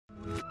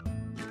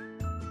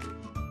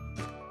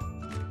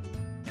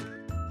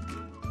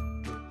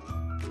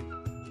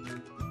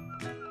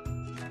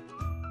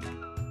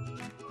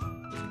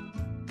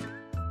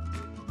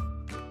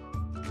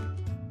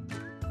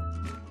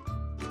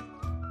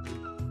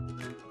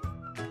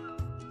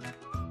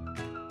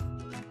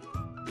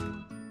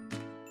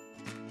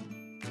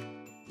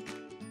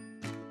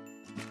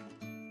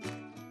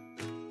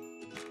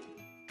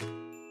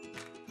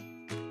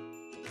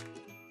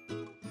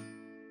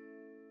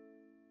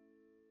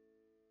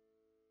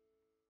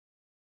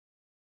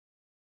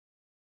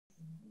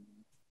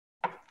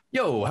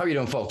Yo, how are you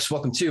doing, folks?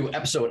 Welcome to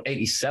episode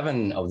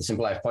 87 of the Simpa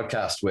Life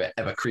podcast. We're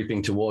ever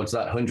creeping towards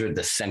that 100th,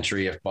 the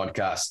century of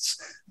podcasts.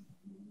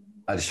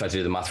 I just tried to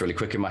do the math really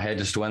quick in my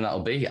head as to when that'll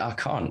be. I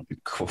can't.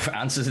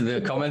 Answers in the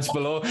comments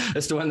below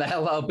as to when the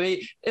hell that'll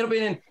be. It'll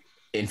be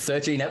in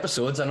 13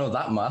 episodes. I know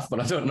that math,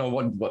 but I don't know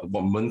what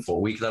month or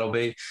week that'll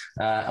be.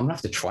 I'm going to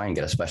have to try and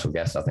get a special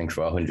guest, I think,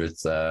 for our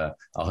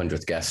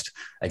 100th guest.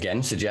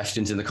 Again,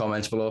 suggestions in the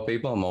comments below,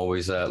 people. I'm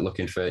always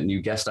looking for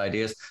new guest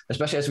ideas,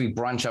 especially as we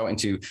branch out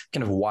into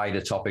kind of wider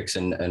topics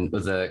and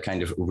other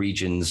kind of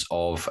regions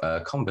of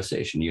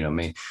conversation. You know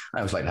me. I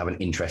always like to have an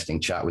interesting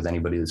chat with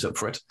anybody that's up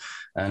for it.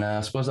 And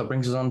I suppose that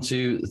brings us on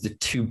to the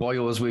two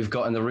boyos we've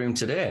got in the room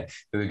today,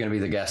 who are going to be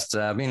the guests.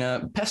 I've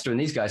been pestering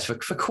these guys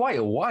for quite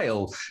a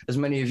while,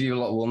 as many of you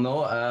will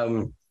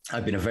know.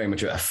 I've been very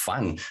much a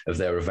fan of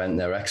their event,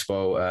 their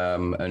expo,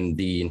 and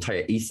the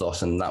entire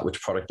ethos and that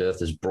which Product Earth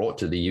has brought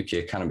to the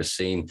UK cannabis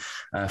scene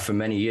for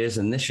many years.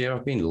 And this year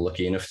I've been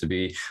lucky enough to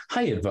be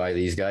hired by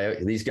these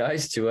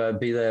guys to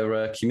be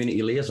their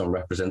community liaison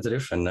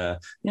representative. And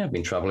I've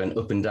been traveling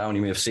up and down.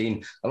 You may have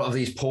seen a lot of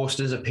these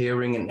posters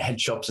appearing in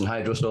head shops and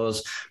hydro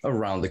stores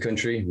around the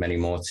country, many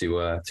more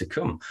to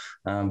come.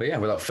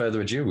 Without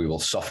further ado, we will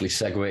softly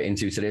segue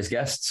into today's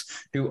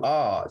guests, who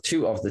are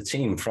two of the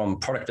team from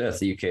Product Earth,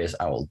 the UK's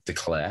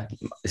declare,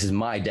 this is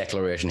my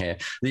declaration here,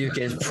 the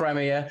UK's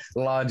premier,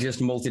 largest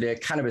multi-day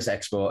cannabis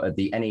expo at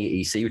the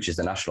NAEC, which is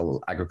the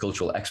National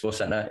Agricultural Expo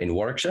Centre in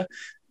Warwickshire,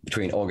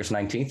 between August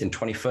 19th and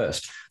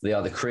 21st. They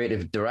are the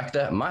creative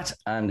director, Matt,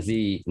 and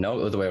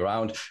other way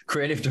around,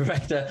 creative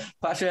director,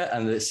 Pasha,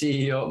 and the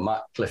CEO,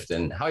 Matt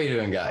Clifton. How are you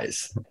doing,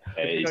 guys?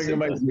 Hey, you're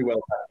making me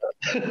well.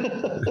 Great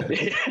to be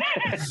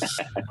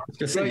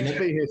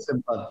here,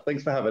 Simpa.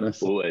 Thanks for having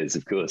us. Always,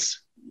 of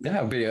course. Yeah,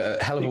 it'd be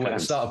a hell of a way to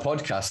start a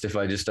podcast if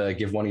I just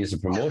give one of you a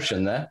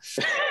promotion there.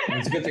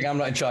 It's a good thing I'm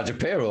not in charge of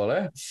payroll,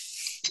 eh?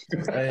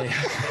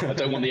 I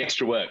don't want the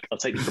extra work. I'll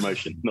take the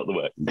promotion, not the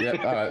work. Yeah,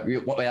 all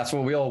right. That's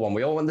what we all want.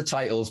 We all want the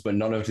titles, but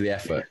none of the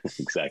effort.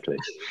 Exactly.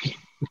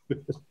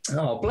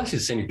 Oh, bless you,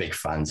 Cindy, big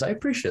fans. I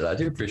appreciate that. I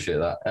do appreciate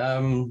that.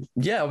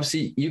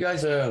 Obviously, you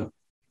guys are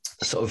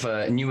sort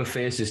of newer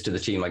faces to the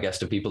team, I guess,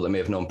 to people that may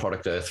have known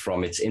Product Earth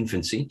from its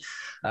infancy.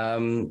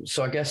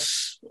 So I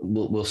guess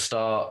we'll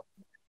start.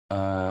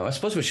 I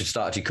suppose we should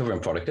start actually covering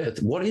Product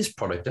Earth. What is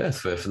Product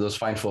Earth for those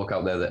fine folk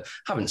out there that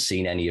haven't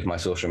seen any of my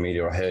social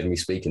media or heard me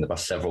speak in the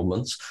past several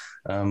months?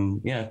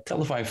 Tell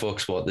the fine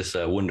folks what this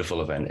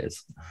wonderful event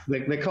is.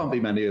 There can't be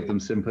many of them,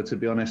 Simpa, to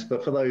be honest.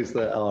 But for those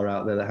that are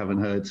out there that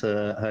haven't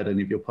heard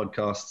any of your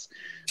podcasts,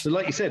 so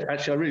like you said,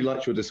 actually, I really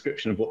liked your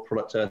description of what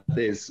Product Earth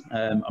is.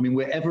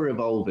 We're ever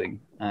evolving.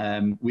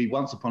 We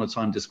once upon a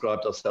time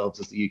described ourselves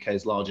as the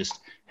UK's largest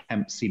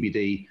hemp,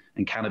 CBD,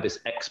 and cannabis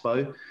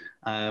expo,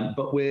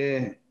 but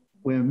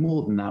we're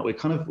more than that.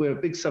 We're a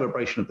big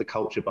celebration of the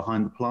culture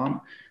behind the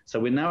plant. So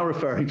we're now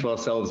referring to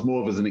ourselves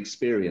more of as an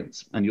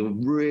experience, and you'll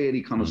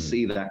really kind of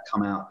see that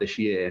come out this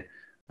year,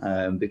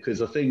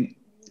 because I think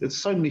there's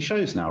so many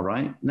shows now,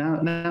 right?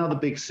 Now the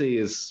big C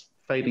is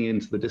fading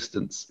into the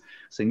distance,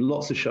 seeing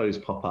lots of shows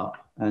pop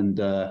up. And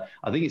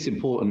I think it's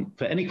important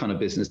for any kind of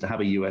business to have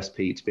a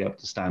USP to be able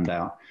to stand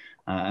out.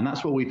 And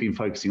that's what we've been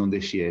focusing on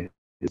this year,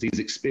 is these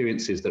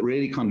experiences that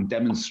really kind of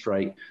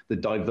demonstrate the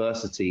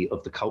diversity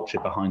of the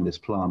culture behind this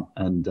plant.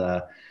 And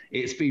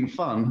it's been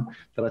fun,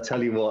 but I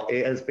tell you what,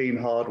 it has been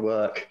hard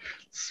work.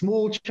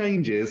 Small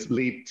changes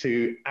lead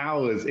to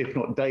hours, if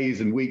not days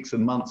and weeks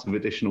and months of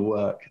additional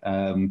work.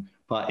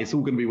 But it's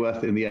all going to be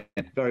worth it in the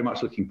end. Very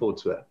much looking forward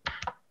to it.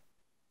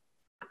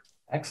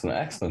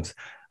 Excellent.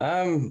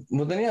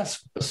 I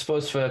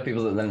suppose for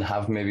people that then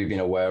have maybe been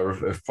aware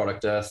of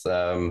Product Earth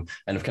and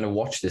have kind of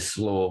watched this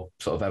slow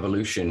sort of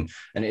evolution,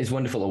 and it is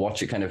wonderful to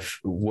watch it kind of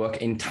work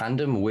in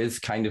tandem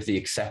with kind of the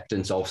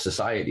acceptance of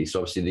society.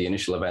 So obviously the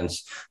initial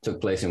events took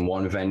place in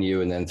one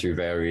venue, and then through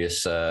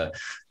various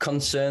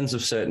concerns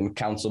of certain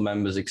council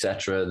members,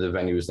 etc., the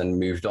venue was then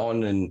moved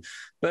on, and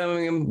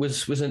Birmingham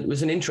was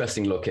an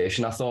interesting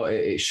location. I thought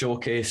it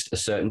showcased a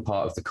certain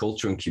part of the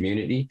culture and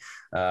community.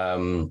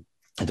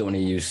 I don't want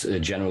to use a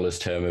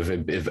generalist term of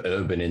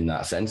urban in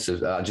that sense,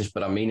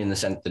 but I mean in the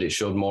sense that it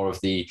showed more of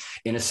the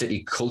inner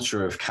city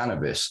culture of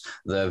cannabis,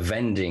 the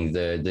vending,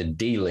 the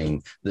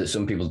dealing that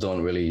some people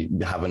don't really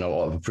have a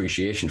lot of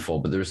appreciation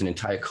for. But there is an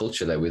entire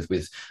culture there with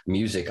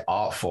music,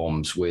 art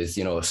forms, with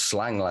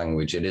slang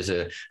language. It is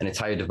an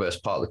entire diverse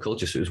part of the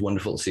culture, so it was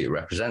wonderful to see it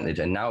represented.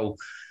 And now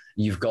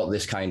you've got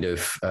this kind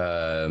of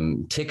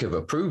tick of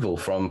approval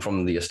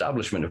from the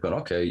establishment of going,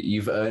 okay,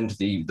 you've earned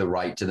the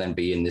right to then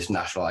be in this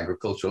National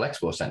Agricultural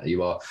Expo Centre.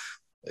 You are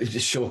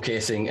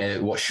showcasing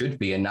what should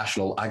be a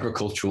national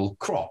agricultural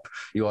crop.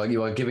 You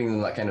are giving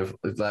them that kind of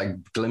that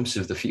glimpse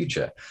of the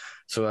future.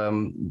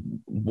 So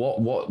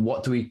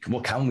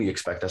what can we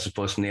expect, I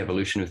suppose, from the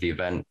evolution of the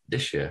event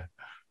this year?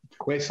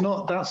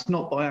 Well, that's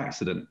not by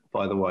accident,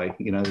 by the way.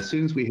 As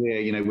soon as we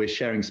hear, we're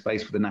sharing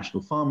space with the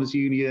National Farmers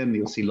Union,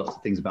 you'll see lots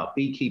of things about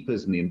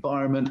beekeepers and the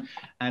environment,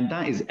 and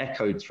that is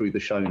echoed through the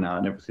show now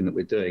and everything that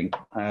we're doing.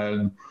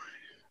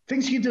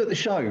 Things you can do at the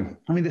show.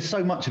 I mean, there's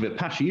so much of it.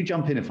 Pasha, you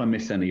jump in if I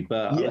miss any,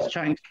 but I was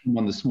chatting to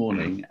someone this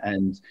morning,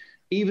 and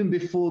even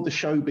before the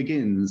show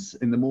begins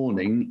in the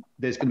morning,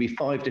 there's going to be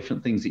 5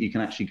 different things that you can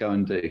actually go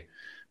and do.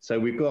 So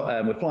we've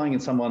got, we're flying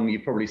in someone,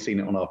 you've probably seen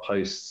it on our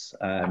posts.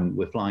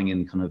 We're flying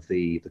in kind of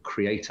the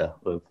creator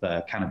of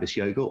cannabis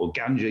yoga, or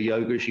ganja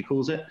yoga, as she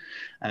calls it.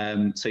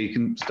 So you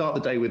can start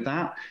the day with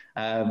that.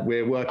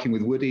 We're working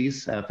with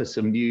Woodies for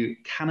some new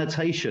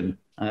cannitation.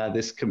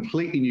 This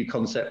completely new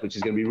concept, which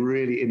is going to be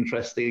really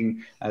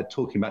interesting,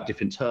 talking about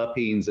different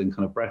terpenes and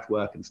kind of breath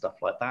work and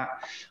stuff like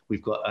that.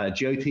 We've got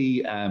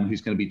Jyoti,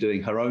 who's going to be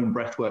doing her own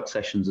breathwork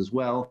sessions as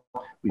well.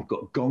 We've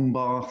got gong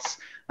baths,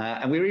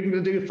 and we're even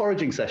going to do a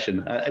foraging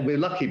session. And we're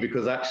lucky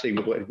because actually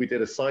we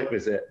did a site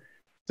visit.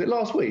 Was it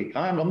last week?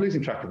 I'm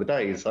losing track of the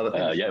days.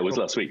 Yeah, it was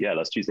last week. Yeah,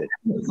 last Tuesday.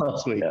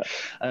 Last week. Yeah.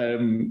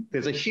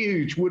 There's a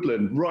huge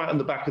woodland right on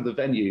the back of the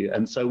venue.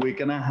 And so we're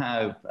going to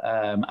have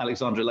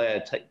Alexandra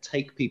Laird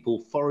take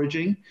people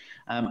foraging.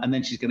 And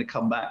then she's going to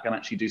come back and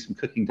actually do some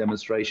cooking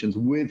demonstrations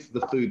with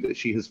the food that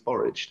she has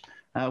foraged,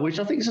 which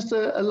I think is just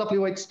a lovely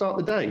way to start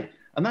the day.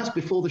 And that's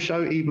before the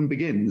show even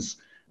begins.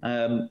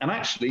 And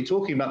actually,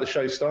 talking about the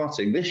show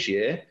starting this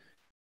year,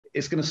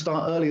 it's going to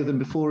start earlier than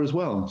before as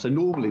well. So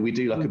normally we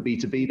do like a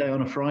B2B day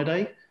on a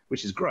Friday,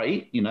 which is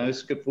great. You know,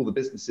 it's good for all the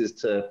businesses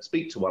to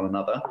speak to one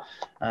another.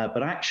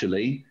 But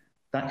actually,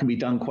 that can be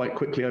done quite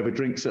quickly over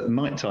drinks at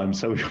night time.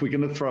 So we're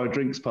going to throw a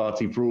drinks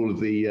party for all of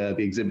the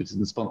exhibitors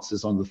and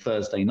sponsors on the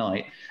Thursday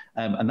night.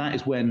 And that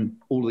is when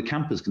all the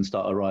campers can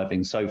start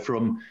arriving. So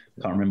from,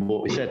 I can't remember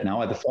what we said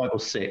now, either 5 or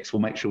 6, we'll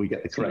make sure we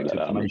get the correct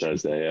information. On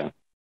Thursday, yeah.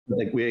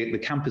 The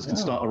campers can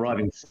start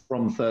arriving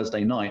from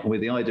Thursday night, where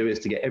the idea is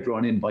to get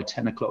everyone in by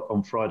 10 o'clock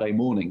on Friday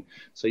morning.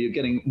 So you're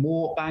getting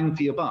more bang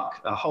for your buck,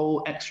 a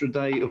whole extra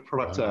day of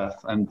Product Earth.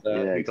 And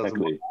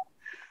exactly.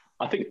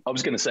 I think I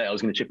was going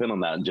to chip in on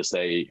that and just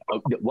say,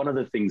 one of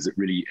the things that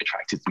really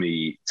attracted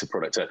me to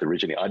Product Earth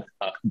originally,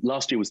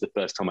 last year was the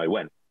first time I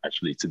went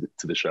actually to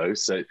the show.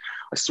 So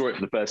I saw it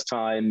for the first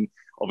time.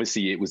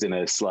 Obviously, it was in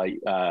a slight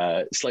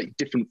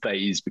different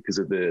phase because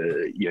of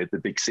the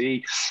big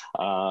C,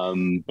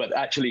 but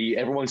actually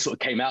everyone sort of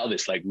came out of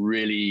this like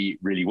really,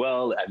 really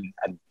well,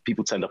 and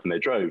people turned up in their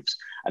droves.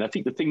 And I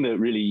think the thing that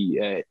really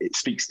it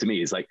speaks to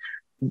me is like,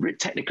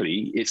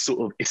 technically it's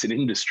an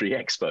industry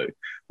expo,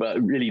 but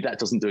really that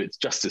doesn't do it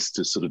justice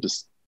to sort of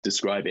just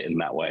describe it in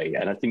that way.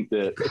 And I think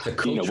that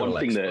one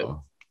thing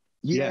expo.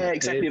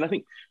 Exactly. And I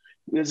think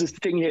there's this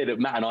thing here that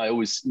Matt and I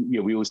always,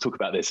 we always talk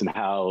about this, and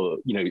how,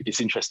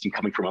 it's interesting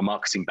coming from a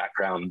marketing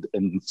background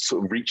and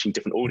sort of reaching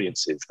different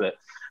audiences, that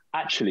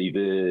actually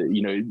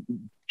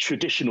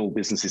traditional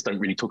businesses don't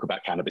really talk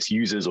about cannabis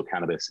users or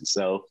cannabis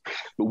itself,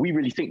 but we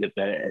really think that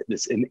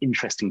there's an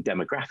interesting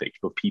demographic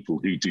of people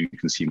who do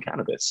consume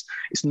cannabis.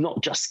 It's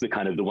not just the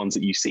kind of the ones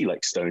that you see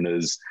like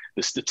stoners,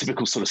 the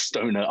typical sort of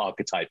stoner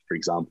archetype, for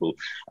example.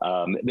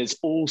 There's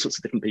all sorts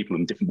of different people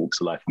in different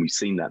walks of life, and we've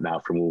seen that now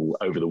from all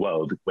over the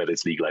world where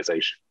there's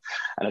legalization.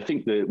 And I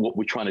think that what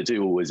we're trying to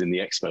do always in the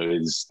expo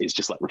is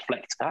just like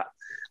reflect that,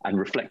 and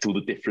reflect all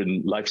the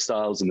different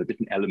lifestyles and the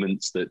different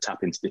elements that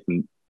tap into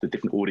the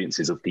different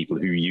audiences of people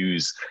who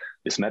use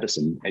this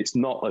medicine. It's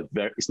not a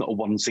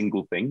one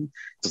single thing.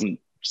 It doesn't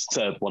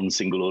serve one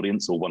single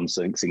audience or one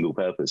single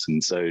purpose.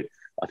 And so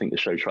I think the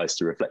show tries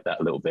to reflect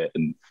that a little bit.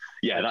 And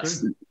yeah,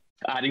 that's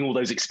adding all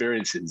those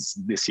experiences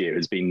this year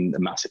has been a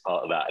massive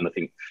part of that. And I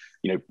think,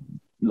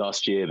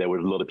 last year there were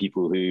a lot of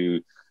people who,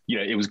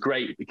 it was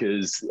great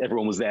because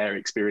everyone was there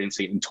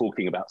experiencing it and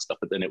talking about stuff,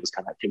 but then it was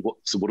kind of like,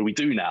 so what do we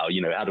do now?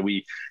 How do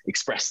we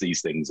express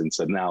these things? And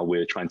so now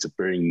we're trying to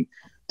bring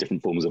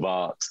different forms of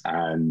art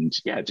and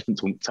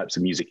different types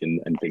of music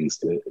and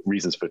things,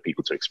 reasons for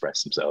people to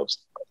express themselves.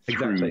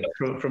 Exactly.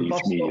 From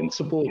bus stop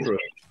support group.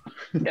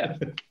 Yeah.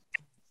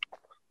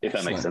 If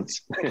that makes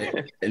sense.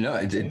 No,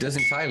 it does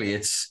entirely.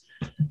 It's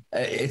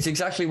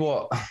exactly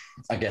what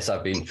I guess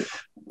I've been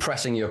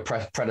pressing your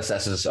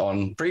predecessors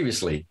on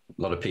previously.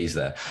 A lot of P's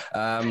there.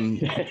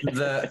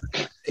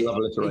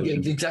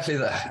 Exactly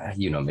that.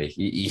 You know me.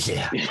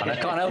 Yeah. And I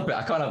can't help it.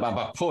 I'm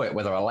a poet,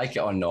 whether I like it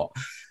or not.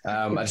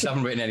 I just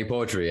haven't written any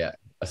poetry yet.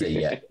 I say,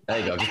 yeah. There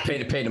you go. Just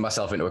painting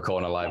myself into a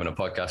corner live on a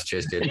podcast.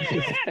 Cheers, dude.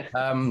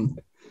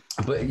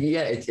 But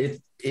yeah,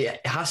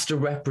 it has to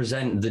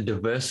represent the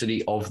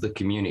diversity of the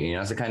community.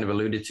 And as I kind of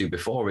alluded to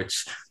before,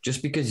 it's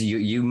just because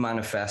you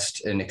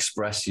manifest and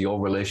express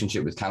your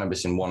relationship with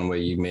cannabis in one way,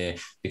 you may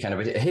be kind of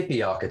a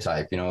hippie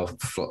archetype,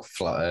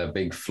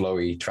 big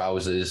flowy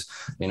trousers,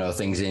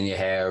 things in your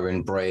hair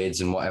and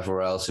braids and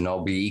whatever else, and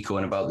all be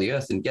ecoing about the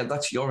earth. And yeah,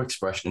 that's your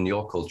expression and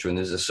your culture. And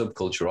there's a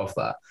subculture of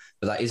that.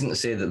 But that isn't to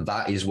say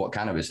that is what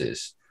cannabis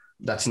is.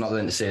 that's not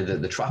then to say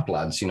that the trap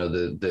lads, you know,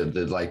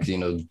 the like, you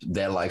know,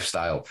 their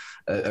lifestyle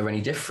are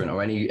any different,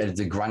 or any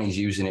the grannies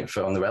using it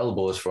on their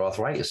elbows for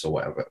arthritis or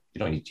whatever. You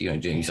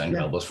don't use on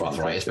your elbows for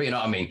arthritis, but you know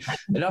what I mean.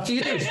 And after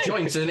you do, it's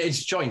joints, and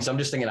it's joints. I'm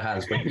just thinking of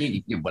hands, but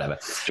whatever.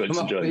 Joints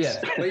and joints.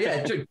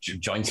 Yeah,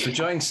 joints for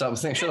joints. I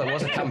was thinking, sure, there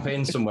was a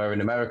campaign somewhere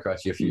in America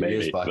actually a few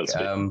years back.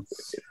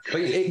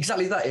 But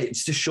exactly that.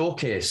 It's to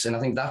showcase, and I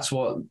think that's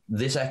what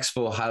this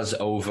expo has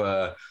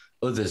over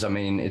others. I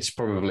mean, it's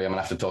probably, I'm going to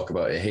have to talk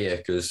about it here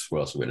because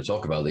where else are we going to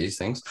talk about these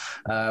things?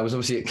 I was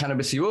obviously at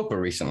Cannabis Europa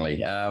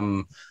recently,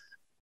 and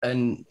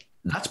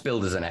that's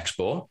billed as an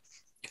expo,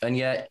 and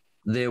yet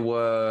there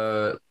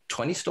were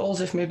 20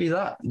 stalls, if maybe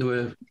that. There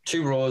were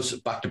 2 rows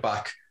back to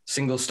back,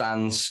 single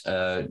stands,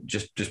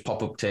 just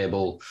pop-up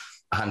table,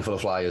 a handful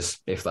of flyers,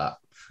 if that.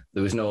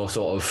 There was no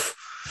sort of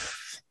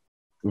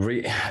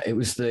it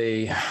was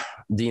the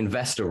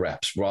investor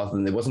reps rather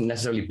than, it wasn't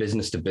necessarily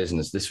business to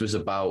business. This was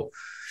about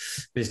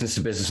business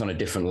to business on a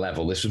different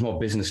level. This was more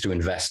business to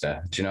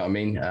investor. Do you know what I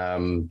mean?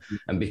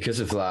 And because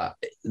of that,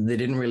 they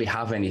didn't really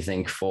have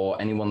anything for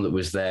anyone that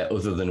was there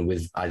other than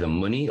with either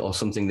money or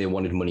something they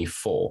wanted money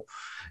for.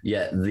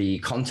 Yet the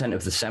content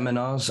of the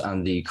seminars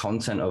and the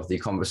content of the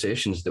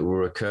conversations that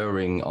were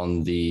occurring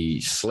on the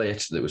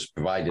slate that was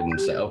provided and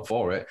set up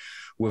for it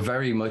were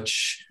very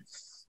much,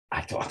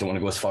 I don't want to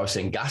go as far as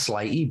saying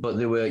gaslighty, but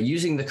they were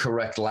using the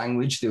correct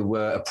language, they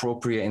were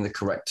appropriating the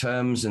correct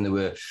terms, and they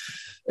were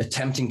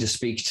attempting to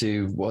speak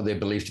to what they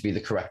believed to be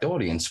the correct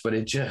audience. But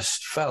it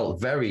just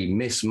felt very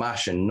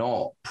mishmash and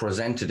not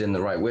presented in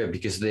the right way,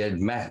 because they had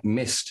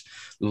missed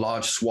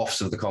large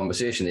swaths of the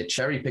conversation. They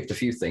cherry-picked a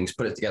few things,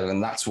 put it together,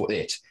 and that's what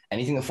it.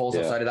 Anything that falls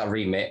outside of that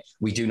remit,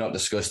 we do not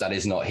discuss. That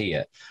is not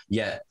here.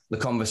 Yet the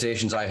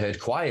conversations I heard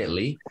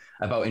quietly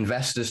about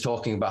investors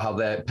talking about how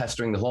they're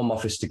pestering the Home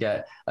Office to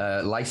get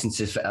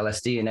licenses for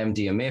LSD and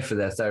MDMA for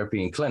their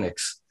therapy in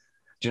clinics.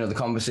 Do you know the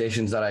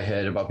conversations that I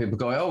heard about people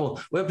going, oh,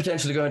 well, we're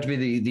potentially going to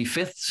be the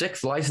 5th,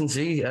 6th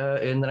licensee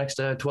in the next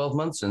 12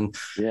 months, and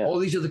all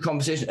these other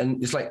conversations.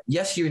 And it's like,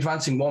 yes, you're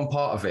advancing one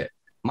part of it.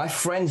 My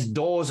friends'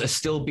 doors are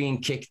still being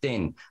kicked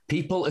in.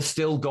 People are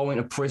still going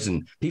to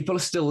prison. People are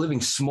still living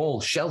small,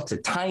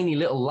 sheltered, tiny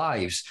little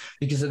lives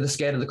because they're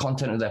scared of the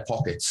content of their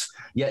pockets.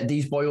 Yet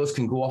these boyos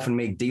can go off and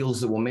make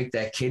deals that will make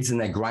their kids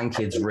and their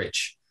grandkids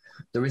rich.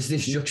 There is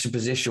this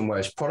juxtaposition,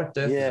 whereas Product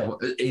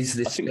Earth is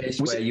this space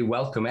where you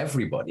welcome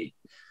everybody.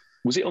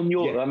 Was it on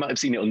your? I might have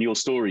seen it on your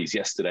stories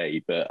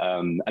yesterday, but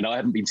and I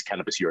haven't been to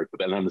Cannabis Europa,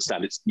 but I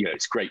understand it's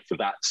it's great for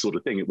that sort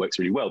of thing. It works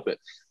really well. But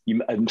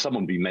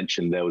someone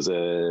mentioned there was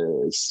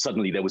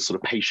suddenly sort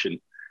of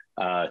patient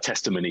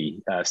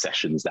testimony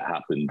sessions that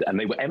happened, and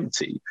they were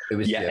empty.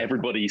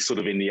 Everybody sort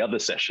of in the other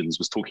sessions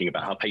was talking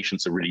about how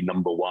patients are really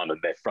number one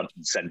and they're front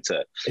and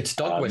center. It's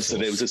dog whistles.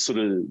 So there was a sort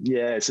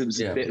of so it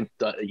was a bit of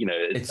a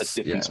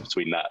difference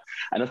between that,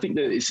 and I think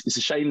that it's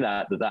a shame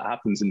that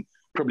happens. And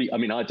probably, I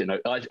mean, I don't know.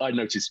 I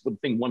noticed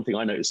one thing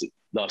I noticed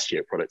last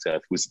year at Product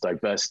Earth was the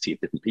diversity of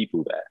different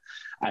people there.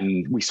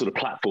 And we sort of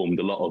platformed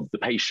a lot of the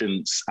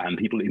patients and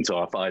people into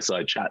our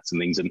fireside chats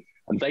and things. And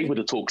they were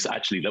the talks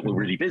actually that were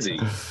really busy.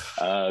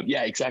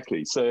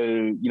 Exactly. So,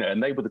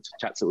 and they were the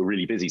chats that were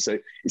really busy. So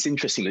it's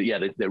interesting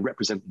that, they're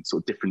representing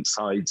sort of different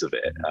sides of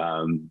it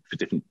for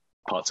different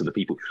parts of the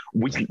people.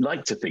 We'd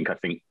like to think, I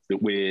think,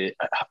 that we're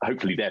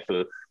hopefully there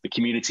for the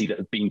community that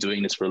have been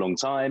doing this for a long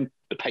time,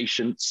 the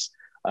patients,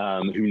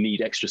 who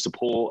need extra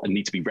support and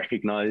need to be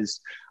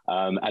recognized,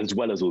 as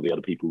well as all the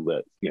other people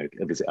that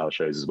visit our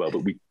shows as well.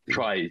 But we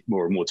try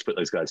more and more to put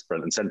those guys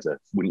front and center.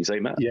 Wouldn't you say,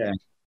 Matt?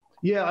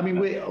 Yeah, I mean,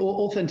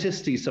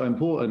 authenticity is so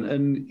important.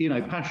 And,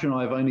 Pasha and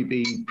I have only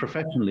been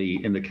professionally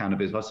in the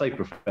cannabis. I say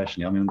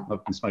professionally, I mean,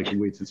 I've been smoking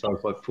weed since I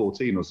was like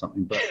 14 or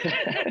something, but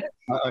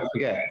I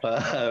forget.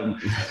 But,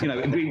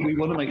 we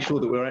want to make sure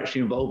that we're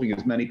actually involving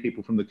as many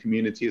people from the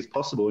community as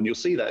possible. And you'll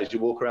see that as you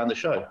walk around the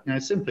show.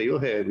 Simply,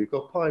 you're here. We've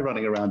got Pi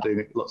running around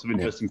doing lots of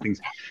interesting things.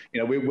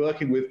 We're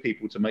working with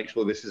people to make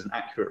sure this is an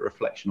accurate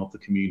reflection of the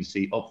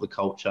community, of the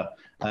culture.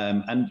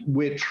 And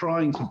we're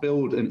trying to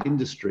build an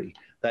industry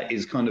that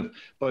is kind of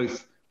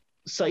both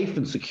safe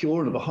and secure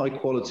and of a high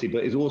quality,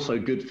 but is also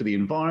good for the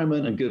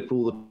environment and good for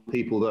all the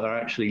people that are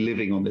actually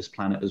living on this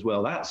planet as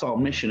well. That's our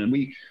mission, and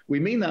we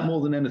mean that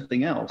more than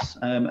anything else.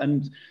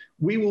 And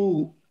we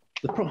will.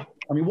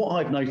 What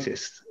I've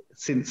noticed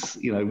since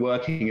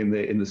working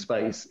in the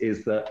space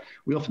is that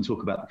we often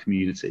talk about the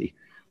community.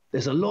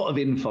 There's a lot of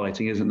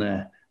infighting, isn't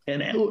there?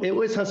 And it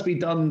always has to be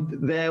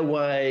done their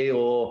way,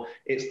 or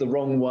it's the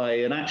wrong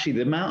way. And actually,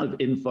 the amount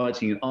of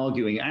infighting and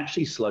arguing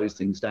actually slows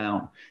things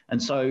down.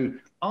 And so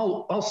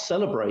I'll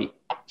celebrate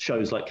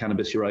shows like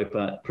Cannabis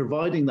Europa,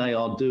 providing they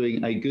are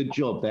doing a good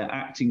job. They're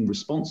acting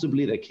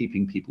responsibly, they're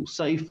keeping people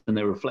safe, and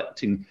they're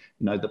reflecting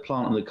the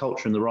plant and the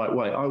culture in the right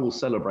way. I will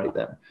celebrate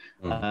them.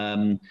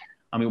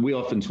 We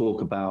often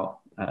talk about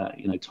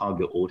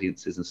target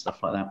audiences and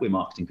stuff like that. We're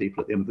marketing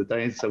people at the end of the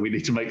day, so we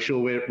need to make sure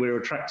we're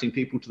attracting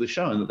people to the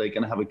show and that they're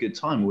going to have a good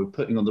time, and we're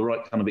putting on the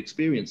right kind of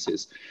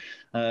experiences.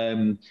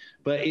 But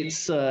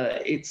it's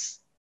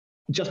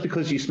just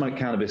because you smoke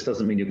cannabis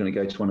doesn't mean you're going to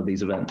go to one of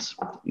these events.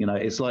 You know,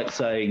 it's like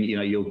saying, you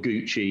know, you're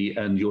Gucci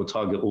and your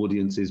target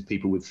audience is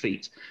people with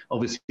feet.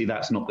 Obviously,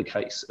 that's not the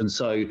case. And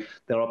so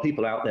there are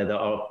people out there that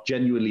are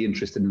genuinely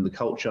interested in the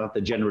culture.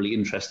 They're generally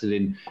interested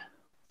in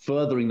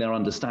furthering their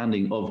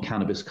understanding of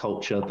cannabis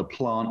culture, the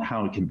plant,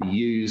 how it can be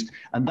used.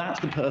 And that's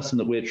the person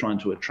that we're trying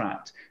to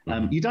attract.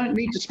 You don't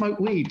need to smoke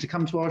weed to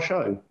come to our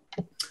show.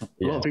 A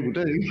lot of people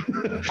do.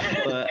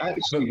 But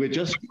actually, we're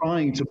just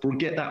trying to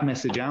get that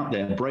message out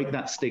there, break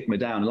that stigma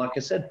down. Like I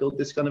said, build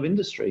this kind of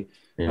industry.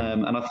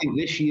 And I think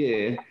this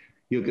year,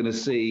 you're going to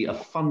see a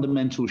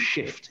fundamental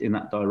shift in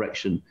that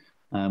direction.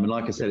 And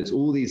like I said, it's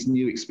all these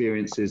new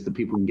experiences that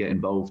people can get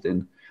involved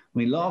in. I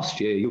mean, last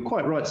year, you're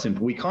quite right, Simpa.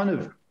 We kind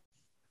of,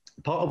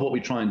 part of what we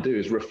try and do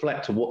is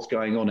reflect on what's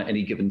going on at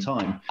any given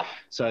time.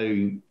 So,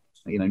 you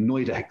know,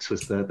 Noidex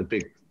was the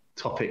big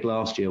topic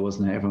last year,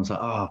 wasn't it? Everyone's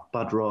like,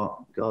 bud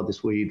rot, God,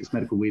 this weed, this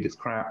medical weed, it's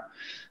crap.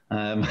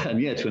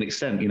 And yeah, to an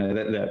extent, you know,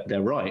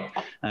 they're right.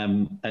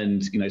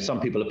 And, you know,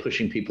 some people are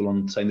pushing people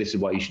on saying this is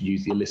why you should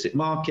use the illicit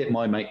market.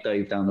 My mate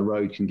Dave down the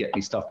road can get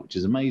me stuff, which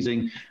is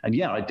amazing. And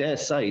yeah, I dare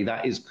say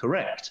that is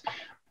correct.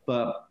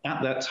 But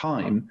at that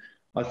time,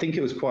 I think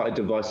it was quite a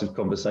divisive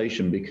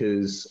conversation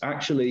because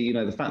actually, you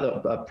know, the fact that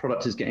a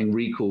product is getting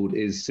recalled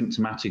is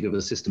symptomatic of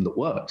a system that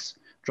works.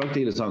 Drug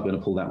dealers aren't going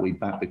to pull that weed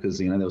back because,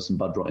 you know, there was some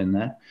bud rot in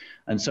there.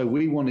 And so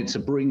we wanted to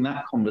bring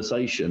that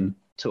conversation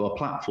to a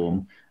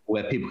platform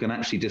where people can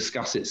actually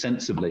discuss it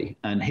sensibly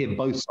and hear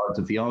both sides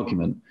of the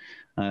argument.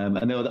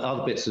 And there were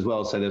other bits as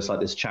well. So there was like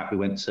this chap who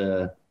went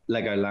to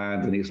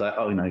Legoland and he was like,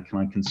 oh, you know, can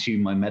I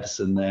consume my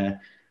medicine there?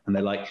 And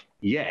they're like,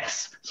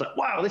 yes. It's like,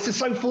 wow, this is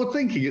so forward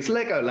thinking. It's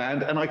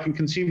Legoland and I can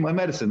consume my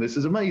medicine. This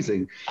is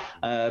amazing.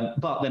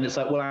 But then it's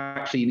like, well,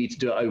 actually, you need to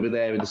do it over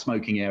there in the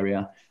smoking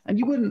area. And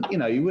you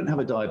wouldn't have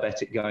a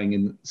diabetic going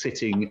and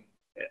sitting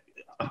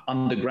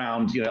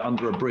underground, you know,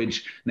 under a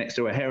bridge next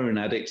to a heroin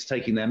addict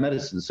taking their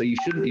medicine. So you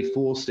shouldn't be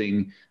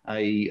forcing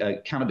a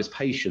cannabis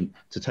patient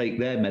to take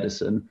their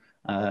medicine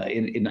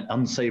in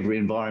unsavory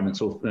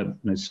environments or you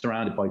know,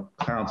 surrounded by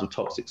clouds of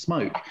toxic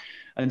smoke.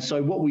 And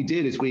so what we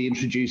did is we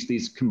introduced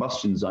these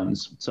combustion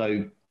zones.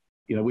 So,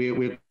 you know,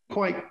 we're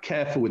quite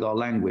careful with our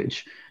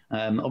language.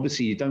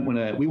 Obviously,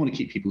 we want to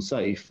keep people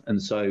safe.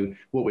 And so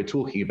what we're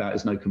talking about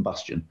is no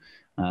combustion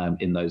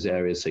in those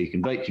areas. So you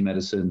can vape your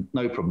medicine,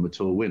 no problem at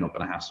all. We're not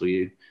going to hassle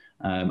you.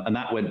 And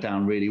that went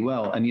down really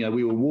well. And, you know,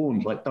 we were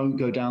warned, like, don't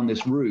go down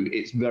this route.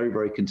 It's very,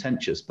 very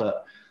contentious.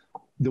 But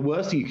the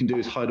worst thing you can do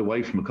is hide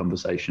away from a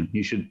conversation.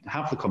 You should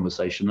have the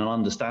conversation and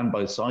understand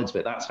both sides of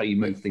it. That's how you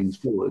move things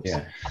forward.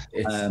 Yeah,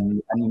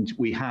 and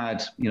we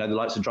had, you know, the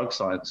likes of drug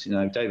science, you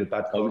know, David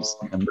Badcock.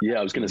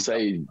 I was going to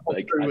say,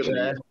 like,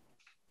 actually,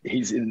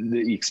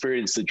 the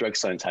experience that drug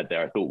science had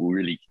there, I thought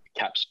really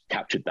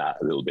captured that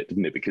a little bit,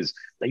 didn't it? Because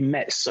they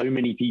met so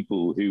many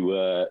people who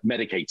were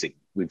medicating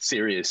with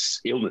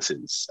serious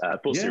illnesses,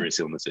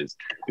 serious illnesses,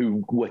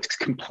 who were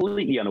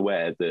completely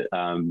unaware that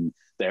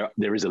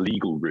there is a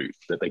legal route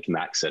that they can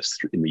access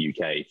in the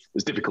UK,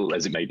 as difficult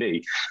as it may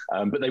be,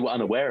 but they were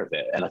unaware of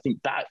it. And I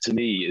think that, to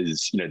me,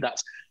 is, you know,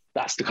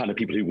 that's the kind of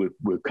people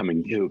who are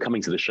coming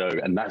to the show,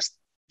 and that's,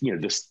 you know,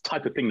 this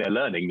type of thing they're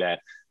learning there.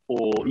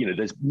 Or, you know,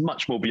 there's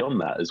much more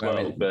beyond that as well.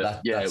 I mean,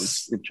 but it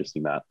was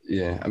interesting that.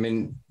 Yeah, I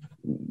mean,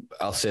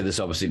 I'll say this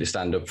obviously to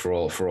stand up for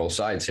all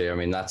sides here. I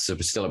mean, that's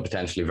still a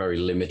potentially very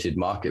limited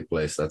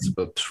marketplace. That's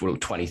about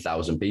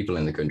 20,000 people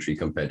in the country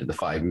compared to the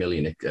 5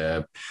 million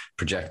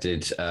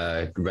projected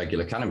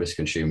regular cannabis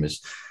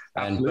consumers.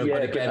 And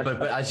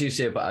but as you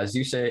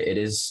say, it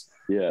is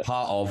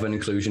part of an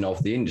inclusion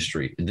of the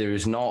industry. There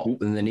is not,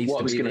 and there needs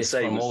to be this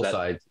from all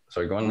sides.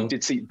 Sorry, go on. We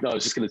did see. No, I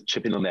was just going to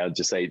chip in on there and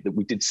just say that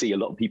we did see a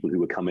lot of people who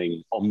were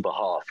coming on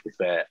behalf of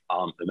their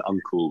aunt and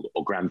uncle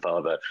or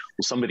grandfather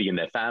or somebody in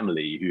their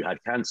family who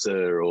had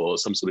cancer or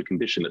some sort of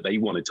condition that they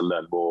wanted to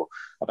learn more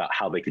about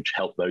how they could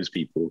help those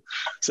people.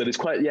 So there's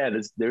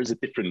there is a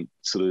different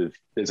sort of,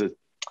 there's a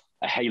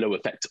halo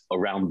effect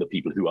around the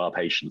people who are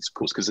patients, of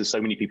course, because there's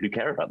so many people who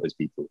care about those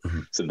people.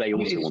 So they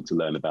also want to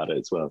learn about it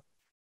as well.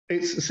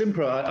 It's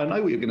Simpa. I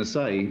know what you're going to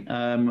say,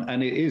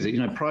 and it is. You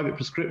know, private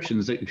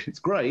prescriptions. It's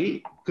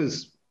great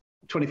because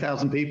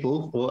 20,000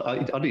 people, or I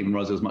didn't even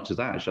realize it was as much as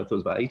that. Actually, I thought it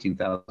was about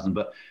 18,000,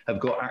 but have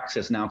got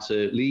access now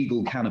to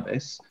legal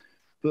cannabis.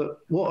 But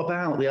what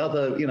about the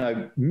other, you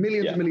know,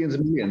 millions and millions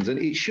and millions? And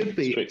it should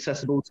be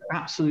accessible to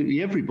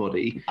absolutely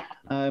everybody.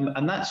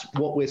 And that's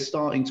what we're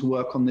starting to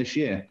work on this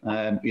year.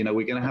 You know,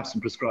 we're going to have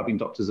some prescribing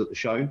doctors at the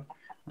show.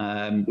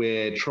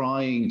 We're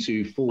trying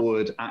to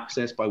forward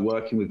access by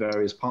working with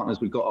various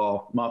partners. We've got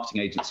our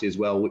marketing agency as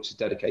well, which is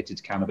dedicated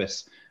to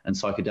cannabis and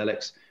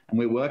psychedelics. And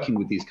we're working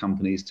with these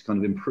companies to kind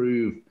of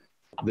improve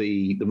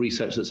the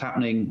research that's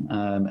happening.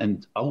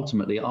 And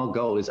ultimately, our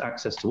goal is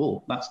access to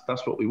all.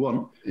 That's what we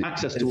want.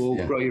 Access to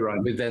all, grow your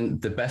own. But then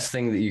the best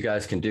thing that you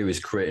guys can do is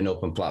create an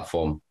open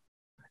platform.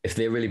 If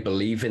they really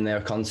believe in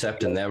their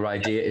concept and their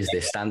idea, is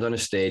they stand on a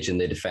stage and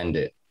they defend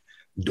it.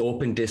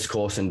 open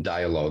discourse and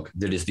dialogue.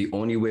 That is the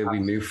only way we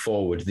move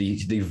forward.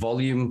 The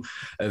volume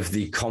of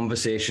the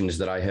conversations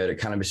that I heard at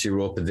Cannabis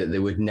Europa, that they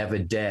would never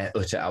dare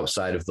utter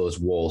outside of those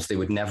walls. They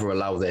would never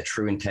allow their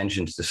true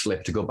intentions to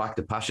slip. To go back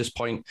to Pasha's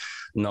point,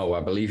 no,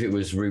 I believe it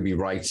was Ruby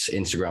Wright's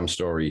Instagram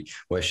story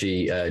where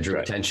she drew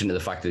attention to the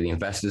fact that the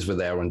investors were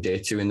there on day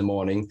 2 in the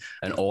morning,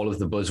 and all of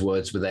the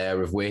buzzwords were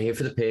there of we're here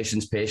for the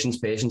patients, patients,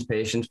 patients,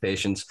 patients,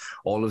 patients,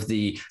 all of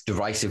the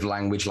derisive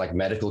language like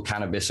medical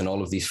cannabis and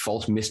all of these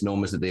false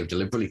misnomers that they've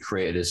deliberately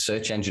created as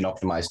search engine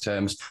optimized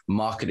terms,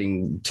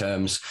 marketing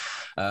terms.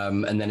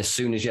 And then as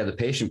soon as you had the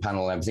patient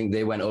panel and everything,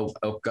 they went up,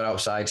 got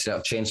outside,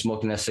 started chain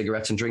smoking their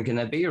cigarettes and drinking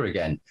their beer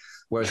again.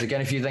 Whereas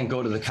again, if you then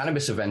go to the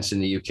cannabis events in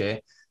the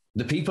UK,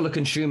 the people are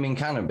consuming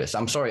cannabis.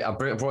 I'm sorry, I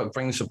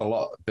bring this up a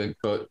lot,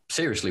 but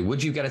seriously,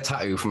 would you get a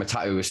tattoo from a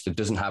tattooist that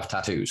doesn't have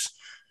tattoos?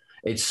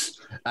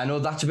 I know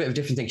that's a bit of a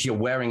different thing because you're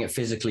wearing it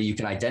physically, you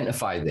can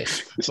identify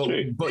this.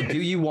 But do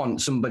you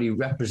want somebody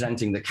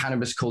representing the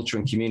cannabis culture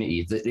and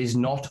community that is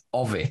not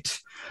of it?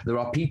 There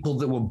are people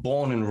that were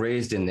born and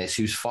raised in this,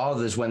 whose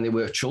fathers, when they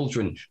were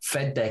children,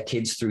 fed their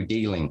kids through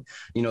dealing,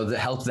 that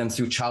helped them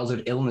through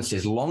childhood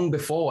illnesses, long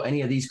before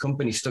any of these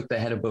companies stuck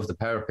their head above the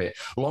parapet,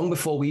 long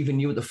before we even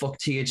knew what the fuck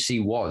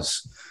THC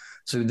was.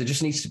 So there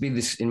just needs to be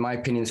this, in my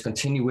opinion, this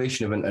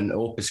continuation of an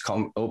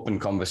open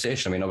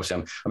conversation. I mean, obviously,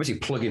 I'm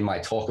basically plugging my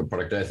talk at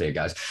Product Earth here,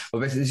 guys. But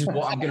basically, this is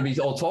what I'm going to be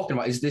all talking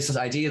about, is this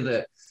idea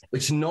that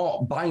it's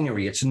not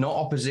binary, it's not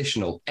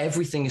oppositional.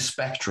 Everything is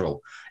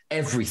spectral.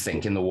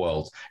 Everything in the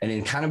world. And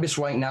in cannabis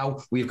right now,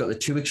 we've got the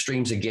 2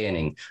 extremes are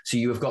gaining. So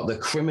you have got the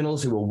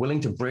criminals who are willing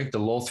to break the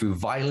law through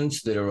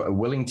violence, that are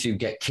willing to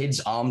get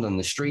kids armed on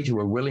the street, who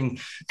are willing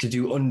to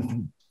do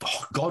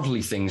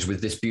ungodly things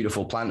with this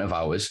beautiful plant of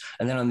ours.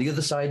 And then on the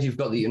other side, you've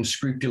got the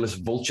unscrupulous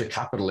vulture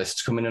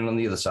capitalists coming in on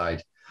the other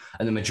side.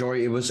 And the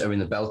majority of us are in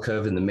the bell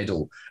curve in the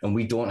middle, and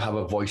we don't have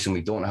a voice and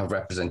we don't have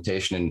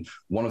representation. And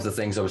one of the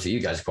things, obviously, you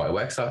guys are quite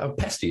aware, because I'm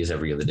pesty as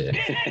every other day,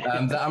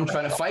 that I'm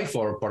trying to fight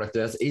for at Product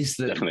Earth is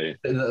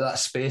that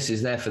space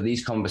is there for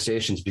these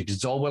conversations, because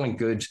it's all well and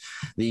good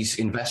these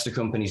investor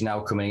companies now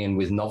coming in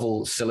with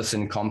novel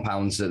psilocin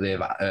compounds that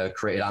they've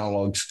created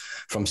analogs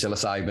from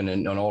psilocybin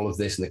and all of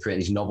this, and they create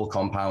these novel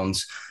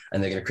compounds,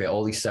 and they're going to create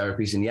all these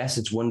therapies. And yes,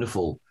 it's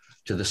wonderful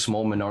to the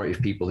small minority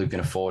of people who can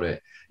afford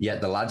it.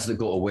 Yet the lads that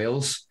go to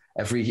Wales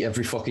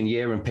every fucking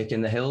year and pick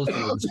in the hills,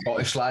 the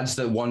Scottish lads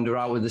that wander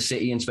out of the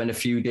city and spend a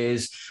few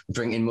days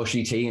drinking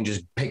mushy tea and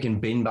just picking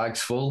bin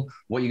bags full,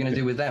 what are you going to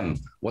do with them?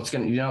 What's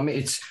going to, what I mean?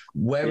 It's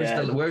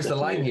where's the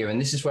line here? And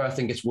this is where I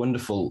think it's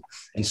wonderful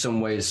in some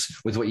ways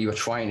with what you are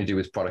trying to do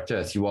with Product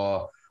Earth. You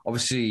are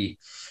obviously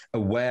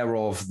aware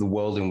of the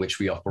world in which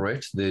we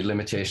operate, the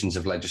limitations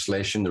of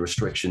legislation, the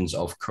restrictions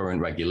of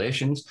current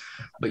regulations,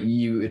 but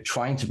you are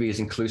trying to be as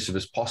inclusive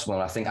as possible.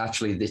 And I think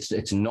actually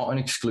it's not an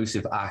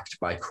exclusive act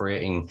by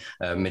creating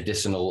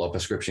medicinal or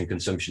prescription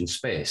consumption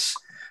space.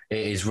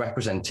 It is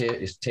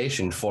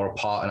representation for a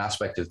part and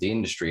aspect of the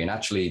industry. And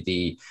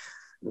actually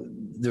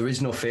there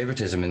is no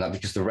favoritism in that,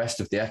 because the rest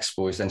of the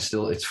expo is then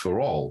still, it's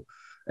for all.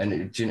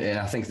 And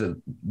I think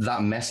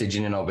that message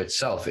in and of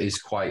itself is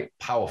quite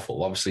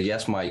powerful. Obviously,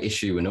 yes, my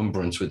issue and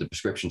umbrance with the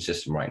prescription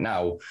system right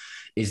now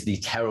is the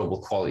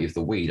terrible quality of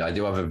the weed. I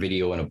do have a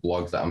video and a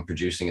blog that I'm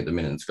producing at the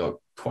minute. It's got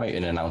quite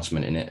an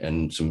announcement in it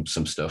and some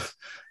stuff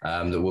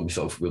that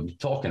we'll be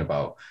talking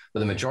about. But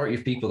the majority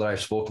of people that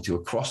I've spoken to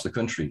across the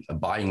country are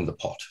buying the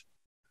pot.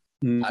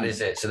 That is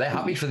it. So they're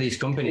happy for these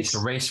companies to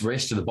race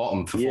to the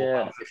bottom for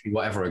 £4.50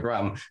 whatever a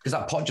gram, because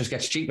that pot just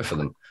gets cheaper for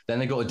them. Then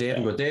they go to Dave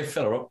and go, Dave,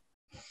 fill her up.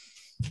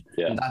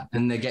 Yeah.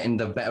 And they're getting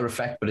the better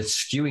effect, but it's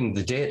skewing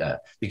the data,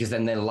 because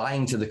then they're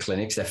lying to the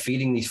clinics. They're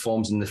feeding these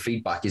forms, and the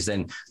feedback is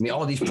then,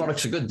 these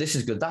products are good. This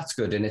is good. That's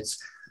good. And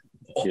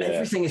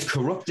everything is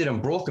corrupted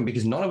and broken,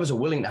 because none of us are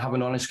willing to have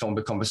an honest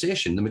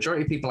conversation. The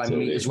majority of people I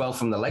meet as well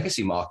from the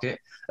legacy market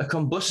are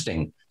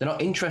combusting. They're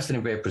not interested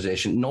in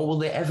vaporization, nor will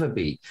they ever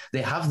be.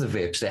 They have the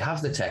vapes, they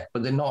have the tech,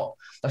 but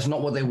that's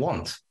not what they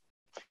want.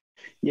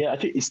 Yeah, I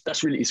think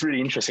it's really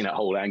interesting, that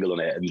whole angle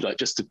on it. And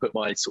just to put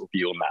my sort of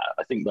view on that,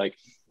 I think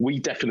we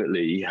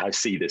definitely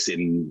see this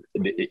in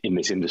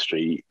this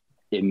industry,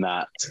 in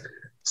that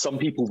some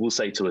people will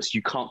say to us,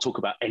 you can't talk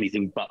about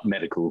anything but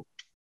medical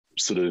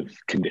sort of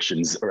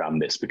conditions around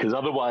this, because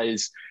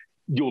otherwise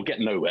you'll get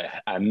nowhere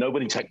and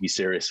nobody take you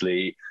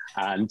seriously.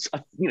 And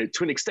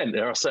to an extent,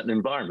 there are certain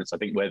environments, I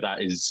think, where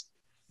that is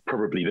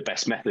probably the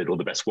best method or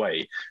the best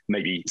way.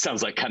 Maybe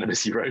sounds like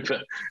Cannabis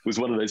Europa was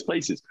one of those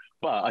places.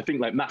 But I think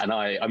Matt and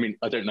I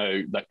don't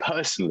know,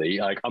 personally,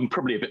 I'm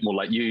probably a bit more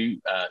like you,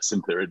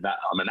 Simpa, in that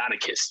I'm an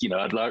anarchist.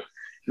 I'd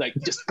like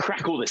just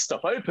crack all this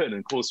stuff open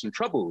and cause some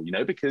trouble,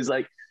 because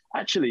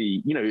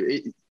actually,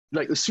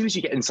 as soon as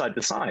you get inside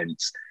the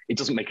science, it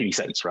doesn't make any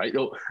sense, right?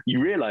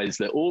 You realize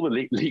that all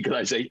the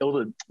legalization, all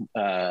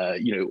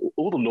the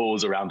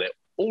laws around it,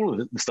 all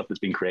of the stuff that's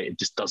been created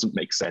just doesn't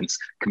make sense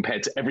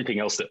compared to everything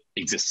else that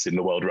exists in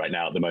the world right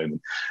now at the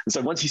moment. And so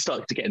once you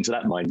start to get into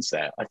that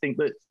mindset, I think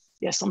that,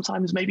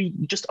 sometimes maybe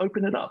you just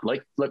open it up.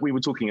 Like we were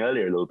talking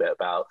earlier a little bit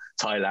about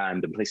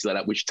Thailand and places like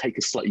that, which take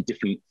a slightly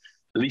different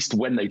at least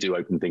when they do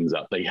open things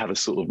up, they have a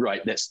sort of,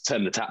 right, let's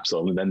turn the taps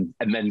on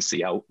and then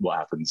see what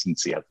happens and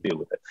see how to deal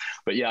with it.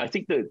 But yeah, I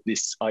think that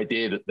this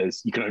idea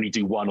that you can only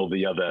do one or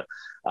the other,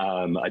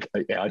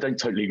 I don't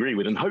totally agree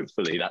with. And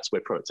hopefully that's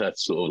where Product Earth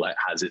sort of like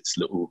has its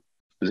little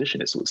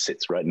position. It sort of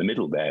sits right in the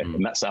middle there.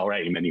 And that's our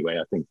aim anyway,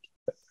 I think.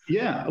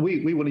 Yeah,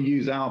 we want to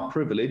use our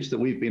privilege that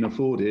we've been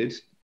afforded.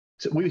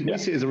 We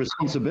see it as a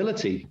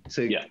responsibility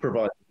to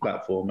provide a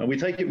platform, and we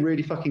take it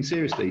really fucking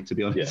seriously, to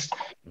be honest.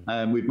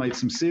 We've made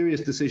some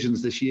serious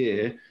decisions this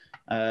year,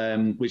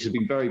 which has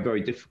been very,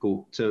 very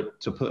difficult to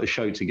put a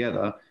show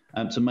together,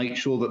 to make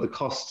sure that the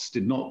costs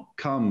did not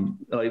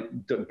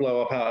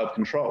blow up out of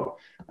control.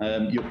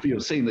 You're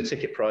seeing the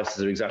ticket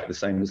prices are exactly the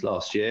same as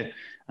last year.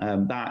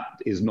 That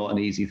is not an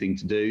easy thing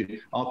to do.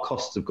 Our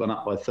costs have gone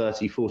up by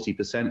 30,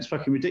 40%. It's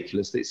fucking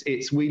ridiculous.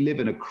 We live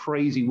in a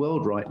crazy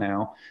world right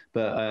now,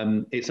 but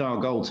it's our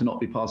goal to not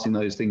be passing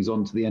those things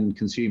on to the end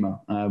consumer.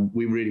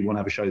 We really want to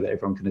have a show that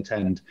everyone can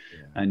attend.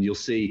 And you'll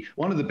see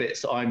one of the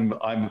bits I'm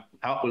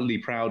outwardly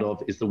proud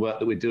of is the work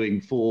that we're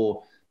doing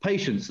for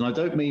patients. And I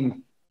don't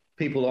mean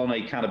people on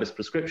a cannabis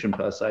prescription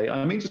per se.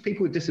 I mean, just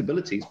people with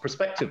disabilities,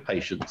 prospective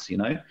patients,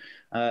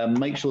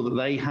 make sure that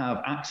they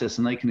have access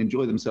and they can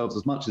enjoy themselves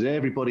as much as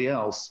everybody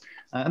else.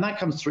 And that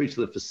comes through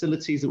to the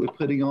facilities that we're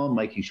putting on,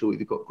 making sure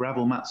we've got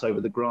gravel mats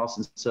over the grass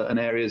in certain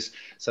areas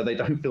so they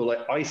don't feel like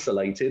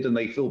isolated and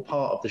they feel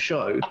part of the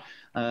show.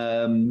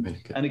 And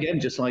again,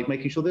 just like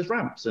making sure there's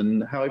ramps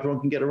and how everyone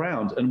can get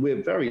around. And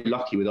we're very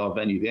lucky with our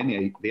venue.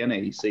 The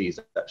NAEC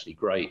is actually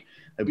great.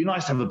 It'd be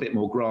nice to have a bit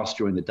more grass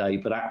during the day,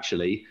 but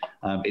actually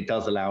it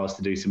does allow us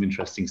to do some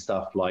interesting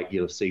stuff like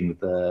you'll have seen with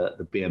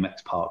the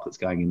BMX park that's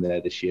going in there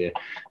this year.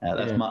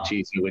 That's much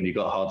easier when you've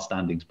got hard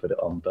standing to put it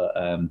on. But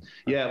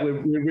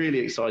we're really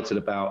excited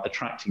about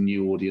attracting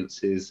new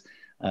audiences.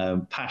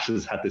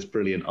 Pasha's had this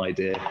brilliant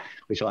idea,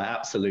 which I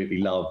absolutely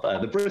love.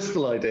 The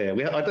Bristol idea.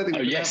 We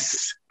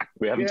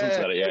haven't talked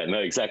about it yet. No,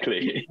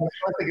 exactly.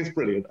 I think it's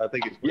brilliant.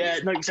 Yeah,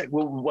 no, exactly.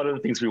 Well, one of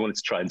the things we wanted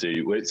to try and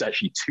do, well, it's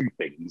actually two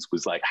things,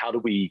 was like, how do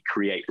we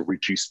create a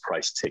reduced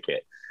price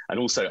ticket? And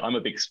also, I'm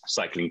a big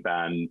cycling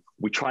fan.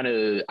 We're trying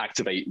to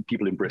activate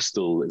people in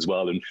Bristol as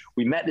well. And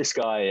we met this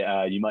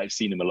guy, you might have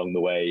seen him along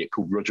the way,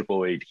 called Roger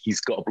Boyd.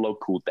 He's got a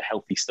blog called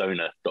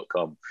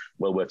thehealthystoner.com,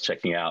 well worth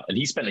checking out. And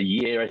he spent a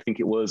year, I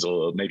think it was,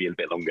 or maybe a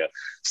bit longer,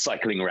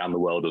 cycling around the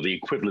world, or the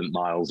equivalent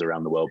miles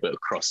around the world, but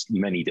across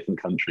many different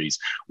countries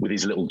with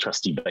his little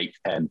trusty vape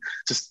pen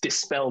to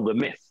dispel the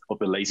myth of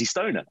the lazy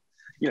stoner.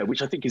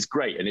 Which I think is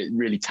great. And it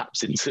really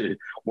taps into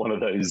one of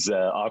those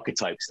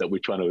archetypes that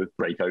we're trying to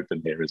break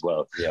open here as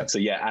well. Yeah. So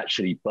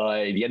actually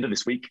by the end of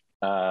this week,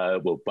 by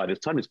the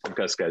time this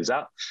podcast goes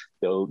out,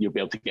 you'll be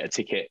able to get a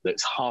ticket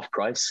that's half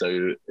price.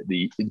 So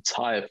the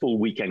entire full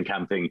weekend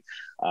camping,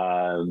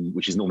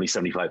 which is normally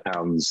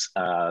 £75,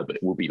 but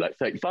it will be like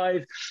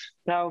 £35.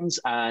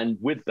 And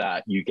with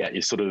that, you get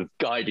your sort of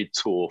guided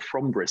tour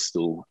from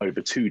Bristol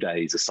over 2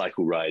 days, a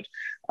cycle ride.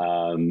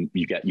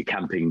 You get your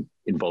camping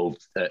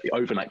involved,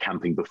 overnight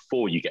camping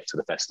before you get to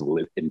the festival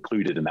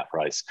included in that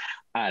price,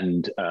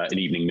 and an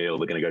evening meal.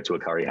 They're going to go to a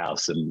curry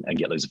house and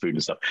get loads of food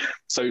and stuff.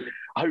 So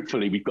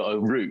hopefully we've got a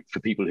route for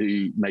people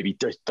who maybe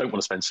don't want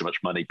to spend so much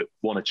money, but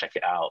want to check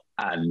it out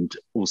and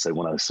also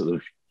want to sort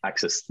of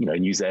access,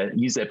 and use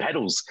their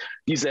pedals,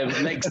 use their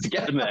legs to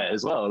get them there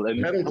as well.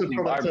 And the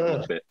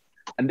environment of it.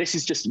 And this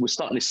is we're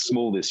starting this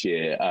small this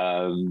year,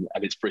 and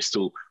it's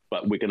Bristol,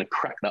 but we're going to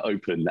crack that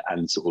open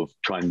and sort of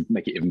try and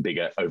make it even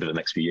bigger over the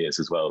next few years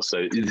as well.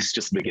 So this is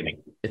just the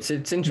beginning. It's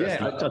interesting.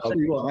 Yeah, I'll tell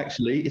you what,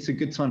 actually, it's a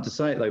good time to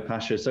say it though,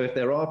 Pasha. So if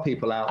there are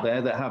people out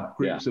there that have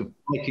groups of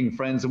biking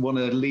friends and want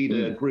to lead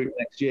a group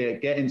next year,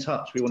 get in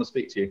touch. We want to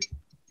speak to you.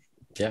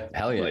 Yeah,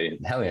 hell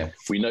yeah.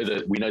 We know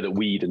that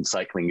weed and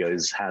cycling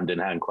goes hand in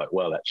hand quite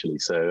well, actually.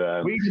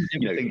 So weed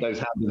and everything goes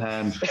hand in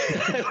hand.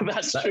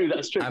 That's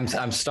true.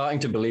 I'm starting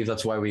to believe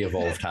that's why we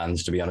evolved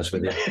hands, to be honest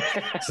with you.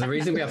 So the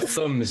reason we have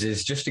thumbs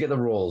is just to get the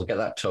roll, get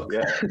that tuck.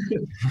 Yeah.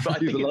 But I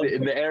think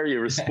in the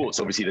area of sports,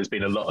 obviously, there's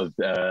been a lot of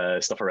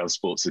stuff around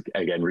sports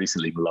again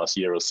recently, in the last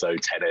year or so,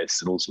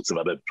 tennis and all sorts of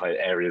other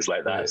areas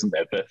like that, isn't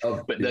there? But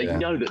they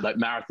know that like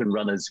marathon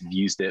runners have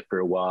used it for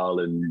a while,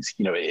 and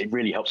it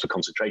really helps with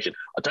concentration.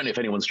 I don't know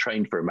if anyone's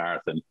trained for a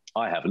marathon.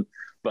 I haven't,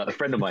 but a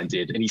friend of mine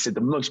did, and he said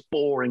the most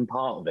boring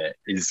part of it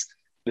is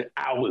the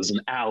hours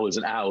and hours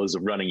and hours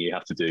of running you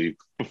have to do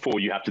before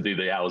you have to do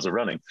the hours of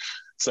running.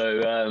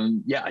 So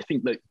I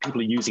think that people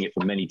are using it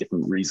for many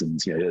different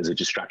reasons, as a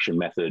distraction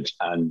method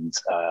and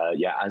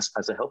as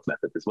a health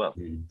method as well.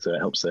 So it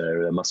helps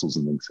their muscles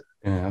and things.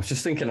 Yeah, I was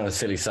just thinking on a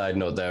silly side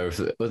note there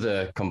of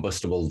other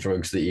combustible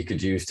drugs that you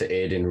could use to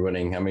aid in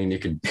running. I mean, you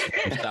could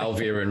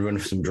salvia and run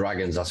for some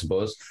dragons, I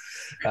suppose.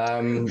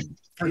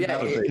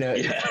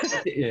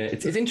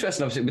 It's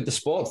interesting, obviously, with the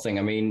sport thing.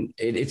 I mean,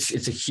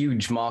 it's a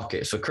huge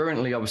market. So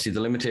currently, obviously,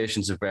 the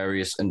limitations of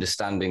various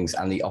understandings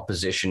and the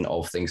opposition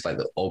of things like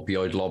the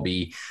opioid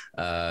lobby,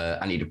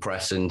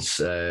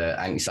 antidepressants,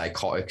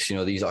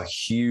 antipsychotics, these are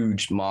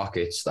huge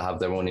markets that have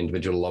their own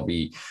individual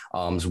lobby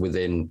arms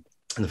within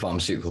the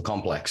pharmaceutical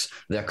complex,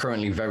 they're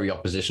currently very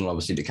oppositional,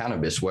 obviously, to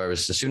cannabis.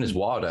 Whereas as soon as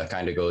WADA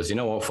kind of goes, you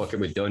know what, fuck it,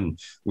 we're done.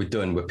 We're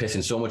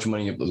pissing so much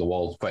money up the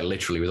wall, quite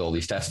literally, with all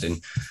these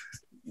testing.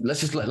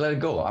 Let's just let it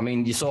go. I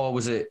mean, you saw,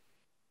 was it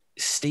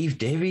Steve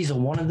Davies or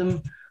one of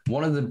them?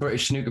 One of the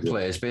British snooker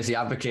players basically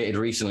advocated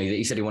recently that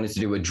he said he wanted to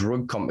do a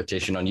drug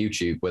competition on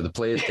YouTube where the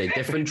players take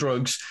different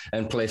drugs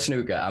and play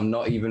snooker. I'm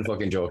not even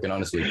fucking joking,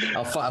 honestly.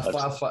 I'll find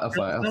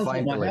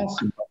the link.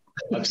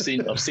 I've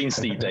seen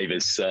Steve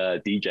Davis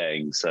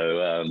DJing,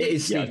 so it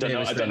is Steve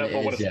Davis. I don't know if I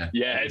want to.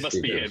 Yeah, it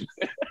must be him.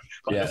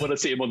 I don't want to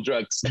see him on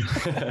drugs.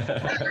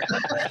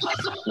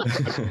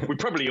 We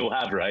probably all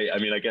have, right? I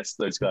mean, I guess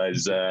those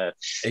guys.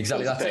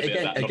 Exactly. That's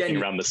it. Again,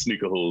 around the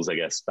snooker halls, I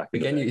guess.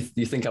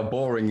 You think how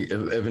boring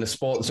of in a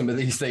sport some of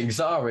these things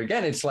are.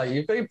 Again, it's like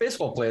you've got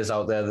baseball players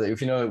out there that,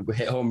 if you know,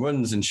 hit home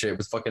runs and shit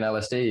with fucking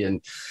LSD,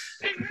 and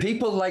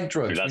people like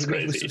drugs. That's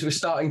crazy. We're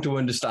starting to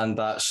understand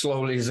that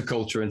slowly as a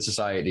culture in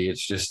society.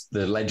 It's just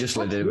the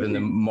legislative and the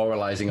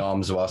moralizing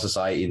arms of our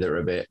society that are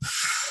a bit.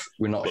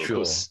 We're not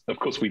sure. Of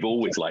course, we've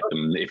always liked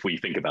them if we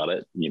think about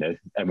it, you know,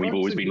 and we've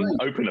always been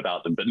open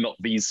about them, but not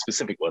these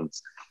specific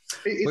ones.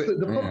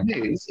 The problem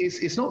is,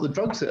 it's not the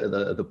drugs that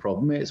are the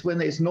problem. It's when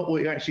it's not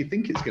what you actually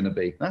think it's going to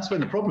be. That's when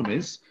the problem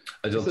is.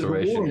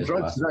 Adulteration. The war on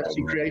drugs is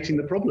actually creating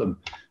the problem.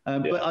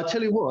 But I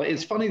tell you what,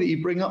 it's funny that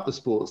you bring up the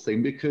sports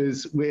thing,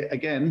 because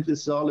this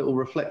is our little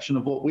reflection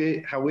of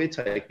how we're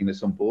taking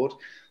this on board.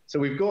 So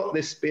we've got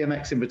this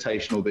BMX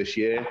Invitational this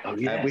year. Oh,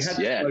 yes.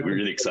 We're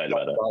really excited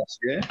about it. Last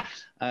year.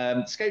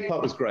 Skate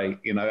park was great.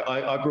 You know,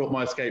 I brought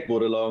my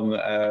skateboard along.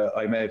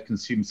 I may have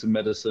consumed some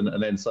medicine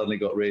and then suddenly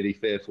got really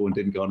fearful and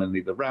didn't go on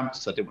any of the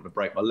ramps. I didn't want to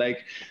break my leg.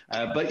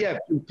 But yeah,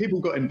 people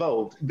got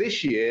involved.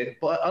 This year,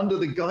 but under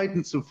the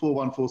guidance of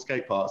 414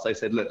 skate parks, they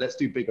said, look, let's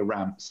do bigger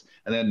ramps.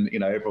 And then, you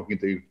know, everyone can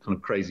do kind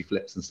of crazy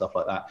flips and stuff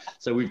like that.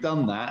 So we've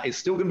done that. It's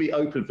still going to be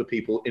open for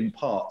people in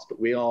parts, but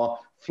we are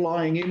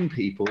flying in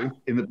people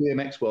in the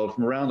BMX world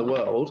from around the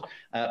world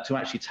to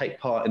actually take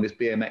part in this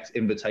BMX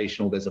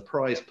Invitational. There's a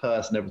prize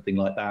purse and everything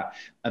like that.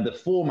 And the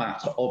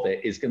format of it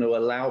is going to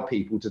allow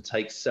people to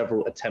take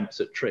several attempts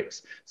at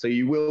tricks. So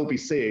you will be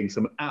seeing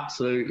some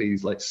absolutely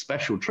like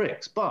special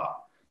tricks. But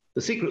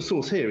the secret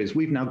sauce here is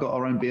we've now got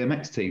our own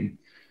BMX team.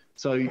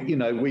 So, you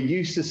know, we're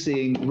used to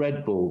seeing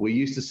Red Bull. We're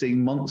used to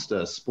seeing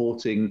Monster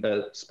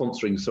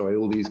sponsoring,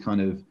 all these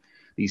kind of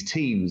these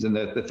teams. And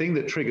the thing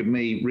that triggered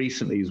me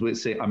recently is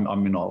I'm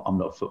not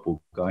a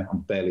football guy. I'm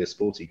barely a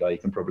sporty guy, you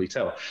can probably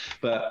tell.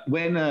 But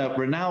when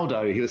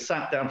Ronaldo, he was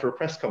sat down for a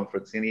press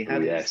conference and he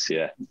had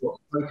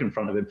Coke in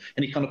front of him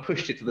and he kind of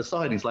pushed it to the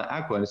side. And he's like,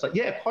 Agua. And it's like,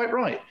 yeah, quite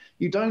right.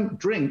 You don't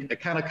drink a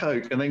can of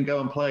Coke and then go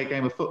and play a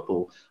game of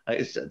football.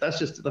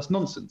 That's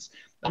nonsense.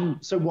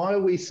 And so why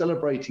are we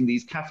celebrating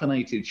these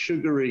caffeinated,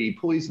 sugary,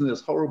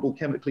 poisonous, horrible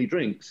chemically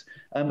drinks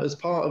as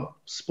part of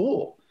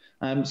sport?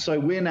 So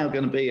we're now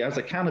going to be, as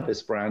a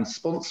cannabis brand,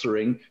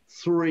 sponsoring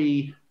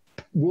 3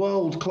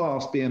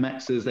 world-class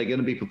BMXers. They're going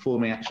to be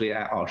performing actually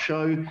at our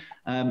show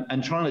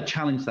and trying to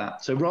challenge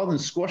that. So rather than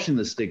squashing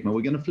the stigma,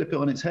 we're going to flip it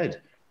on its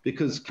head,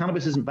 because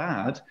cannabis isn't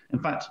bad. In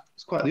fact,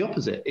 it's quite the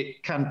opposite.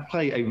 It can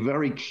play a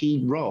very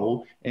key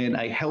role in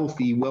a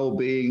healthy,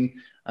 well-being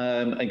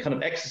and kind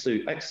of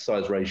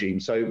exercise regime.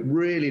 So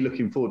really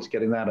looking forward to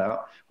getting that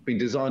out. I've been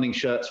designing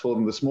shirts for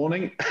them this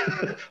morning.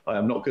 I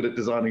am not good at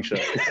designing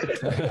shirts.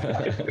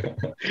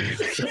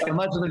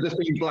 Imagine them just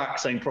being black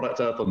saying Product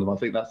Earth on them. I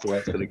think that's the way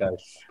it's going to go.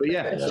 But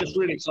yeah, just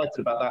really excited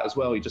about that as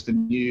well. Just a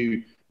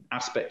new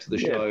aspect to the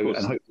show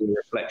and hopefully a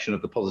reflection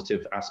of the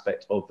positive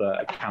aspect of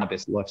a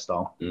cannabis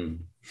lifestyle. I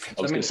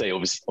was going to say,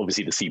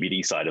 obviously the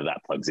CBD side of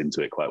that plugs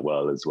into it quite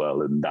well as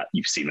well, and that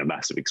you've seen a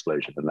massive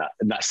explosion in that,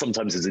 and that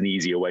sometimes is an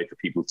easier way for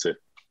people to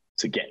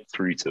get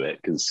through to it,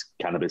 because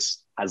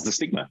cannabis has the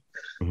stigma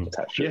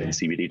attached to it, and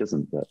CBD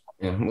doesn't. But.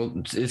 Yeah,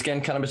 well,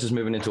 again, cannabis is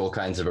moving into all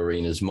kinds of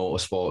arenas,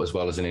 motorsport as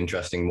well as an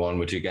interesting one,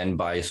 which again,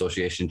 by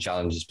association,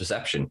 challenges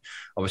perception.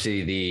 Obviously,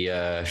 you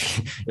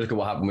look at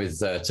what happened with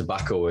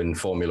tobacco in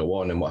Formula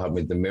One and what happened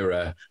with the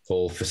mirror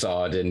whole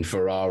facade in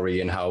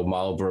Ferrari, and how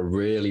Marlboro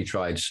really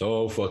tried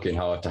so fucking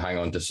hard to hang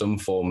on to some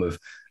form of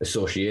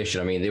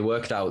association. I mean, they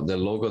worked out the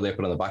logo they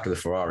put on the back of the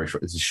Ferrari.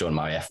 This is showing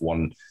my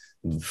F1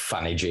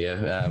 fanny gear,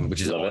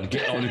 which is only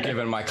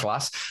given my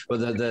class. But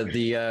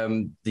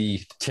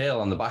the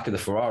tail on the back of the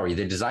Ferrari,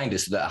 they designed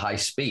it so that at high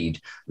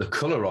speed, the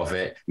color of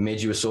it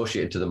made you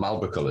associate it to the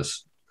Marlboro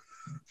colors.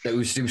 It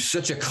was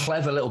such a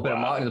clever little bit of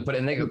marketing to put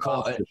in. They got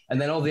caught, and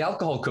then all the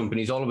alcohol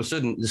companies, all of a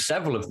sudden,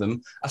 several of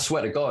them, I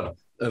swear to God,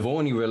 have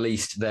only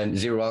released then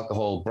zero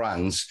alcohol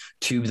brands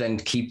to then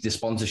keep the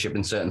sponsorship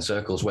in certain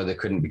circles where they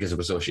couldn't because of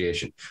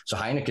association. So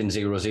Heineken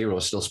 0.0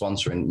 is still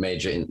sponsoring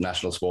major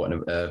international sport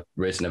and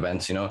racing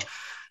events, you know.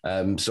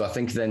 So I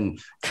think then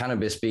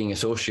cannabis being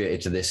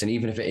associated to this, and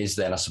even if it is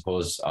then, I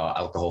suppose,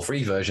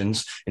 alcohol-free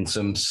versions in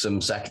some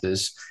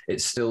sectors, it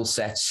still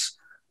sets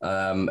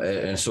an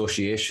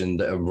association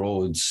that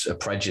erodes a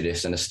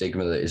prejudice and a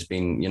stigma that has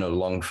been, you know,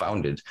 long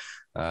founded.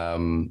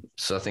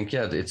 So I think,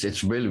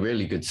 it's really,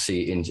 really good to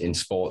see in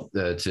sport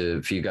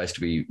for you guys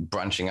to be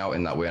branching out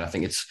in that way. And I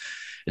think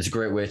it's a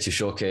great way to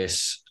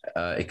showcase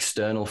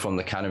external from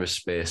the cannabis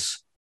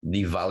space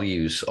the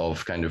values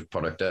of kind of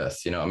Product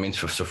Earth. You know what I mean?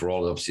 So for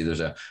all, obviously, there's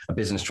a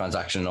business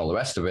transaction and all the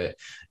rest of it.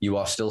 You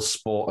are still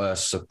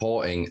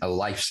supporting a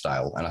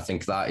lifestyle. And I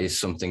think that is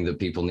something that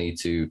people need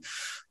to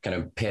kind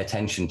of pay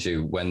attention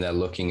to when they're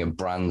looking at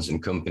brands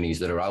and companies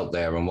that are out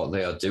there and what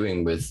they are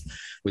doing with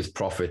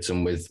profits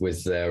and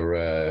with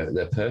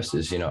their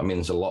purses. You know what I mean?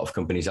 There's a lot of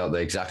companies out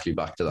there, exactly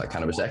back to that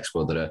Cannabis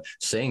Expo, that are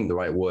saying the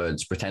right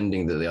words,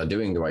 pretending that they are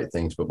doing the right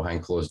things, but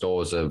behind closed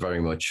doors are very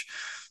much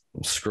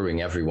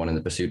screwing everyone in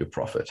the pursuit of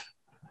profit.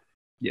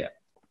 Yeah,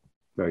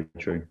 very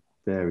true.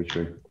 Very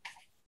true.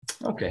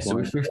 Okay, so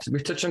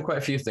we've touched on quite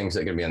a few things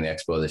that are going to be on the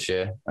expo this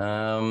year.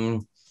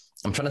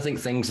 I'm trying to think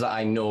things that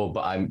I know,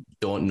 but I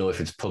don't know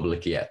if it's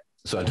public yet.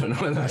 So I don't know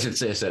whether I should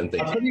say certain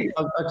things.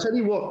 I'll tell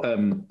you what,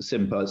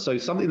 Simpa. So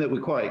something that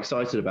we're quite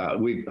excited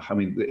about.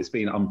 It's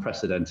been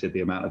unprecedented,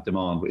 the amount of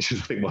demand, which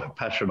is I think why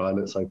Pasha and I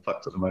look so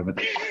fucked at the moment.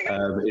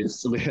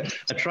 It's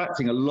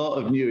attracting a lot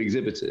of new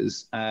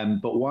exhibitors.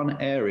 But one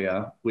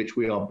area which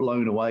we are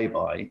blown away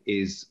by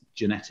is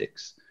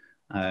genetics.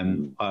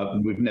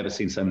 We've never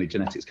seen so many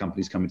genetics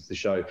companies coming to the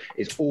show.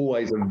 It's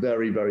always a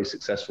very, very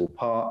successful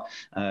part.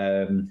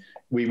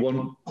 We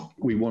want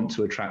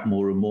to attract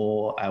more and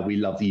more. We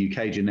love the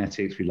UK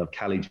genetics. We love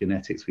Cali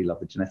genetics. We love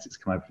the genetics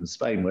come over from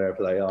Spain,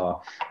 wherever they are.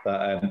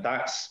 But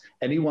that's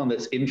anyone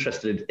that's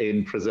interested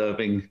in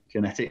preserving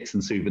genetics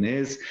and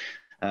souvenirs.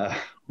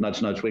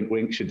 Nudge, nudge, wink,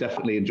 wink. Should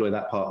definitely enjoy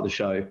that part of the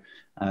show.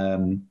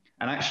 And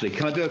actually,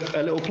 can I do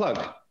a little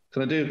plug?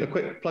 Can I do a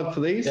quick plug for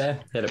these? Yeah,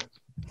 hit it.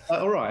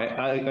 All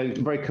right, a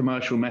very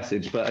commercial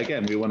message, but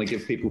again, we want to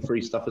give people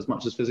free stuff as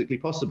much as physically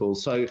possible.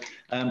 So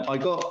I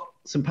got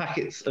some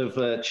packets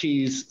of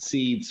cheese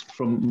seeds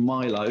from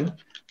Milo,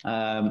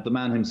 the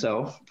man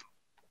himself.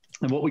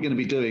 And what we're going to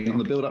be doing on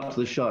the build up to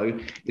the show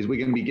is we're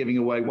going to be giving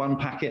away one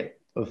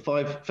packet of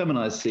 5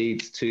 feminized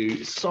seeds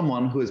to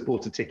someone who has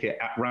bought a ticket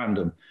at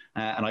random.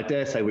 And I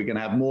dare say we're going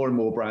to have more and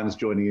more brands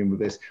joining in with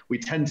this. We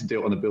tend to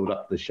do it on the build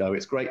up to the show.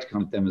 It's great to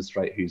kind of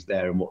demonstrate who's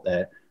there and what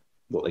they're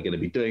going to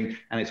be doing.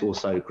 And it's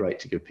also great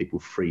to give people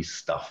free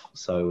stuff.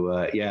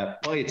 So yeah,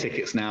 buy your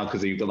tickets now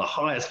because you've got the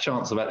highest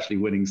chance of actually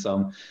winning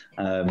some.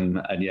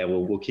 And yeah,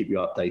 we'll keep you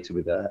updated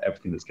with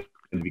everything that's going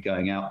to be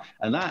going out.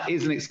 And that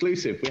is an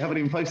exclusive. We haven't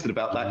even posted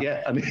about that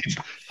yet. I mean,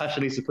 Pasha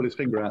needs to pull his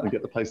finger out and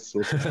get the post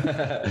sorted.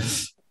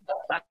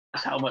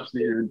 That's how much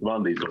they're in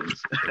demand, these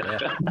ones.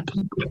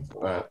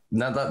 Right.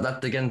 Now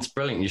that again, it's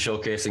brilliant. You're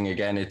showcasing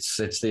again. It's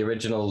the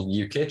original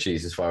UK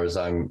cheese, as far as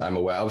I'm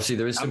aware. Obviously,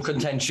 there is some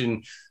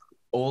contention.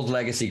 Old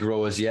legacy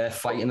growers, yeah,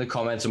 fight in the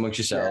comments amongst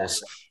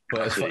yourselves.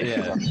 Yeah. But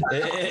yeah,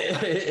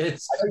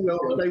 it's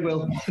they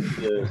will.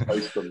 The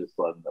post on this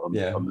one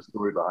on the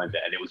story behind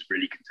it, and it was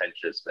really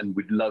contentious. And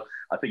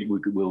I think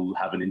we'll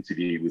have an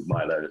interview with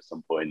Milo at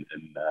some point,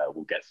 and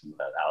we'll get some of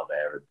that out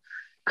there and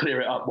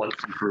clear it up once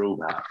and for all.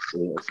 Perhaps.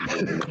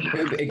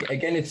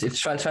 Again, it's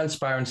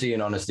transparency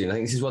and honesty, and I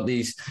think this is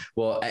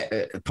what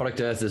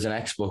Product Earth as an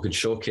expo can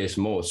showcase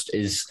most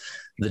is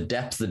the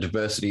depth, the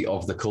diversity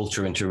of the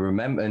culture, and to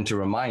remember and to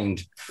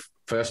remind,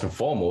 first and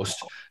foremost,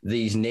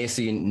 these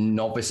nascent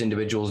novice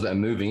individuals that are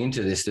moving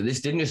into this, that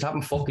this didn't just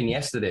happen fucking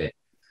yesterday.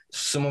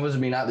 Some of us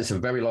have been at this a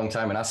very long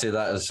time, and I say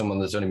that as someone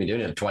that's only been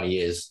doing it for 20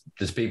 years.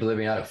 There's people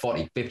living out at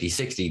 40, 50,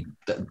 60.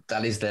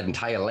 That is their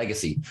entire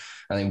legacy.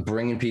 And then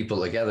bringing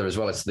people together as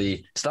well. It's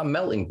that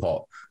melting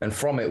pot. And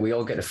from it, we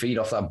all get to feed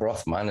off that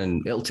broth, man,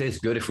 and it'll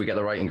taste good if we get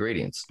the right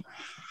ingredients.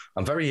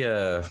 I'm very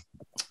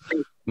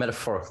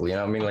metaphorical, you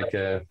know what I mean? Like,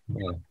 it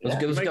was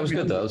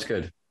good, though. It was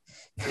good.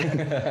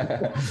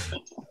 I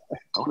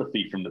want to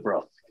feed from the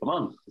broth. Come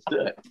on, let's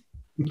do it.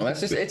 Well,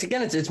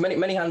 it's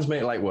many hands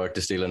make light work,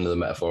 to steal into the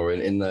metaphor.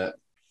 In that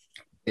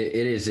it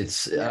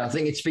is. I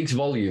think it speaks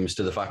volumes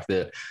to the fact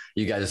that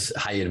you guys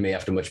hired me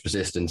after much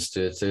persistence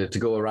to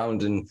go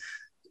around and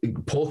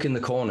poke in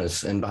the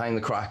corners and behind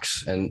the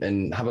cracks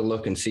and have a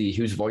look and see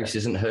whose voice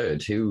isn't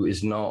heard, who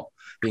is not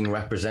being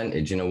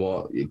represented. You know,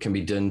 what can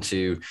be done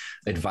to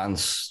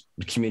advance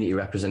community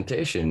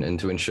representation and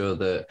to ensure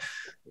that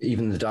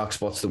even the dark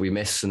spots that we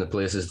miss and the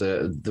places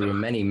that there are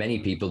many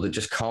people that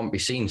just can't be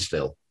seen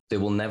still. They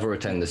will never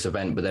attend this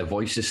event, but their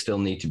voices still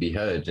need to be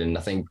heard. And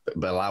I think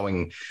by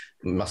allowing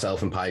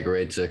myself and Pie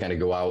Grade to kind of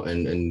go out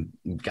and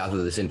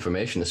gather this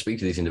information to speak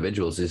to these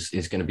individuals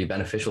is going to be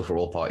beneficial for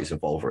all parties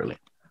involved, really.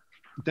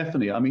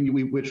 Definitely. I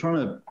mean, we're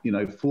trying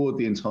to, forward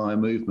the entire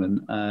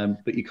movement,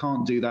 but you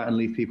can't do that and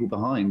leave people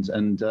behind.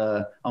 And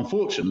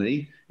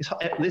unfortunately,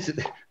 this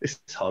is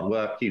hard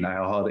work. You know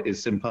how hard it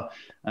is, Simpa.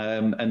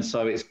 And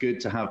so it's good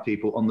to have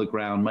people on the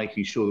ground,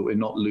 making sure that we're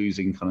not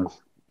losing kind of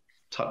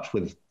touch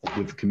with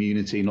the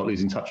community, not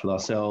losing touch with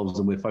ourselves,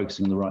 and we're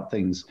focusing on the right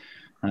things.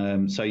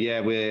 So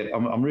yeah,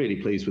 I'm really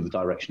pleased with the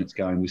direction it's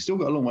going. We've still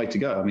got a long way to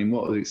go. I mean,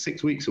 what,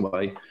 6 weeks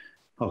away?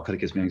 Oh God, it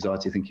gives me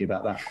anxiety thinking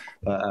about that.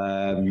 But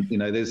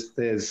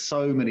there's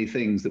so many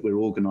things that we're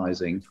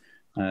organising.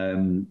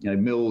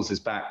 Mills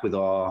is back with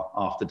our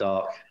After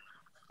Dark.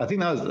 I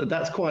think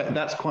that's quite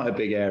a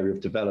big area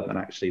of development,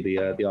 actually.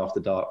 The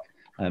After Dark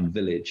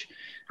village.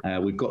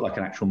 We've got like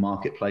an actual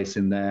marketplace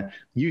in there.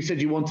 You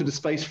said you wanted a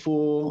space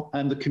for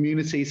the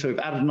community, so we've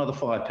added another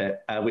fire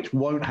pit, which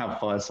won't have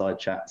fireside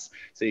chats.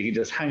 So you can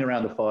just hang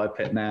around the fire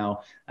pit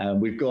now.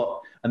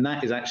 And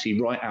that is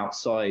actually right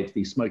outside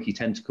the Smoky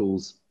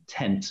Tentacles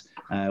tent.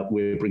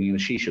 We're bringing a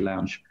shisha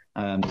lounge.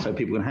 So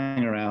people can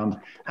hang around,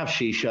 have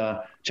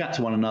shisha, chat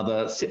to one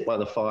another, sit by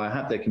the fire,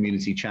 have their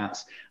community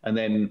chats. And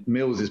then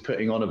Mills is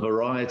putting on a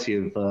variety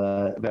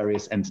of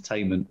various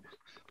entertainment.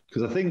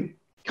 Because I think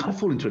you kind of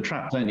fall into a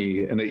trap, don't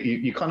you? And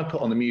you kind of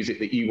put on the music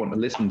that you want to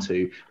listen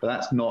to, but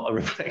that's not a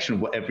reflection of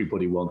what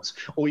everybody wants.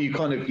 Or you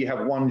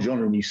have one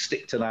genre and you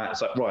stick to that.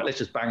 It's like, right, let's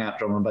just bang out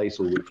drum and bass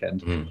all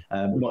weekend.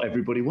 Not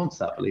everybody wants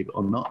that, believe it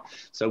or not.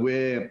 So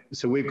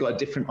we've got a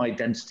different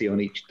identity on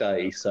each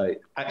day. So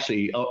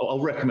actually, our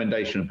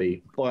recommendation would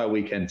be buy a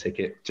weekend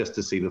ticket just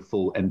to see the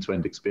full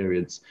end-to-end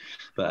experience.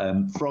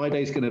 But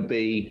Friday's going to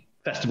be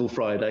Festival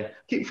Friday.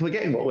 Keep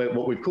forgetting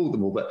what we've called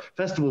them all, but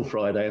Festival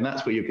Friday, and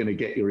that's where you're going to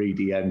get your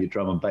EDM, your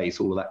drum and bass,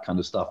 all of that kind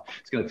of stuff.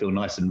 It's going to feel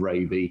nice and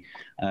ravey.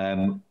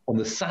 On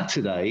the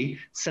Saturday,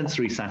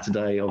 Sensory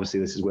Saturday, obviously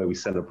this is where we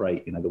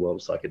celebrate, the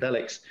world of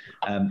psychedelics.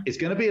 It's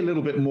going to be a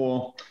little bit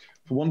more,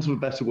 for want of a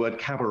better word,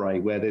 cabaret,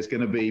 where there's going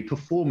to be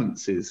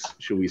performances,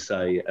 shall we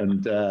say,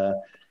 and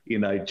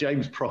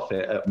James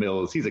Prophet at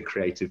Mills, he's a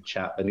creative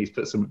chap and he's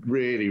put some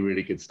really,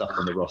 really good stuff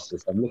on the roster.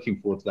 So I'm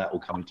looking forward to that all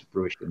coming to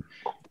fruition.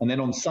 And then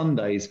on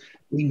Sundays,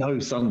 we know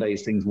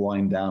Sundays things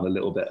wind down a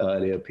little bit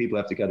earlier. People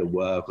have to go to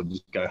work or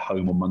just go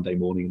home on Monday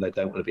morning. They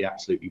don't want to be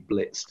absolutely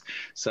blitzed.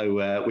 So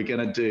we're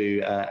going to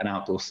do an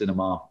outdoor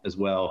cinema as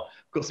well.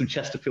 We've got some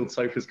Chesterfield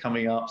sofas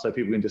coming up so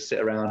people can just sit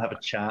around, have a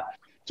chat,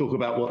 talk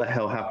about what the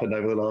hell happened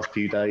over the last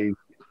few days,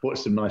 watch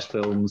some nice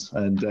films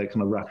and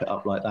kind of wrap it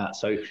up like that.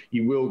 So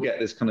you will get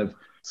this kind of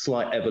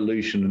slight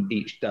evolution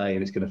each day,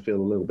 and it's going to feel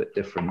a little bit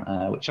different,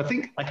 which I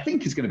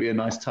think is going to be a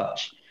nice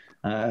touch.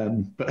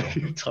 But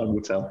time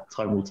will tell.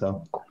 Time will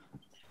tell.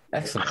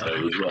 Excellent. So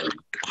as well,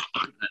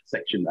 that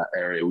section, that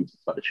area, we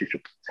just like the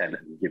shisha tent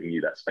and giving you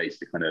that space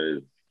to kind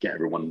of get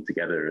everyone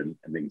together, and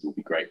things will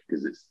be great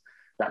because it's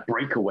that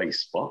breakaway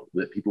spot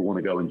that people want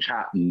to go and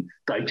chat and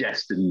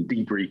digest and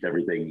debrief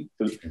everything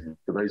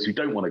for those who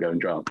don't want to go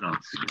and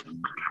dance.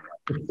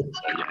 So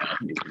yeah, I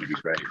think it's going to be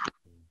great.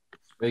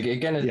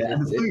 Again,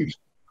 and the food.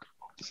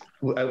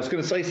 I was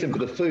going to say, Simpa,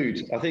 the food.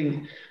 I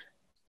think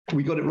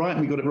we got it right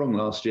and we got it wrong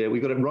last year. We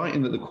got it right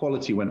in that the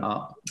quality went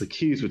up, the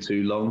queues were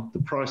too long,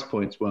 the price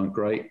points weren't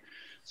great.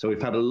 So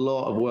we've had a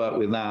lot of work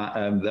with that.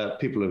 That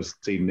people have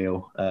seen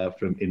Neil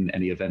from in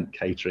any event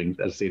catering.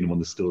 They've seen him on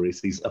the stories.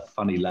 He's a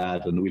funny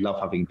lad, and we love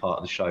having him part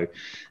of the show.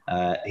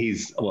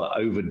 He's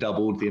over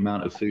doubled the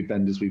amount of food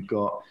vendors we've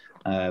got.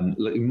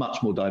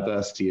 Much more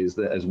diversity is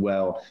there as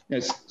well.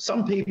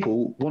 Some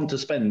people want to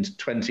spend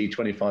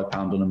 £20-25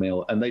 on a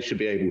meal, and they should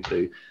be able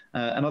to.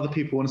 And other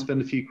people want to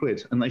spend a few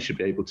quid, and they should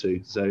be able to.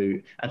 So,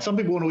 and some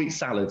people want to eat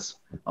salads.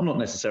 I'm not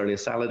necessarily a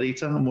salad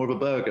eater. I'm more of a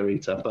burger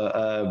eater. But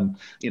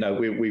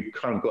we've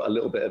kind of got a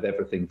little bit of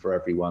everything for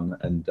everyone.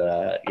 And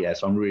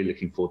so I'm really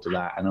looking forward to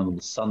that. And on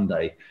the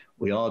Sunday,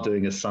 we are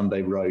doing a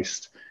Sunday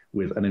roast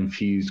with an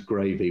infused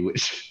gravy,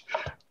 which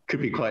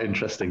could be quite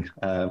interesting.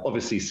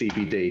 Obviously,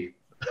 CBD.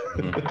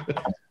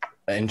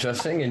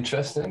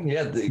 Interesting.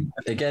 Yeah.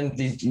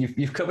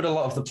 You've covered a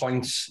lot of the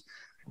points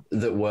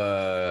that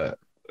were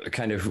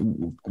kind of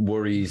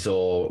worries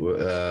or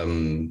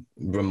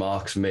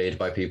remarks made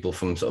by people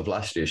from sort of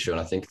last year's show, and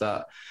I think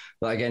that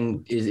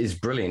again is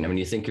brilliant. I mean,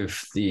 you think of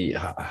the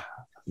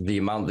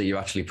amount that you're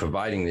actually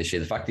providing this year,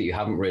 the fact that you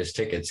haven't raised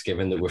tickets,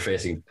 given that we're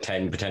facing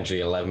 10,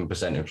 potentially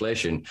 11%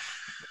 inflation.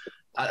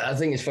 I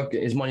think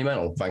it's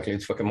monumental. Frankly,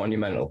 it's fucking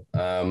monumental.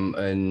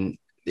 And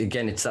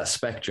again, it's that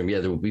spectrum.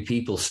 Yeah, there will be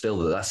people still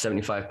that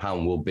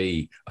 £75 will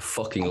be a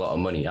fucking lot of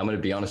money. I'm going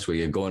to be honest with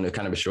you. Going to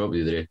kind of a show up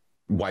the other day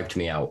wiped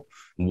me out.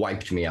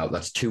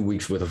 That's 2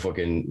 weeks worth of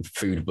fucking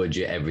food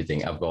budget,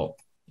 everything. I've got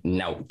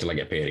now till I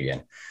get paid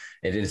again.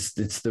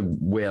 It's the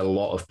way a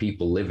lot of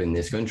people live in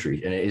this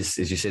country. And it is,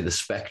 as you say, the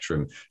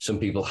spectrum. Some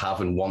people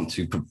have and want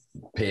to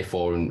pay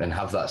for and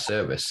have that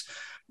service.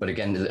 But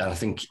again, I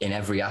think in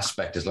every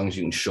aspect, as long as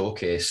you can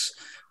showcase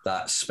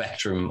that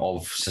spectrum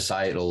of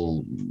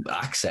societal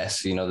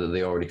access, that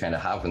they already kind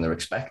of have and they're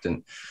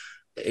expectant,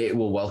 it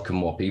will welcome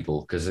more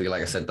people. Because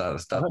like I said,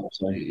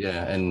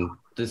 and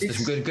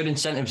there's some good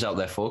incentives out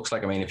there, folks.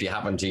 Like, I mean, if you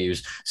happen to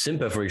use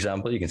Simpa, for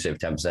example, you can save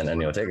 10% on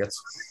your tickets.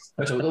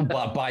 So they'll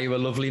buy you a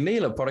lovely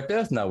meal at Product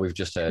Earth now, we've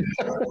just heard.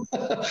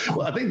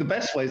 Well, I think the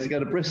best way is to go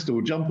to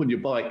Bristol, jump on your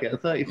bike, get a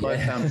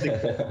 £35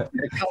 ticket,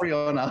 carry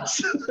on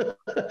us.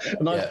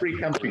 A nice free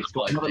camping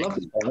spot.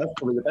 That's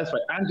probably the best way.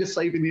 And just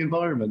saving the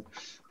environment.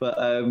 But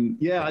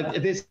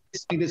there's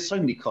so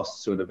many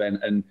costs to an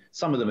event, and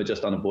some of them are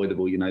just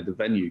unavoidable. The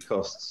venue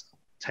costs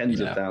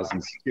tens of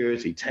thousands,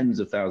 security, tens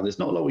of thousands. There's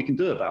not a lot we can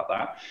do about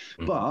that.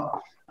 But,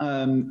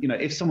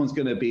 if someone's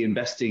going to be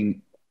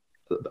investing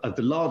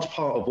the large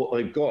part of what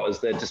they've got as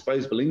their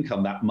disposable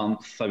income that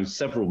month, those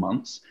several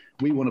months,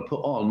 we want to put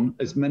on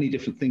as many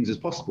different things as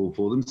possible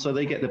for them so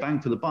they get the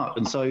bang for the buck.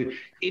 And so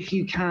if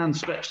you can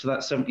stretch to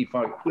that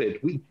 75 quid,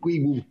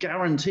 we will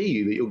guarantee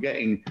you that you're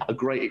getting a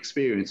great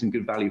experience and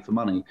good value for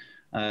money.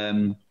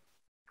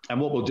 And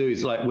what we'll do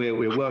is, like,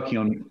 we're working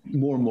on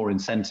more and more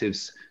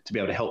incentives to be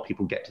able to help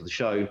people get to the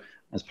show,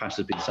 as Pash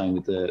has been saying,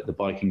 with the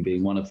biking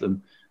being one of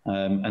them.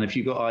 And if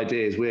you've got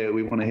ideas,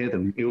 we want to hear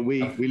them.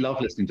 We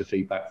love listening to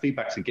feedback.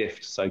 Feedback's a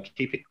gift, so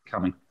keep it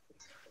coming.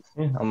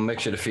 Yeah, I'll make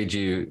sure to feed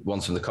you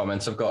ones from the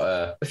comments. I've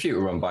got a few to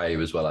run by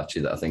you as well,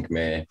 actually, that I think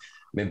may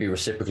be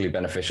reciprocally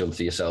beneficial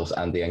to yourselves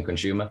and the end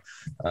consumer.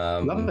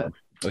 Love it.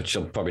 Which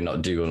I'll probably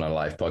not do on a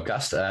live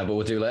podcast, but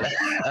we'll do later.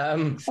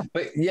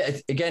 But yeah,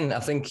 again, I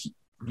think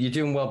you're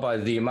doing well by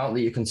the amount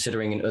that you're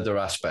considering in other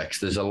aspects.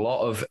 There's a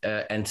lot of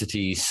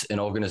entities and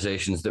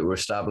organizations that were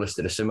established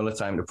at a similar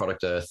time to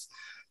Product Earth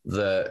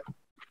that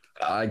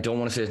I don't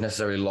want to say has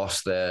necessarily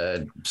lost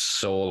their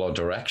soul or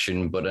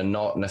direction, but are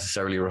not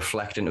necessarily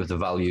reflecting of the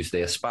values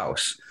they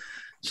espouse.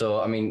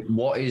 So, I mean,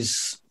 what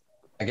is,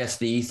 I guess,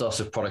 the ethos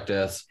of Product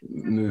Earth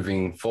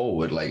moving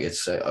forward? Like,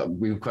 it's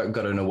we've quite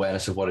got an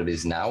awareness of what it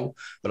is now,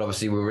 but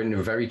obviously we're in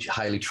a very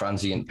highly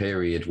transient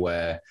period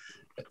where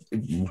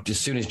as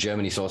soon as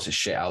Germany sorts its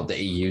shit out, the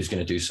EU is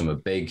going to do something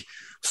big.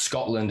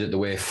 Scotland, at the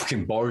way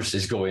fucking Boris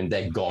is going,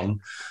 they're gone.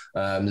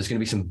 There's going to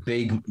be some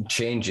big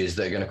changes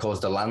that are going to cause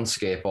the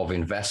landscape of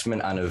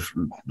investment and of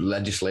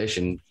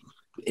legislation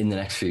in the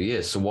next few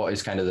years. So what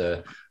is kind of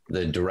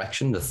the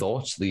direction, the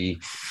thoughts, the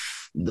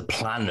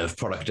plan of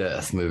Product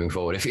Earth moving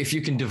forward, if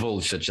you can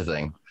divulge such a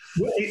thing?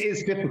 Well, it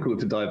is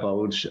difficult to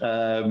divulge,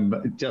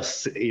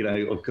 just,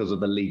 because of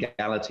the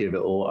legality of it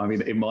all. I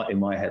mean, in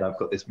my head, I've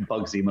got this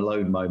Bugsy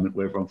Malone moment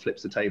where everyone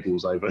flips the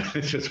tables over.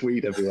 There's just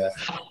weed everywhere.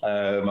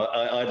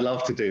 I'd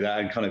love to do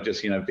that and kind of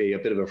just, be a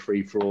bit of a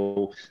free for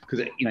all,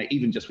 because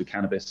even just with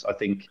cannabis, I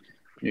think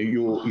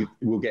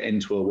we'll get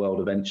into a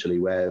world eventually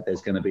where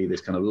there's going to be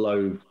this kind of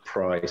low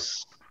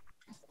price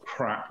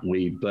crap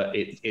weed, but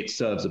it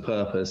serves a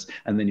purpose,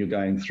 and then you're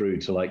going through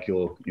to like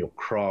your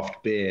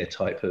craft beer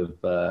type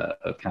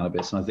of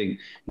cannabis, and I think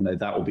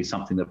that will be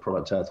something that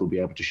Product Earth will be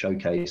able to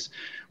showcase.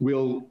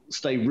 We'll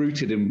stay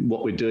rooted in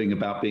what we're doing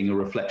about being a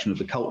reflection of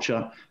the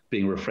culture,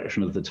 being a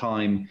reflection of the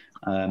time,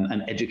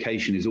 and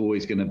education is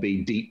always going to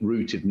be deep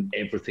rooted in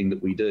everything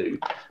that we do,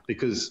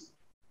 because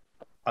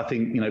I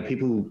think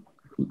people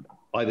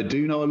either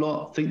do know a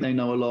lot, think they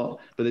know a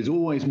lot, but there's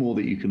always more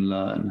that you can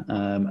learn,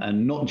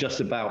 and not just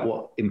about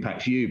what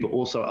impacts you, but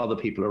also other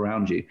people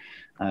around you.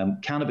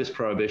 Cannabis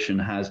prohibition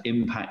has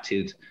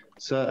impacted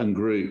certain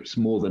groups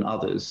more than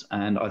others,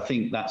 and I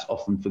think that's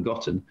often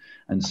forgotten.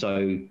 And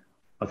so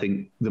I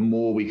think the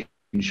more we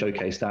can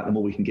showcase that, the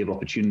more we can give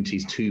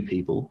opportunities to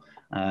people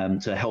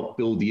to help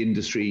build the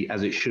industry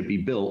as it should be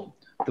built,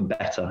 the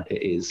better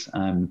it is.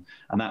 And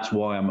that's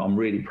why I'm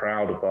really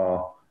proud of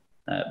our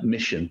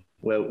mission,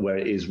 where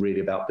it is really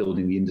about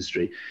building the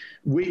industry.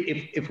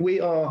 If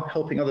we are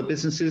helping other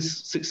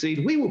businesses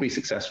succeed, we will be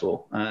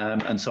successful.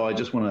 And so I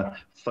just want to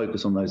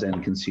focus on those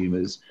end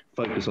consumers,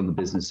 focus on the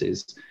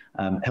businesses,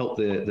 help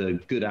the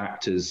good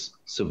actors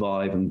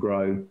survive and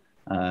grow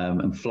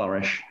and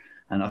flourish.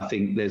 And I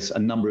think there's a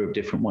number of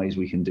different ways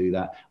we can do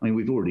that. I mean,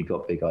 we've already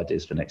got big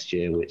ideas for next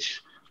year,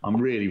 which I'm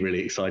really,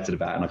 really excited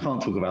about, and I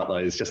can't talk about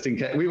those just in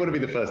case we want to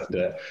be the first to do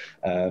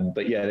it.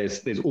 But yeah,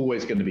 there's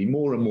always going to be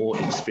more and more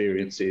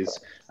experiences,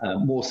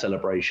 more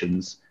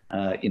celebrations.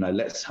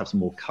 Let's have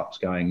some more cups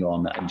going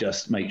on and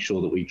just make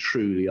sure that we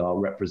truly are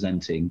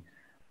representing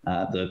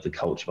the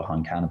culture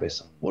behind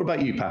cannabis. What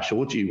about you, Pasha?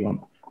 What do you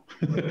want?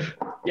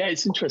 Yeah,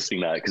 it's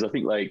interesting that, because I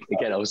think,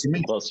 again,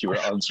 whilst you were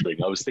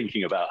answering, I was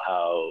thinking about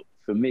how,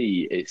 for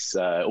me, it's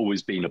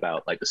always been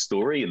about the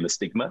story and the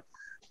stigma.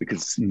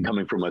 Because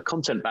coming from a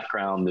content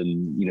background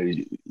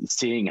and,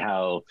 seeing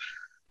how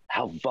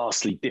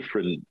vastly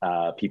different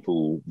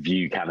people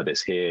view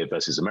cannabis here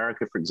versus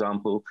America, for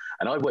example.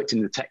 And I worked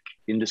in the tech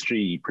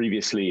industry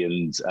previously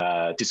and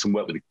did some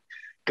work with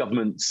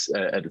governments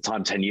at the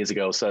time, 10 years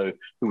ago or so,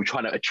 who were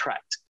trying to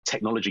attract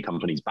technology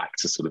companies back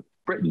to sort of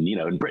Britain,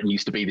 and Britain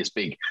used to be this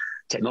big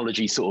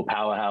technology sort of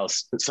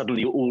powerhouse, but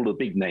suddenly all the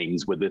big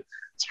names were the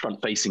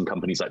front-facing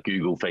companies like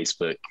Google,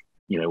 Facebook,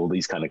 all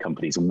these kind of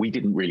companies. And we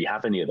didn't really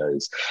have any of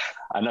those.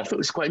 And I thought it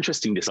was quite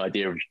interesting, this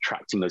idea of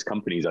attracting those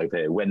companies over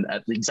here, when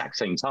at the exact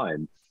same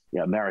time,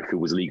 America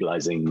was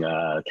legalizing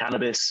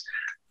cannabis.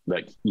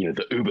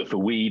 The Uber for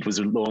weed was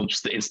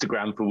launched, the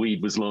Instagram for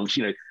weed was launched,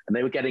 and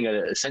they were getting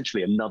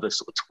essentially another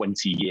sort of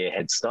 20-year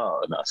head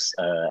start on us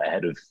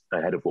ahead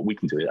of what we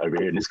can do over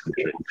here in this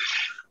country.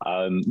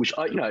 Which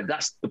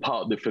that's the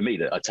part that, for me,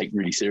 that I take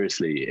really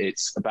seriously.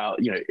 It's about,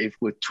 if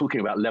we're talking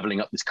about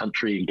leveling up this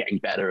country and getting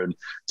better and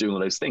doing all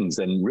those things,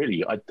 then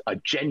really, I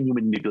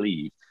genuinely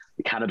believe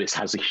that cannabis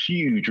has a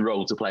huge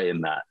role to play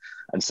in that.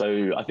 And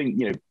so I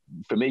think,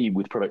 for me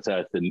with Product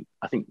Earth, and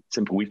I think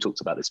Simpa, we've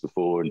talked about this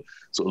before, and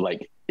sort of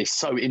it's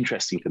so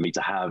interesting for me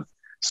to have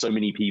so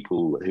many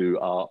people who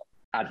are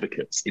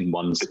advocates in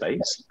one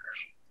space.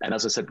 And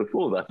as I said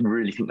before, I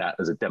really think that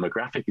as a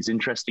demographic is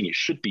interesting. It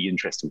should be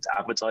interesting to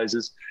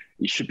advertisers.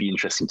 It should be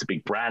interesting to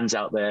big brands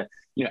out there.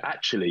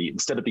 Actually,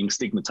 instead of being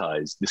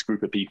stigmatized, this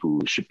group of people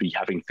should be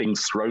having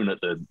things thrown at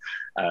them,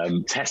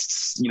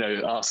 tests,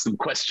 ask them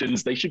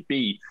questions. They should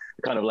be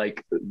kind of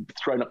like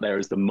thrown up there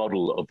as the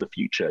model of the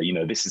future.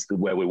 This is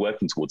where we're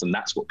working towards, and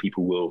that's what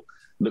people will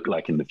look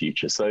like in the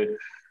future. So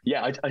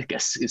yeah, I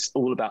guess it's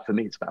all about, for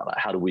me, it's about like,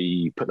 how do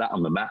we put that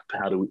on the map?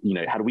 How do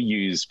we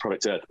use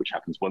Product Earth, which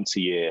happens once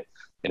a year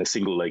in a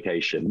single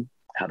location?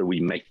 How do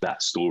we make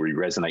that story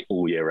resonate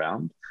all year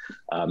round,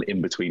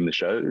 in between the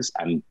shows,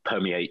 and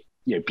permeate,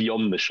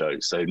 beyond the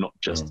show? So not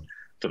just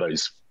for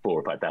those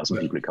 4,000 or 5,000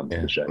 people who come to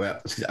the show. Well,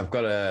 I've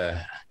got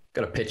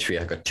a pitch for you.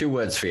 I've got 2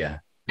 words for you.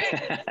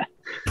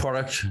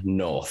 Product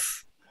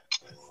North.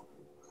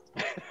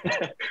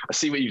 I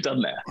see what you've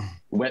done there.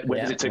 Where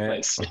does it take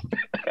place?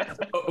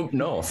 Up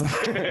north.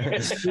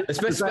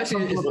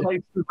 Especially,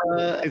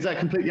 is that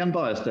completely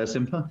unbiased there,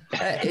 Simpa?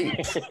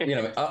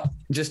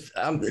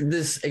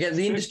 This again,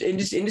 the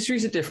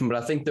industries are different,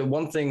 but I think the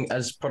one thing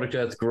as Product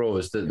Earth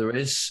grows, that there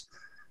is.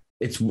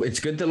 It's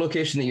good the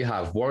location that you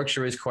have.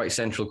 Warwickshire is quite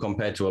central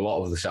compared to a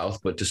lot of the south,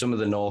 but to some of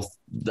the north,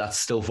 that's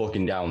still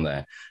fucking down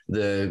there.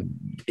 The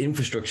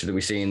infrastructure that we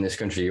see in this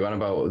country, you want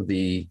about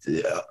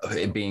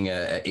it being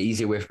an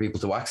easier way for people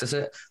to access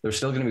it. There's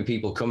still going to be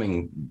people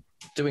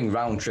doing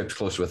round trips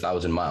close to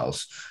 1,000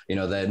 miles.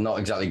 They're not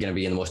exactly going to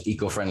be in the most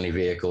eco-friendly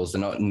vehicles.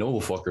 No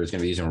fucker is going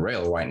to be using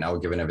rail right now,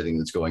 given everything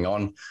that's going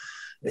on.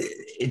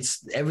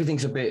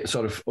 Everything's a bit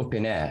sort of up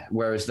in air.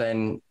 Whereas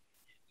then,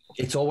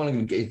 it's all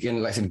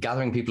again, like I said,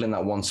 gathering people in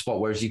that one spot.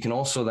 Whereas you can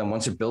also then,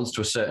 once it builds to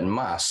a certain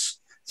mass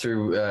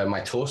through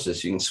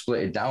mitosis, you can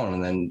split it down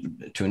and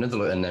then to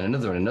another, and then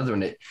another and another,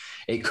 and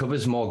it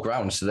covers more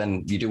ground. So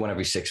then you do one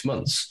every 6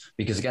 months,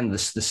 because again, the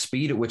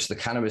speed at which the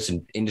cannabis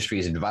industry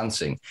is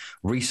advancing,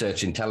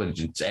 research,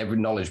 intelligence, every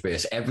knowledge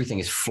base, everything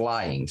is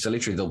flying. So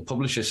literally, they'll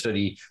publish a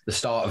study the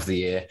start of the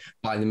year.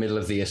 By the middle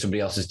of the year,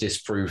 somebody else has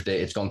disproved it.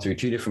 It's gone through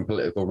 2 different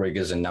political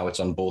rigors, and now it's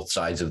on both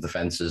sides of the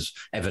fence as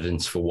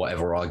evidence for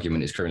whatever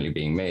argument is currently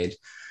being made.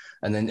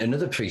 And then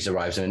another piece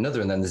arrives, and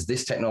another, and then there's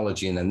this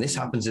technology, and then this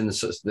happens in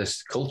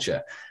this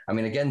culture. I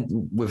mean, again,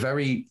 we're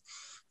very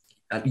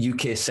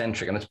UK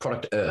centric, and it's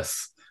Product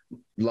Earth,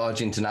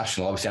 large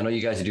international. Obviously, I know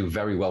you guys do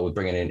very well with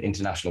bringing in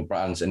international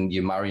brands, and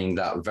you're marrying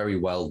that very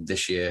well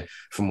this year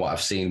from what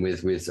I've seen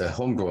with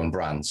homegrown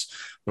brands,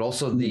 but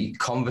also the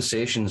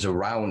conversations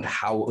around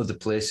how other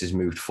places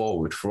moved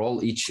forward. For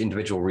all each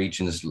individual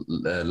region's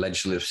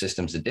legislative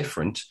systems are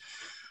different,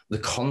 the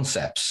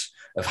concepts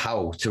of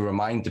how to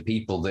remind the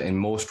people that in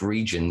most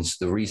regions,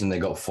 the reason they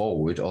got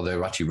forward, or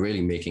they're actually really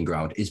making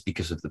ground, is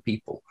because of the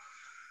people.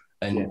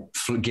 And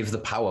give the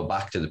power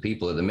back to the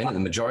people. At the minute,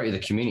 the majority of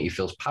the community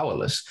feels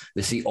powerless.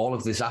 They see all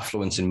of this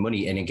affluence and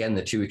money. And again,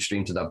 the 2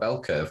 extremes to that bell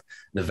curve,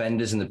 the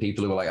vendors and the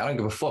people who are like, I don't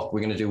give a fuck,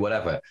 we're going to do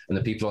whatever. And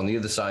the people on the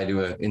other side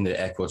who are in the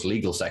air quotes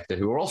legal sector,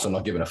 who are also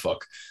not giving a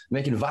fuck,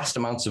 making vast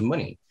amounts of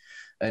money.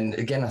 And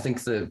again, I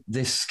think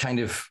this kind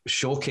of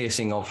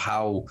showcasing of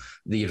how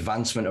the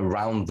advancement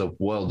around the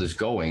world is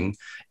going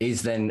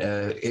is then,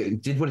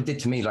 it did what it did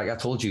to me. Like I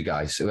told you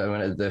guys, when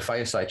at the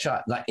fireside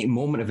chat, that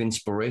moment of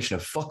inspiration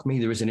of, fuck me,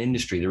 there is an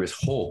industry, there is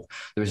hope,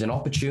 there is an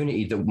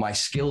opportunity that my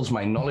skills,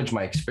 my knowledge,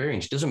 my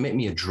experience doesn't make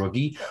me a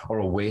druggie or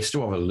a waster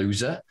or a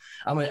loser.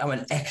 I'm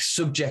an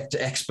subject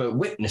to expert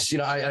witness.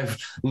 I've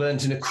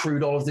learned and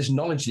accrued all of this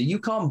knowledge that you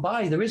can't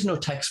buy. There is no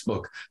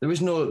textbook. There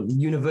is no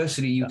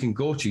university you can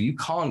go to. You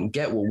can't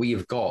get what we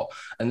have got,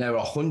 and there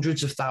are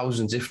hundreds of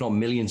thousands, if not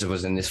millions of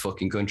us in this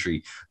fucking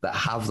country that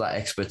have that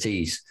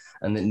expertise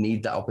and that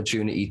need that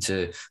opportunity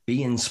to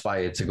be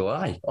inspired to go,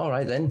 all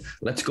right then,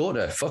 let's go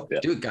to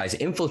do it, guys.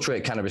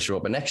 Infiltrate Cannabis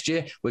Europe. But next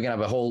year we're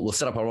gonna have we'll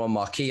set up our own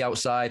marquee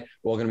outside.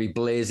 We're gonna be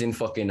blazing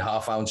fucking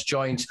half-ounce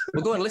joints.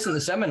 We'll go and listen to the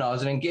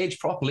seminars and engage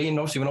properly, and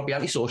obviously we'll not be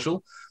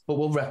antisocial, but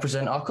we'll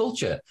represent our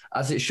culture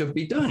as it should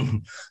be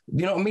done.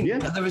 You know what I mean? Yeah.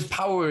 There is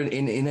power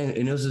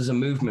in us as a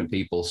movement,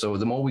 people. So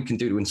the more we can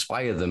do to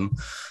inspire them,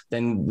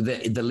 then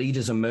the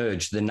leaders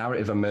emerge, the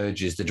narrative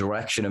emerges, the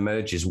direction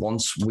emerges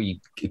once we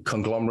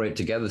conglomerate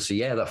together. So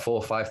yeah, that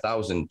 4,000 or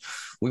 5,000,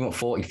 we want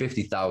 40,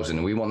 50,000,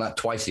 and we want that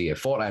twice a year,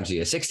 4 times a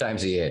year, 6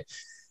 times a year.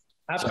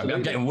 Absolutely. So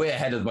I'm getting way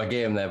ahead of my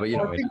game there, but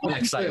I'm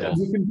excited.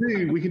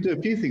 We can do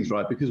a few things,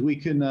 right? Because we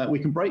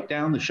can break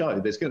down the show.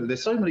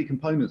 There's so many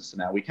components to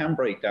now. We can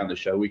break down the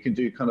show. We can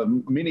do kind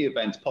of mini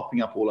events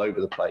popping up all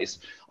over the place.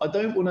 I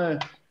don't want to.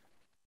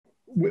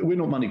 We're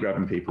not money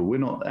grabbing people. We're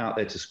not out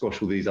there to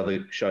squash all these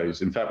other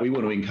shows. In fact, we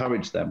want to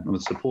encourage them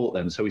and support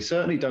them. So we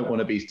certainly don't want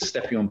to be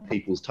stepping on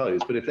people's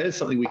toes. But if there's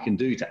something we can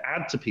do to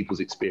add to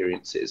people's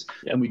experiences,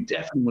 and we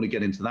definitely want to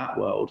get into that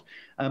world.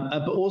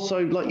 But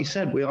also, like you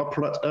said, we are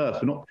Product Earth.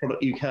 We're not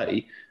Product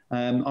UK.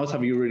 I was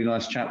having a really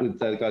nice chat with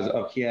the guys at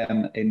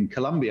RKM in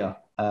Colombia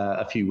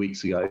a few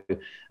weeks ago.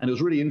 And it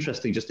was really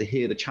interesting just to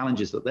hear the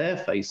challenges that they're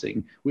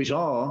facing, which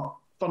are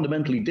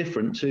fundamentally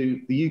different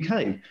to the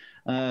UK.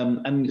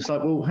 And it's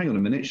like, well, hang on a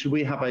minute, should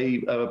we have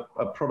a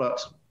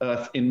product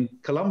Earth in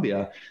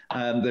Colombia?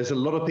 There's a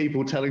lot of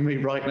people telling me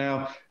right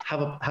now,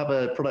 have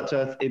a product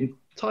Earth in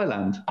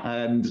Thailand.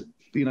 And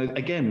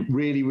again,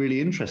 really, really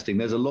interesting.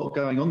 There's a lot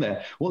going on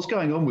there. What's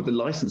going on with the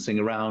licensing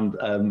around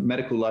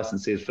medical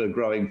licenses for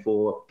growing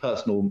for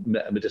personal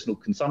medicinal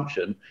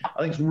consumption,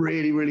 I think it's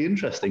really, really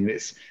interesting.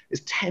 It's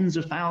tens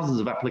of thousands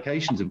of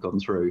applications have gone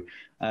through.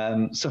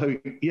 So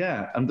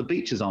yeah, and the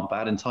beaches aren't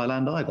bad in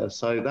Thailand either.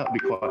 So that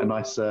would be quite a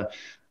nice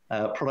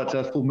product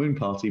Earth full moon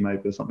party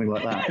maybe, or something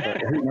like that. But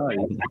who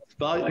knows?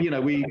 But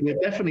we're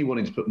definitely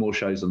wanting to put more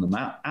shows on the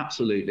map,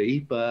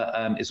 absolutely. But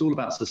it's all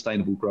about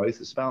sustainable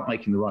growth. It's about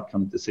making the right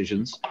kind of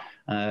decisions.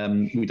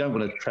 We don't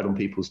want to tread on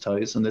people's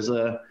toes, and there's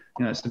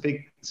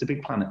it's a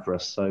big planet for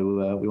us.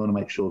 So we want to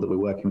make sure that we're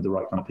working with the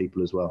right kind of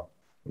people as well.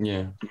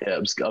 Yeah. I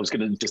was going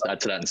to just add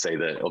to that and say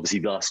that obviously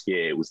last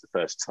year was the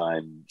first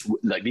time,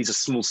 like these are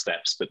small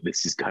steps, but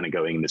this is kind of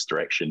going in this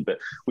direction. But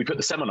we put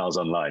the seminars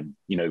online,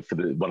 for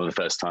one of the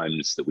first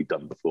times that we've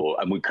done before.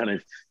 And we're going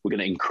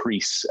to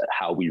increase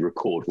how we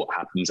record what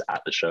happens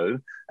at the show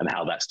and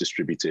how that's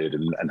distributed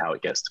and how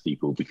it gets to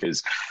people,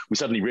 because we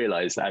suddenly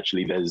realized that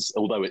actually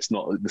although it's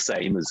not the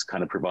same as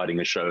kind of providing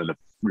a show and a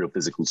real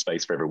physical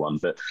space for everyone,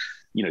 but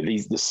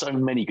there's so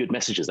many good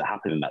messages that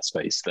happen in that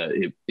space that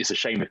it's a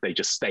shame if they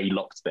just stay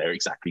locked there,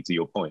 exactly to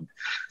your point.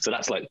 So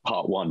that's like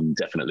part one,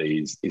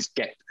 definitely, is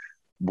get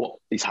what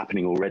is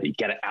happening already,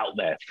 get it out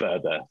there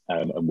further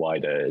and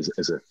wider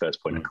as a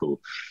first point of call.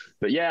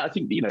 But yeah, I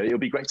think it'll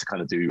be great to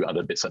kind of do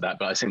other bits like that.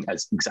 But I think,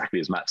 exactly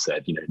as Matt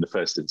said, in the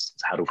first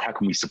instance, how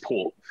can we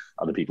support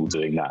other people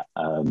doing that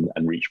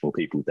and reach more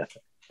people?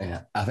 Definitely.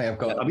 Yeah, I think I've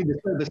got. I mean,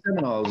 the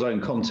seminar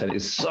zone content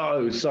is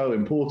so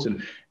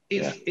important.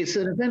 It's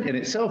an event in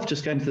itself,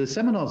 just going to the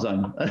seminar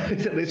zone.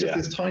 There's just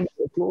this tiny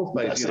floor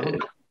space,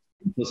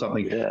 or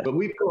something. Yeah. But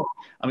we've got,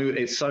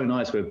 it's so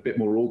nice. We're a bit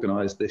more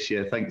organised this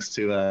year, thanks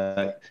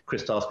to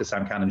Chris Tasker,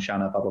 Sam Cannon,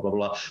 Shanna, blah, blah, blah,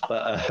 blah.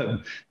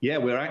 But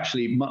we're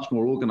actually much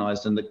more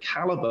organised, and the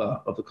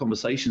calibre of the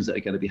conversations that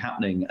are going to be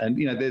happening. And,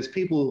 there's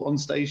people on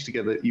stage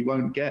together that you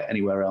won't get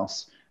anywhere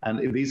else.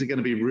 And these are going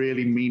to be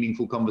really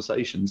meaningful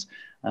conversations.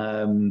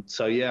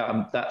 So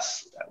yeah,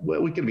 we're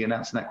going to be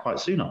announcing that quite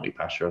soon, aren't we,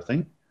 Pasha, I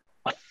think?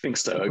 I think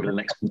so, over the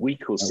next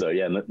week or so.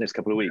 Yeah, in the next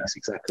couple of weeks,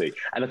 exactly.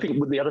 And I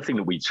think the other thing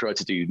that we tried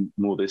to do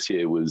more this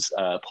year was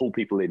pull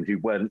people in who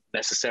weren't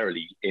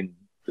necessarily in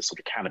the sort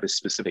of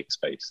cannabis-specific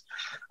space.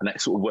 And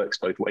that sort of works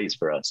both ways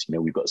for us.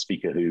 We've got a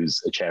speaker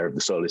who's a chair of the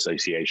Soil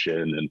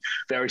Association and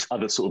various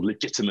other sort of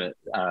legitimate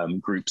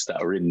groups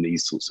that are in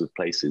these sorts of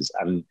places,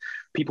 and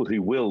people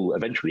who will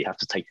eventually have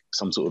to take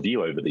some sort of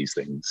view over these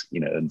things,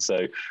 And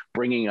so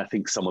bringing, I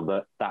think, some of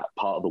that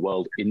part of the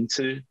world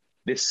into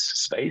this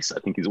space, I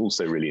think, is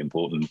also really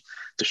important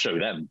to show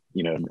them,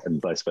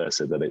 and vice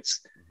versa, that it's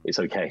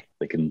okay.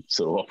 They can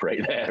sort of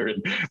operate there,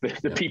 and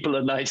the people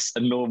are nice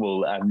and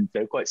normal, and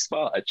they're quite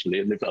smart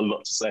actually, and they've got a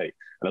lot to say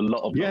and a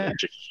lot of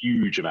knowledge, a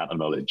huge amount of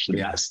knowledge. And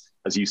that's,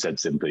 as you said,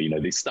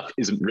 Simpa, this stuff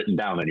isn't written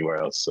down anywhere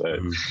else, so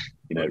it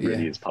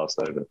really is passed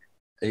over.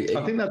 I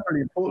think that's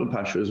really important,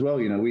 Pasha, as well.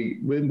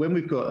 When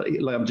we've got,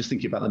 I'm just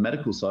thinking about the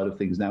medical side of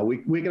things now,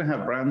 we're going to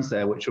have brands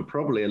there which are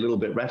probably a little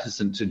bit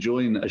reticent to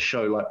join a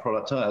show like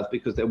Product Earth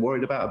because they're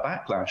worried about a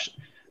backlash.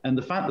 And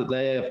the fact that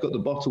they have got the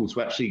bottle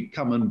to actually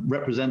come and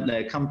represent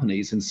their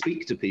companies and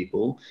speak to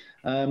people,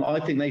 I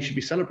think they should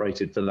be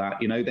celebrated for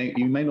that.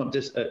 You may not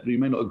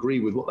agree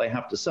with what they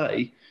have to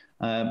say,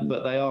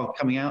 but they are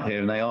coming out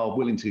here and they are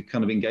willing to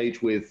kind of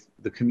engage with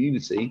the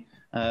community.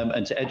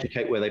 And to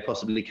educate where they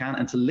possibly can,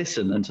 and to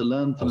listen and to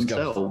learn for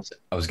themselves.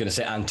 I was going to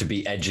say, and to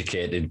be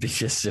educated,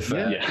 because if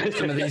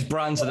some of these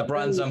brands are the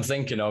brands I'm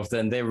thinking of,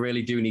 then they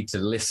really do need to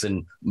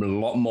listen a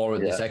lot more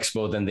at this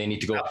expo than they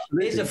need to go,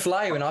 here's a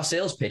flyer in our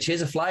sales pitch,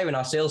 here's a flyer in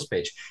our sales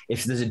pitch.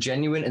 If there's a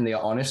genuine and they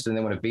are honest and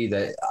they want to be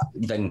there,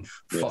 then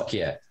fuck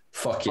yeah.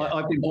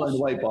 I've been blown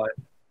away by it,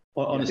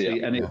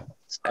 honestly, and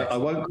I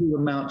won't call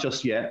them out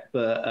just yet,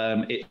 but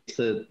it's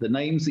the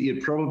names that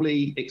you'd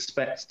probably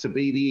expect to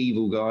be the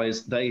evil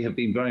guys. They have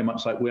been very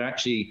much like, we're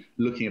actually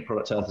looking at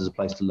Product Earth as a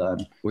place to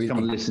learn. Come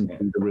and listen to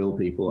the real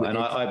people. And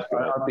I've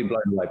been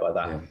blown away by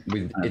that.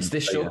 Yeah. It's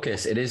this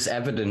showcase. It is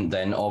evident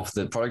then of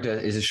the Product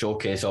Earth is a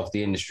showcase of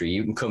the industry.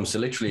 You can come. So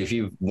literally, if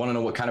you want to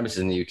know what cannabis is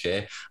in the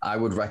UK, I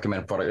would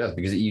recommend Product Earth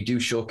because you do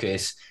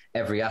showcase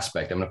every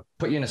aspect. I'm going to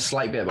put you in a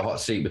slight bit of a hot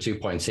seat with 2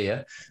 points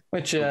here,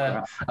 which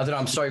I don't know.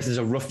 I'm sorry if there's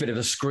a rough bit of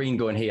a screen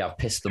going here. I've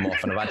pissed them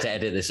off and I've had to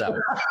edit this out.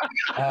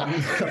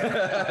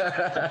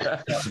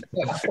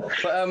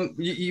 But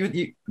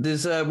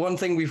there's one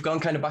thing we've gone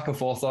kind of back and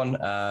forth on,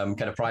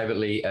 kind of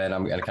privately, and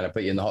I'm going to kind of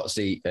put you in the hot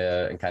seat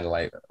and kind of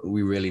like,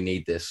 we really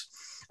need this.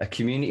 A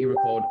community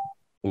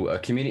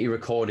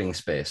recording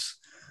space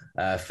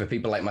for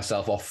people like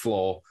myself off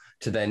floor,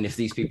 to then, if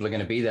these people are going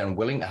to be there and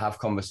willing to have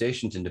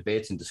conversations and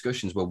debates and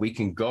discussions where we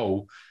can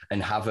go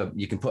and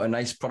you can put a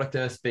nice Product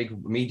Earth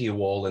big media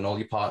wall and all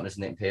your partners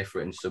and they can pay for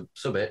it and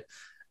sub it.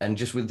 and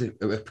just with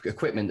the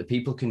equipment that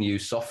people can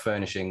use, soft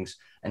furnishings,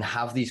 and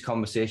have these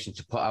conversations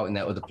to put out in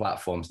their other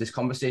platforms. This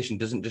conversation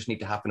doesn't just need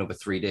to happen over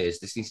 3 days.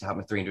 This needs to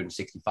happen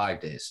 365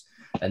 days.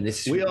 And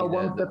this we are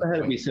one step ahead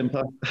of you,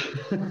 Simpa.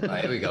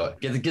 Here we go.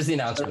 Gives the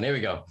announcement. Here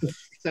we go.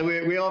 So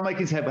we are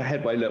making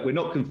headway. Look, we're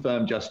not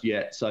confirmed just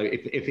yet. So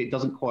if it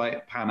doesn't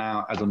quite pan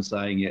out as I'm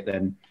saying it,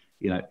 then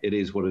it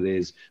is what it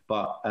is.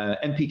 But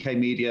MPK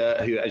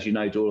Media, who, as you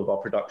know, do all of our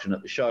production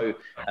at the show,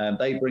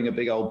 they bring a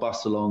big old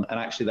bus along, and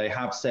actually they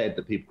have said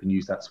that people can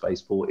use that space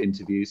for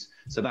interviews.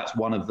 So that's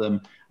one of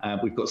them.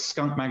 We've got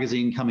Skunk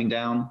Magazine coming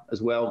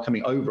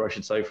over, I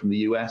should say, from the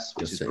US,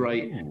 which is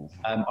great.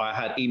 I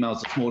had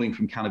emails this morning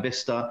from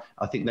Cannabista.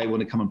 I think they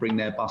want to come and bring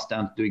their bus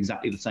down to do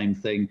exactly the same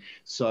thing.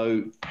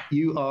 So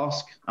you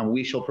ask, and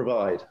we shall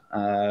provide.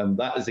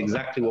 That is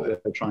exactly what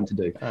we're trying to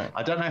do.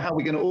 I don't know how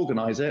we're going to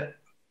organize it.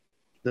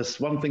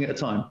 That's one thing at a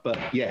time, but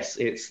yes,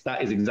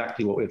 that is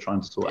exactly what we're trying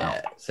to sort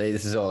out. See,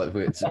 this is all.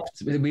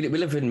 We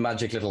live in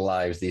magic little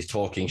lives. These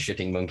talking,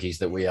 shitting monkeys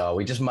that we are.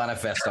 We just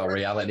manifest our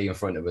reality in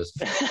front of us.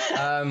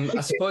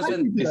 I suppose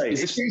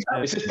is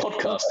this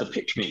podcast a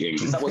pitch meeting?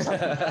 Is that what's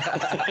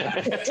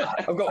happening?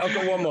 I've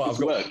got one more.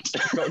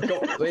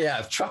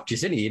 I've trapped you,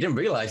 didn't you? You didn't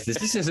realise this.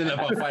 This isn't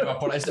about fighting my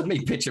podcast. This is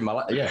me pitching my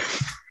life. Yeah.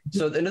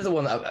 So another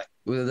one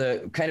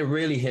that kind of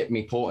really hit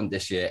me important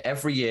this year.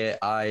 Every year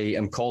I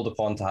am called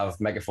upon to have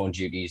megaphone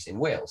duties in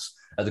Wales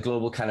at the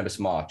Global Cannabis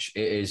March.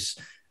 It is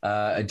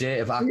a day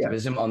of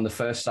activism on the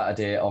first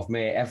Saturday of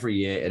May every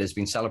year. It has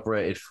been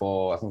celebrated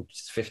for, I think,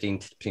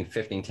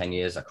 10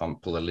 years. I can't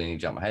pull the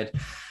lineage out of my head.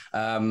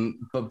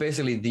 But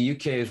basically, the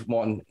UK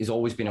has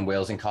always been in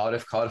Wales, in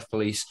Cardiff. Cardiff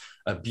police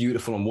are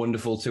beautiful and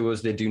wonderful to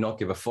us. They do not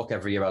give a fuck.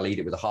 Every year I lead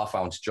it with a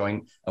half-ounce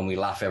joint, and we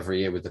laugh every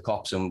year with the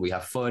cops, and we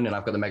have fun, and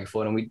I've got the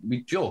megaphone, and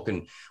we joke,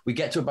 and we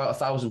get to about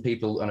 1,000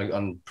 people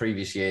on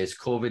previous years.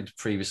 COVID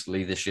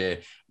previously this year,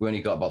 we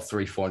only got about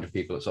 300-400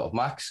 people at sort of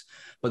max.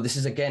 But this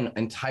is, again,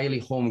 entirely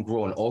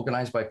homegrown,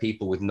 organised by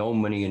people with no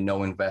money and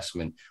no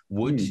investment.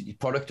 Would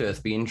Product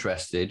Earth be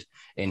interested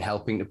in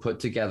helping to put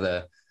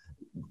together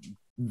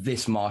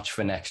this march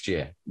for next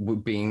year? We're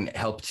being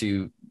helped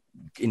to,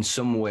 in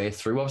some way,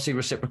 through obviously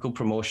reciprocal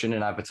promotion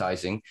and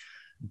advertising,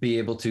 be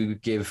able to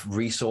give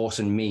resource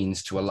and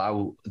means to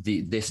allow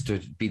this to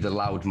be the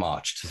loud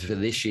march for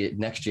this year,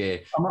 next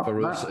year,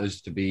 for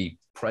us to be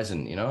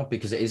present,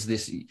 because it is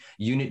this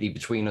unity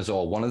between us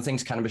all. One of the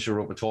things Cannabis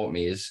Europa taught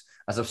me is,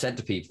 as I've said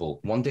to people,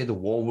 one day the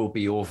war will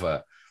be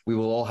over. We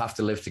will all have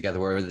to live together,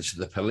 whether it's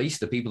the police,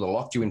 the people that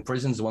locked you in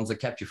prisons, the ones that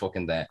kept you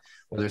fucking there,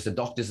 whether it's the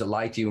doctors that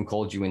lied to you and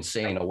called you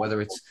insane, or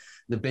whether it's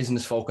the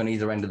business folk on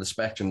either end of the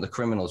spectrum, the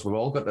criminals. We've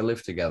all got to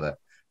live together.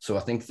 So I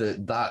think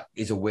that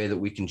is a way that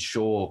we can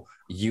show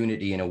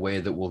unity in a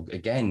way that will,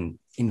 again,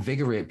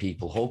 invigorate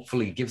people,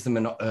 hopefully give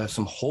them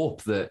some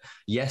hope that,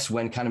 yes,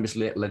 when cannabis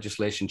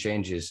legislation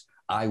changes,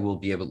 I will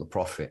be able to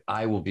profit,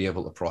 I will be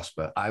able to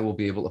prosper, I will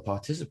be able to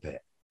participate.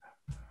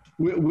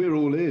 We're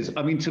all ears.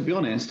 I mean, to be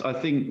honest, I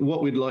think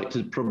what we'd like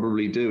to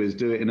probably do is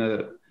do it in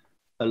a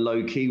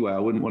low-key way. I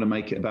wouldn't want to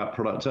make it about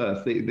Product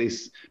Earth.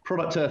 This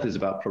Product Earth is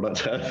about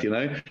Product Earth,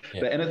 Yeah.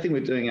 But anything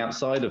we're doing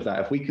outside of that,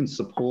 if we can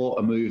support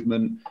a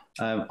movement,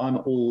 I'm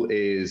all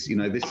ears.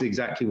 This is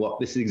exactly what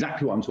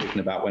I'm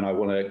talking about when I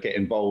want to get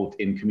involved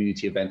in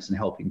community events and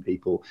helping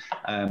people.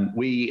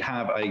 We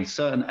have a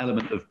certain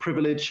element of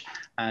privilege,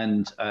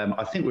 and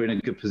I think we're in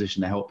a good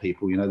position to help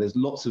people. There's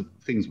lots of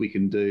things we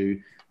can do.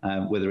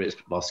 Whether it's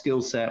our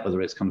skill set, whether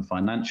it's kind of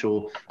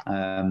financial.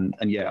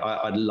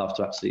 I'd love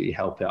to absolutely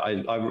help it.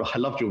 I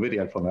loved your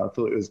video from it. I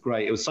thought it was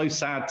great. It was so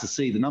sad to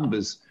see the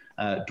numbers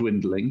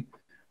dwindling.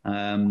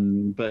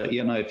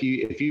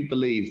 If you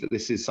believe that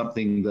this is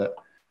something that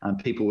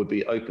people would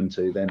be open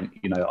to, then,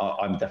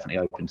 I'm definitely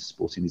open to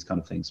supporting these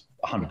kind of things,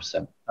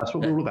 100%. That's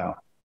what we're all about.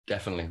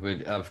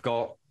 Definitely. I've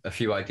got a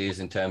few ideas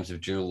in terms of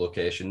dual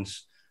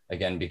locations.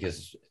 Again,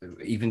 because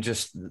even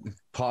just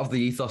part of the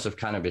ethos of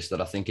cannabis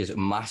that I think is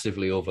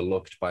massively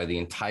overlooked by the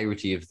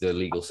entirety of the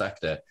legal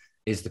sector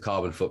is the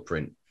carbon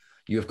footprint.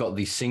 You have got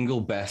the single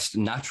best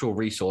natural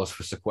resource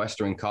for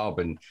sequestering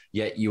carbon,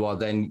 yet you are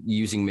then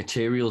using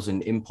materials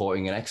and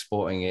importing and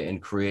exporting it and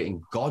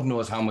creating God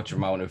knows how much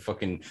amount of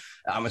fucking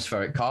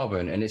atmospheric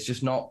carbon. And it's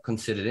just not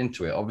considered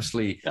into it.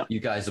 Obviously, You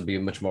guys will be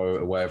much more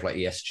aware of like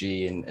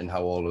ESG and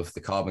how all of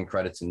the carbon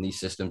credits and these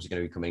systems are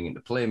going to be coming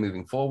into play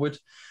moving forward.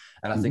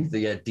 And I think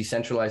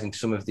decentralizing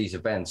some of these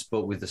events,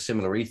 but with a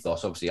similar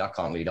ethos, obviously I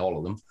can't lead all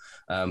of them,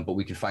 but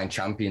we can find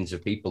champions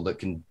of people that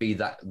can be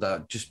that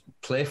just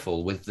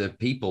playful with the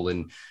people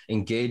and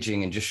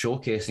engaging and just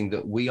showcasing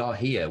that we are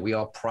here. We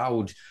are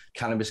proud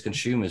cannabis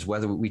consumers,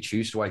 whether we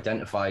choose to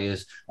identify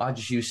as, I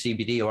just use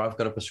CBD, or I've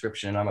got a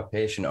prescription and I'm a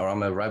patient, or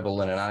I'm a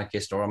rebel and an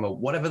anarchist, or I'm a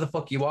whatever the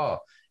fuck you are.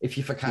 If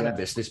you're for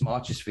cannabis, this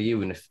march is for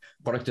you. And if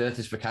Product Earth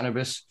is for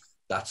cannabis,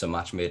 that's a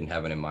match made in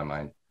heaven in my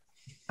mind.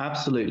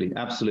 Absolutely. And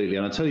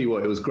I'll tell you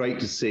what, it was great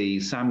to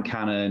see Sam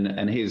Cannon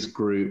and his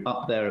group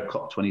up there at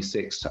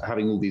COP26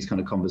 having all these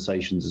kind of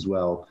conversations as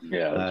well.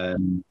 Yeah.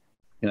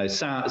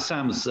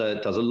 Sam's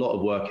does a lot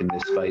of work in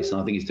this space, and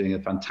I think he's doing a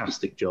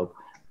fantastic job.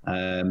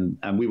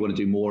 And we want to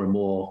do more and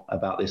more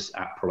about this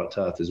at Product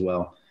Earth as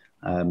well.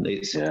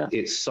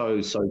 It's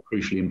so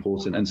crucially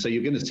important. And so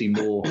you're going to see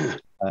more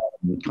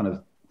kind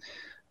of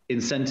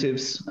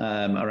incentives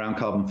around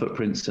carbon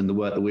footprints and the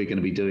work that we're going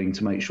to be doing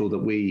to make sure that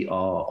we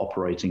are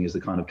operating as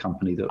the kind of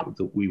company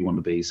that we want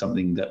to be,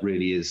 something that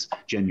really is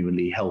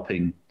genuinely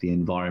helping the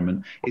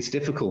environment. It's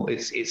difficult.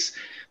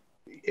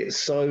 It's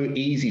so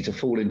easy to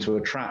fall into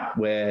a trap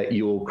where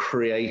you're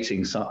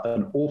creating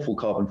an awful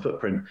carbon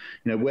footprint.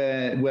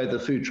 Where the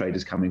food trade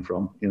is coming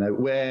from.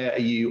 Where are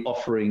you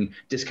offering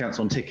discounts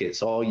on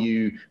tickets? Are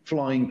you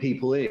flying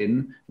people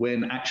in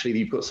when actually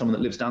you've got someone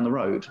that lives down the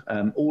road?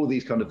 All of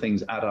these kind of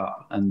things add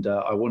up. And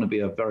I want to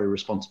be a very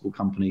responsible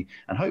company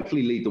and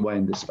hopefully lead the way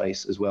in this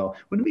space as well.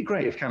 Wouldn't it be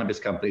great if cannabis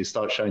companies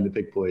start showing the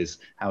big boys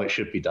how it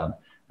should be done?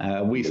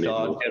 We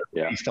start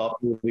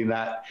building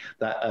that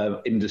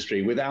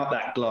industry without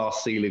that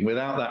glass ceiling,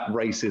 without that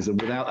racism,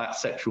 without that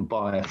sexual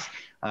bias.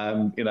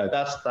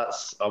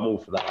 That's I'm all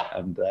for that,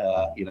 and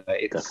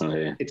it's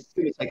going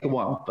to take a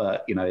while,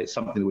 but it's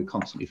something that we're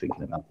constantly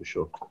thinking about for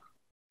sure.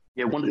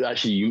 Yeah,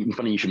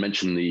 funny you should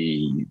mention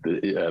the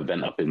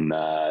event up in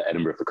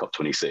Edinburgh for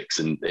COP26,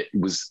 and it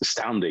was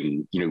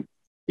astounding.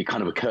 It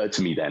kind of occurred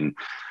to me then,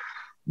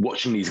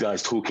 watching these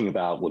guys talking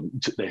about,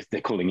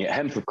 they're calling it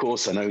hemp, of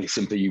course. I know,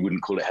 Simpa, you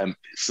wouldn't call it hemp;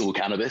 it's still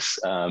cannabis.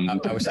 I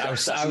was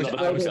sat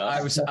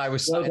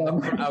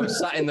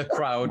in the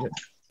crowd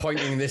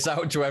pointing this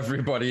out to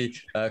everybody,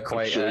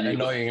 quite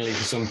annoyingly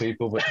for some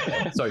people. But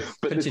sorry.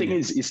 But the thing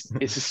is,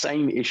 it's the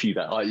same issue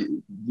that I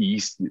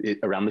used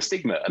around the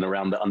stigma and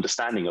around the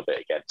understanding of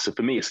it again. So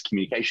for me, it's a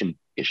communication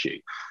issue.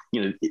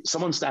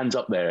 Someone stands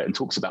up there and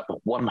talks about the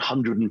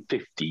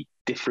 150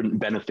 different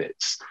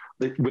benefits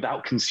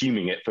without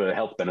consuming it for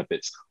health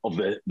benefits of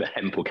the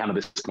hemp or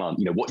cannabis plant,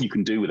 what you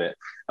can do with it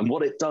and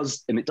what it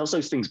does. And it does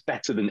those things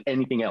better than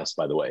anything else,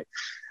 by the way.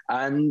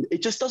 And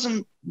it just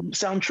doesn't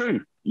sound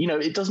true.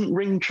 It doesn't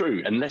ring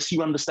true unless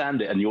you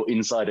understand it and you're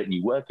inside it and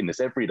you work in this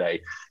every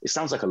day. It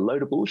sounds like a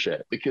load of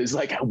bullshit because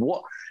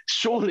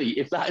surely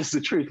if that is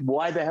the truth,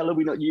 why the hell are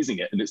we not using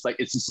it? And it's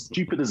as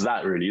stupid as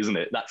that, really, isn't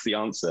it? That's the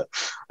answer.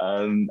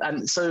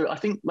 And so I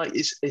think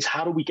it's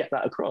how do we get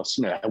that across?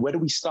 Where do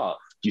we start?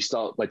 Do you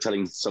start by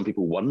telling some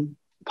people one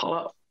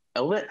part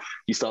of it?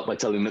 You start by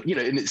telling them,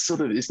 and it's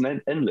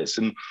endless.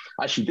 And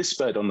actually this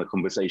spurred on the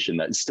conversation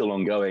that is still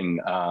ongoing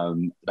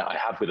that I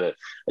have with a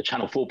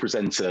Channel 4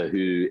 presenter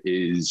who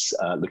is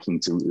looking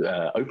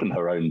to open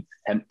her own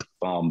hemp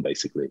farm,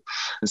 basically.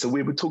 And so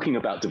we were talking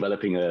about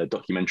developing a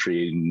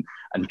documentary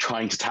and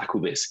trying to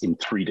tackle this in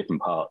 3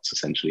 different parts,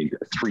 essentially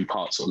 3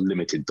 parts or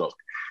limited doc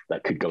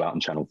that could go out on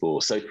Channel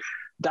 4. So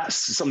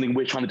that's something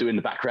we're trying to do in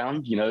the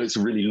background. It's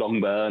a really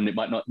long burn. It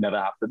might not never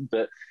happen,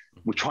 but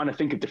we're trying to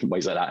think of different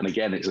ways like that. And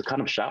again, it's a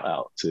kind of shout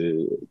out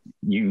to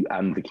you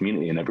and the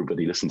community and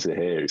everybody listening to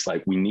here. It's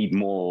like, we need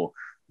more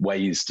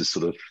ways to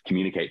sort of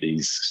communicate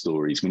these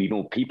stories. We need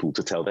more people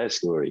to tell their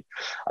story.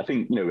 I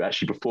think,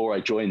 actually before I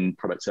joined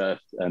Product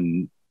Earth,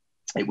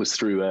 it was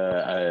through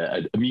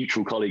a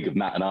mutual colleague of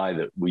Matt and I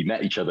that we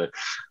met each other.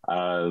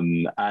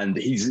 And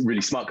he's a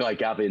really smart guy,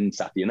 Gavin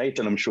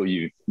Sathianathan. I'm sure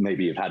you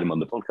maybe have had him on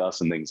the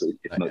podcast and things.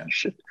 If not, you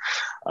should.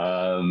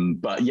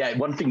 But yeah,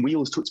 one thing we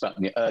always talked about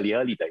in the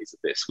early days of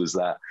this was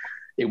that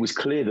it was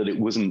clear that it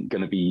wasn't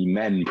going to be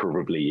men,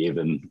 probably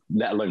even,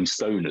 let alone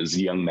stoners,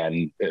 young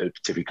men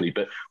typically,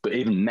 but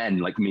even men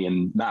like me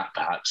and Matt,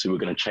 perhaps, who are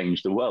going to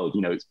change the world.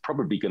 It's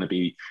probably going to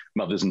be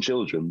mothers and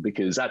children,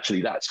 because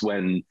actually that's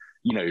when,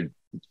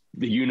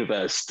 the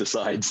universe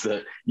decides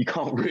that you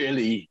can't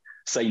really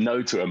say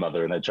no to a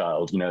mother and a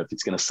child. If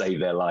it's going to save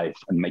their life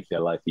and make their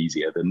life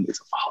easier, then it's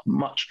a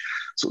much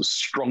sort of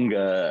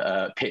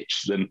stronger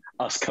pitch than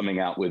us coming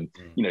out with,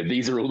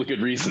 these are all the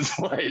good reasons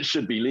why it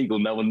should be legal.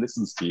 No one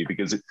listens to you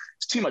because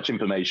it's too much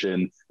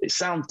information. It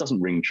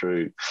doesn't ring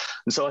true.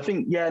 And so I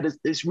think,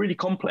 it's really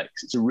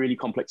complex. It's a really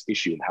complex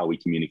issue in how we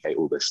communicate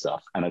all this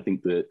stuff. And I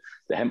think that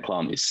the hemp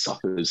plant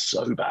suffers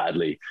so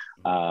badly,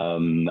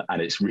 and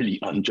it's really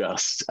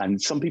unjust.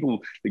 And some people,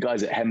 the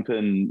guys at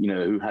Hempen,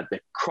 who had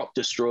their crop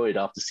destroyed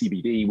after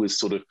CBD was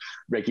sort of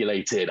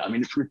regulated. I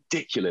mean, it's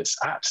ridiculous,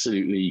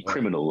 absolutely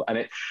criminal.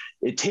 And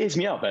it tears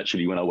me up,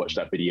 actually, when I watch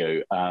that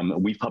video.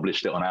 We've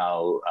published it on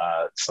our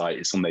site.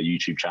 It's on their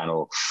YouTube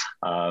channel.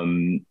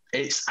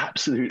 It's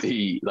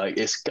absolutely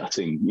it's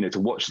gutting, to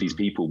watch these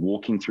people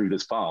walking through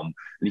this farm.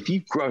 And if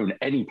you've grown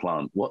any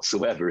plant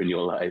whatsoever in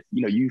your life,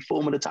 you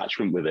form an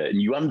attachment with it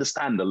and you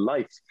understand the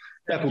life.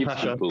 Cut.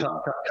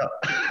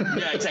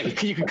 Yeah,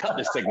 exactly. You can cut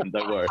this segment,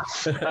 don't worry.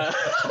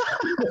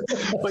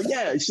 But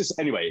yeah, it's just,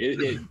 anyway,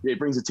 it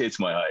brings a tear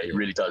to my eye. It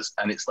really does.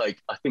 And it's I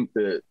think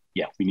that,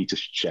 we need to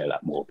share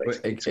that more,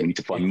 basically. So we need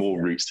to find more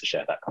routes to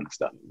share that kind of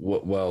stuff.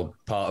 Well,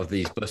 part of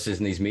these buses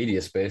and these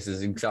media spaces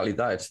is exactly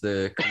that. It's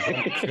the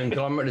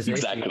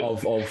conglomeratization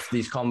of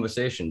these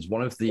conversations.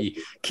 One of the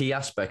key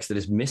aspects that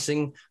is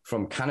missing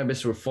from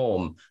cannabis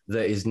reform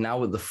that is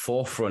now at the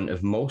forefront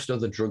of most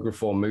other drug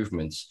reform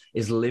movements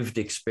is lived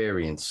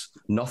experience.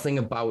 Nothing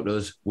about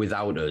us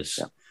without us.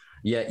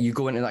 Yeah, you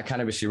go into that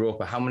Cannabis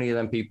Europa, how many of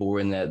them people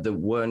were in there that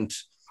weren't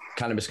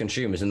cannabis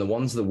consumers, and the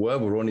ones that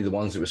were only the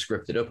ones that were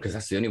scripted up because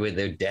that's the only way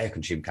they dare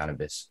consume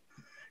cannabis.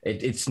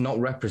 It's not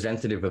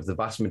representative of the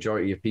vast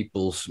majority of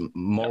people's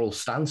moral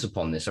stance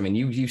upon this. I mean,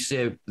 you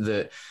say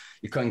that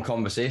you're in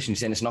conversation, you're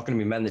saying it's not going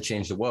to be men that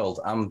change the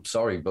world. I'm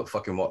sorry, but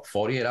fucking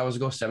 48 hours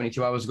ago,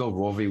 72 hours ago,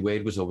 Roe v.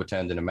 Wade was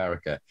overturned in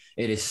America.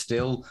 It is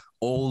still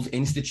old,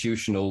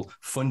 institutional,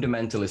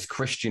 fundamentalist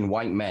Christian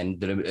white men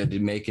that are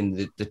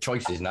making the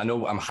choices. And I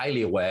know I'm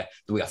highly aware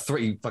that we are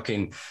three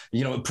fucking,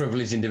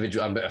 privileged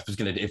individuals. I was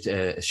going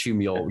to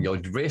assume your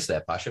race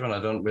there, Pasha, and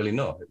I don't really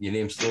know. Your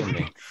name's throwing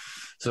me.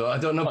 So I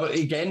don't know, but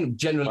again,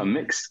 generally... I'm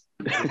mixed.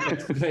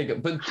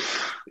 But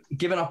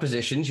given our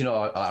positions,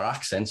 our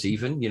accents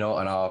even, and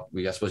I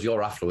suppose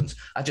your affluence,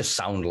 I just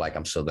sound like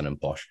I'm Southern and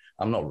posh.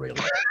 I'm not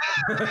really.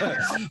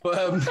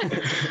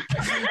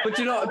 but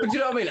you know what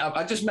I mean?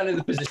 I just meant in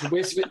the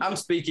position. I'm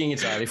speaking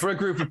entirely for a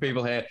group of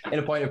people here in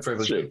a point of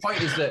privilege. Sure. The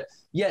point is that,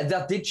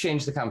 that did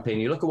change the campaign.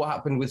 You look at what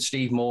happened with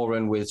Steve Moore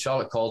and with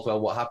Charlotte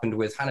Caldwell, what happened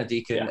with Hannah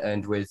Deacon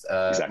and with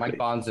Mike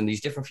Barnes, and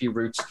these different few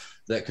routes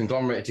that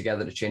conglomerated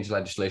together to change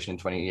legislation in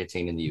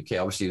 2018 in the UK.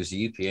 Obviously, it was the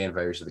UPA and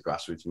various of the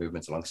grassroots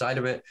movements alongside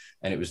of it,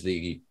 and it was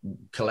the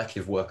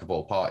collective work of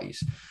all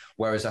parties.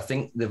 Whereas I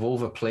think they've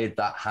overplayed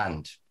that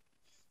hand.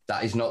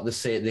 That is not the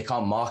same. They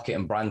can't market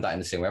and brand that in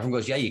the same way. Everyone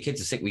goes, yeah, your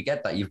kids are sick. We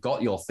get that. You've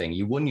got your thing.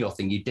 You won your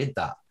thing. You did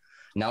that.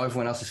 Now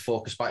everyone else is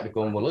focused back to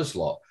going, well, us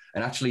lot.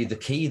 And actually, the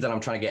key that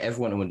I'm trying to get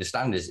everyone to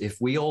understand is if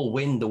we all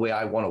win the way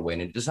I want to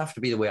win, and it doesn't have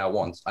to be the way I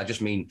want, I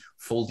just mean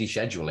full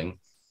descheduling,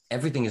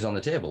 everything is on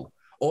the table.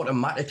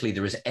 Automatically,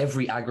 there is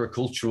every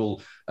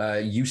agricultural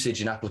usage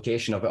and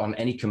application of it on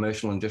any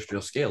commercial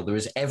industrial scale. There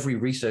is every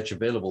research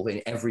available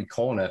in every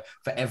corner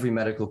for every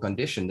medical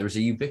condition. There is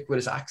a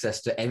ubiquitous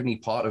access to any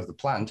part of the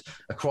plant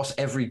across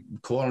every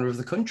corner of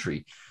the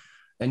country.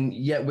 And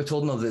yet we're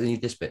told, no, they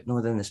need this bit,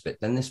 no, then this bit,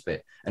 then this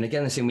bit. And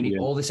again, they're saying we need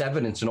all this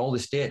evidence and all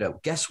this data.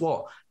 Guess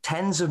what?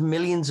 Tens of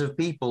millions of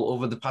people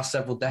over the past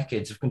several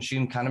decades have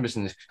consumed cannabis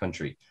in this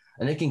country.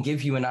 And they can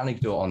give you an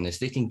anecdote on this.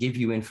 They can give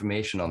you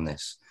information on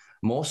this.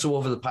 More so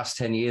over the past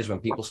 10 years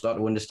when people start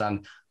to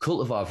understand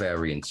cultivar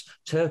variants,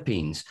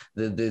 terpenes,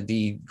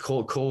 the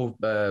core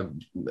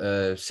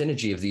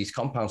synergy of these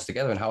compounds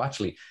together, and how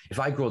actually, if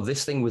I grow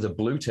this thing with a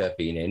blue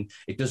terpene in,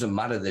 it doesn't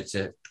matter that it's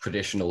a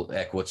traditional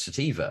air quotes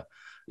sativa.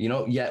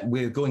 Yet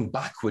we're going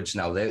backwards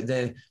now.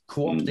 They're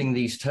co-opting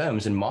these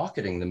terms and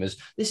marketing them as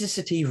this is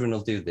sativa and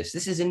it'll do this.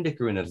 This is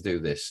indica and it'll do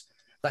this.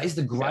 That is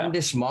the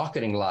grandest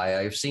marketing lie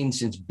I've seen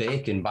since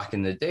bacon back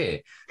in the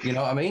day. You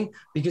know what I mean?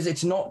 Because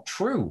it's not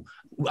true.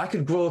 I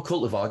could grow a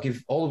cultivar,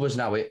 give all of us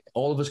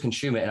all of us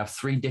consume it and have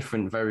three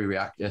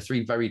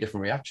very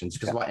different reactions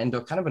because of our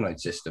endocannabinoid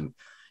system.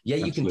 Yeah,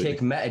 you can take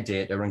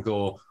metadata and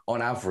go,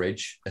 on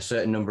average, a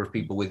certain number of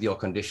people with your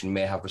condition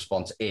may have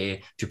response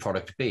A to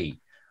product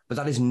B. But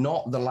that is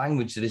not the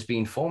language that is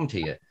being formed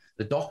here.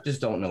 The doctors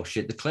don't know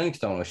shit. The clinics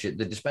don't know shit.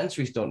 The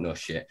dispensaries don't know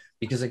shit.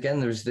 Because again,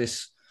 there's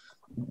this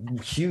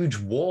huge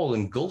wall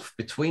and gulf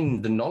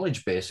between the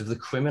knowledge base of the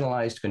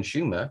criminalized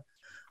consumer.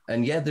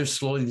 And there's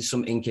slowly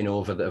some inking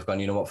over that have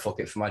gone, you know what, fuck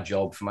it, for my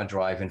job, for my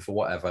driving, for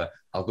whatever,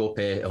 I'll go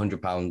pay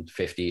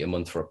 £100.50 a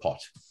month for a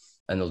pot.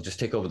 And they'll just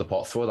take over the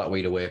pot, throw that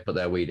weed away, put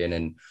their weed in.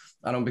 And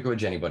I don't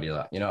begrudge anybody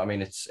that. You know what I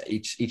mean? It's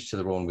each to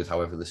their own with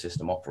however the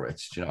system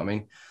operates. Do you know what I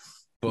mean?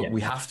 But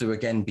we have to,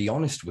 again, be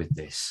honest with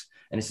this.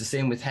 And it's the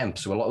same with hemp.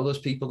 So a lot of those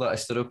people that I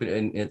stood up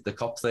in the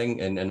COP thing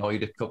and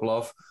annoyed a couple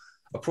of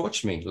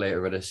approached me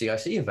later at a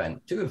CIC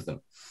event, two of them.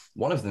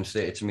 One of them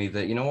stated to me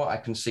that, you know what, I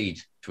concede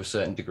to a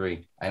certain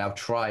degree. I now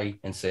try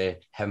and say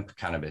hemp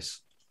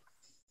cannabis.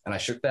 And I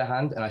shook their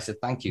hand and I said,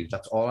 thank you.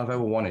 That's all I've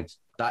ever wanted.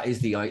 That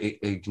is the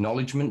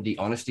acknowledgement, the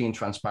honesty and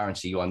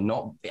transparency. You are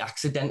not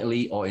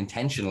accidentally or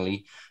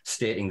intentionally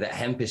stating that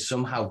hemp is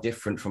somehow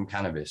different from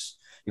cannabis.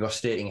 You are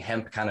stating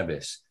hemp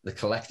cannabis, the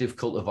collective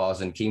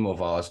cultivars and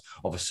chemovars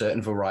of a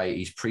certain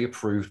varieties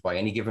pre-approved by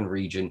any given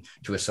region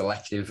to a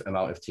selective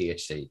amount of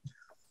THC.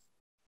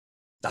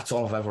 That's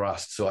all I've ever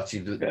asked. So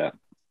actually,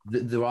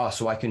 there are,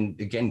 so I can,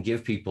 again,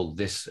 give people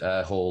this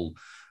whole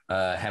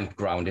hemp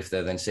ground if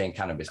they're then saying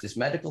cannabis. This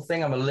medical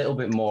thing, I'm a little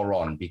bit more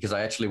on because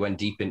I actually went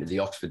deep into the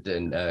Oxford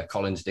and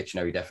Collins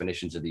dictionary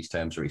definitions of these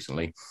terms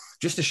recently,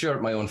 just to shore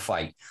up my own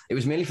fight. It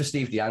was mainly for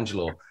Steve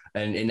D'Angelo,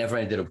 and it never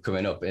ended up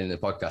coming up in the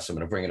podcast. So I'm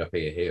going to bring it up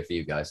here for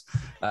you guys.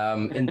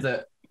 In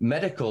that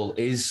medical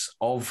is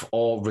of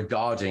or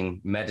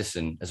regarding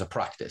medicine as a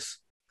practice.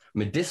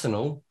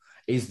 Medicinal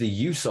is the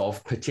use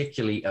of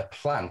particularly a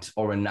plant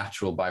or a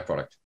natural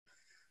byproduct.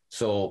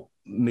 So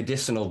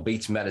medicinal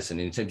beats medicine.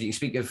 In terms, you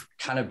speak of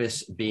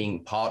cannabis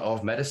being part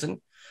of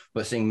medicine,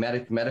 but saying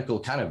medical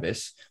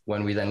cannabis,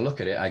 when we then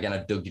look at it, again, I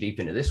dug deep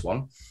into this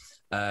one,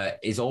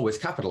 is always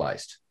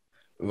capitalized.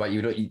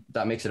 Right?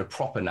 That makes it a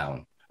proper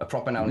noun. A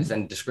proper noun is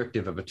then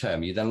descriptive of a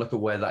term. You then look at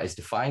where that is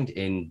defined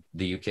in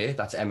the UK,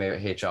 that's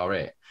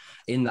MHRA.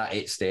 In that,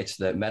 it states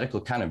that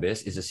medical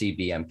cannabis is a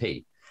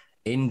CBMP.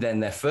 In then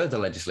their further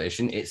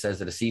legislation, it says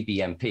that a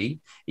CBMP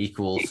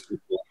equals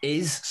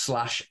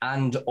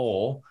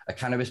is/and/or a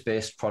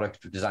cannabis-based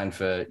product designed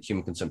for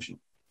human consumption.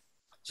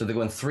 So they're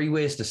going 3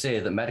 ways to say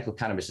that medical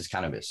cannabis is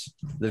cannabis.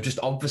 They've just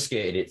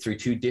obfuscated it through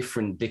 2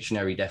 different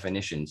dictionary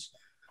definitions.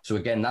 So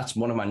again, that's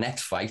one of my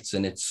next fights,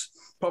 and it's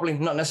probably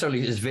not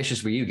necessarily as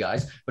vicious with you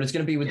guys, but it's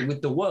going to be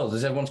with the world,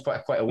 as everyone's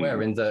quite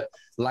aware in that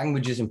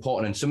language is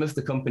important. And some of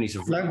the companies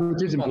have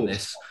on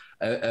this.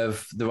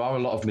 There are a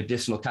lot of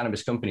medicinal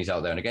cannabis companies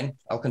out there. And again,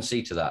 I'll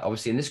concede to that.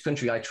 Obviously, in this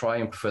country, I try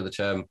and prefer the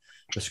term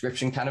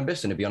prescription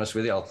cannabis. And to be honest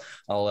with you,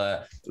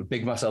 I'll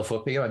big myself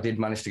up here. I did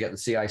manage to get the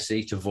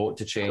CIC to vote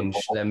to change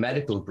their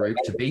medical group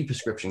to be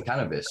prescription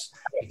cannabis.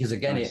 Because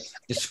again, it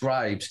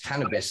describes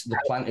cannabis, the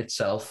plant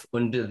itself,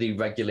 under the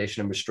regulation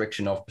and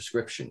restriction of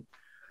prescription.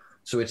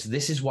 So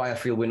this is why I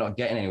feel we're not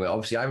getting anywhere.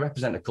 Obviously, I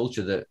represent a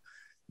culture that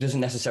doesn't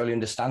necessarily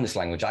understand this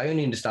language. I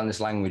only understand this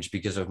language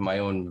because of my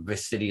own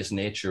fastidious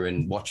nature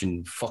and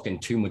watching fucking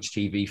too much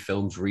TV,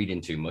 films,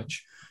 reading too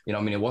much. You know,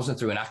 I mean, it wasn't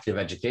through an active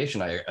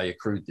education I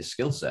accrued this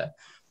skill set.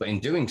 But in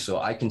doing so,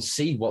 I can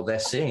see what they're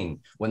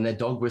saying when they're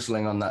dog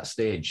whistling on that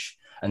stage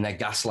and they're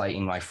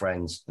gaslighting my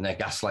friends and they're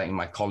gaslighting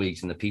my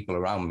colleagues and the people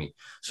around me.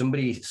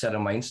 Somebody said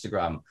on my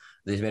Instagram,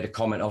 they made a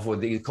comment of,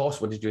 well, of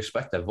course, what did you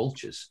expect? They're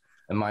vultures.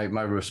 And my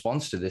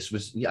response to this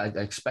was, yeah, I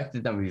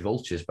expected them to be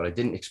vultures, but I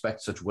didn't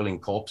expect such willing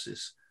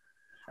corpses.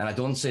 And I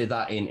don't say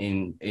that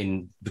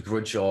in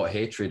begrudge or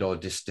hatred or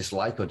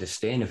dislike or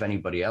disdain of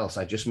anybody else.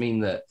 I just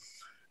mean that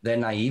their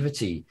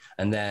naivety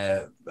and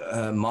their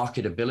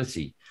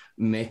marketability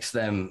makes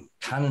them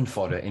cannon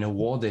fodder in a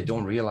war they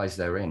don't realize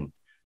they're in.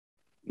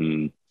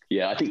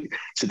 Yeah, I think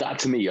so. That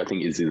to me, I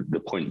think is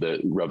the point that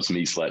rubs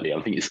me slightly.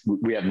 I think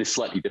we have this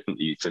slightly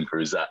differently,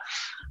 Simpa, is that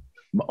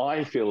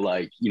I feel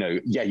like, you know,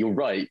 yeah, you're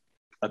right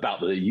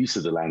about the use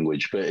of the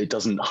language, but it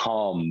doesn't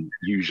harm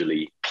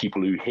usually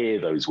people who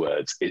hear those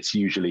words. It's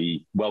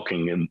usually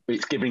welcoming and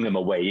it's giving them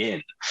a way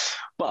in.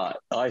 But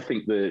I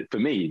think that for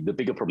me, the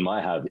bigger problem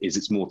I have is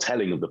it's more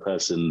telling of the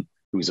person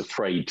who's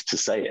afraid to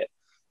say it,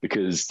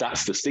 because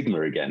that's the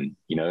stigma again,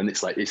 you know, and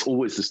it's like, it's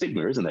always the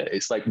stigma, isn't it?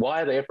 It's like,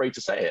 why are they afraid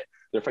to say it?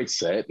 They're afraid to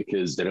say it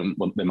because they don't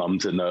want their mum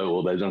to know,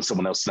 or they don't want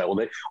someone else to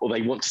know, or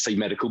they want to say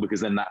medical because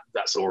then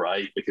that's all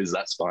right, because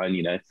that's fine,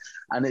 you know?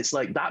 And it's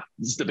like,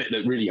 that's the bit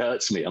that really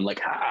hurts me. I'm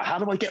like, how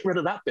do I get rid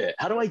of that bit?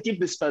 How do I give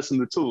this person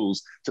the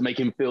tools to make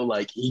him feel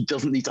like he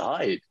doesn't need to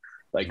hide?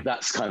 Like,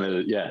 that's kind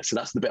of, yeah. So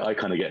that's the bit I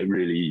kind of get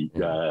really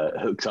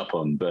hooked up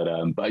on.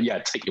 But yeah,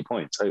 take your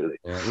point, totally.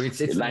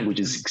 Yeah, language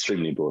is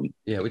extremely important.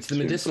 Yeah, it's the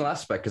medicinal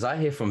aspect, because I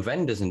hear from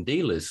vendors and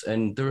dealers,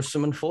 and there are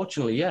some,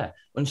 unfortunately,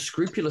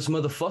 unscrupulous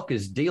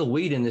motherfuckers deal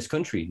weed in this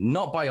country.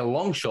 Not by a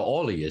long shot,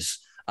 all of yous.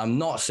 I'm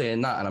not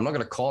saying that, and I'm not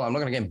going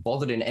to get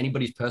bothered in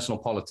anybody's personal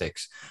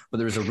politics, but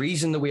there is a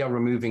reason that we are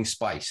removing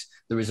spice.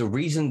 There is a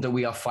reason that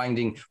we are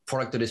finding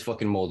product that is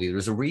fucking moldy. There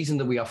is a reason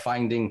that we are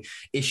finding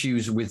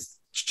issues with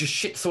just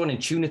shit thrown in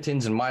tuna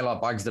tins and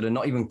Mylar bags that are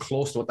not even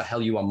close to what the hell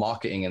you are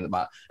marketing at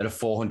a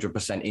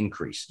 400%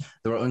 increase.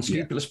 There are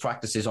unscrupulous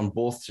practices on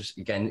both,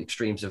 again,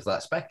 extremes of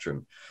that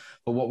spectrum.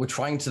 But what we're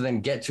trying to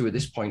then get to at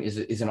this point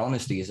is an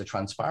honesty, is a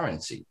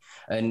transparency.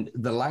 And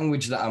the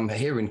language that I'm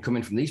hearing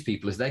coming from these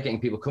people is they're getting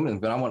people coming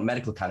and going, I want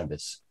medical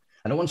cannabis.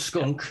 I don't want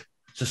skunk. Yeah.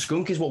 So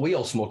skunk is what we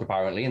all smoke,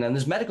 apparently. And then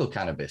there's medical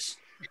cannabis.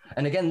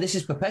 And again, this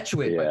is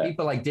perpetuated by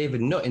people like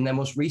David Nutt in their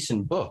most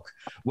recent book.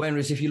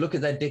 Whereas if you look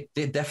at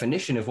their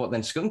definition of what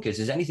then skunk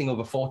is anything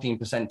over 14%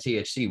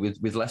 THC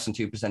with less than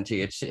 2%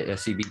 THC,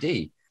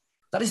 CBD.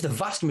 That is the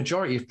vast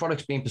majority of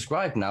products being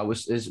prescribed now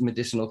as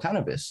medicinal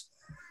cannabis.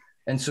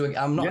 And so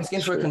I'm not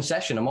asking for a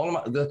concession.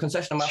 The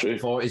concession I'm asking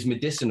for is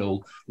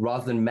medicinal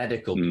rather than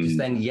medical, because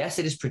then, yes,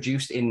 it is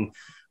produced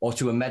or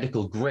to a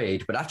medical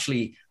grade, but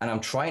actually, and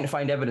I'm trying to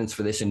find evidence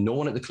for this, and no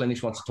one at the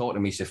clinics wants to talk to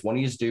me. So if one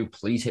of you do,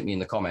 please hit me in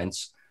the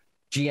comments.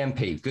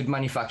 GMP, good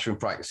manufacturing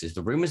practices.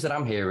 The rumors that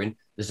I'm hearing,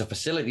 there's a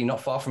facility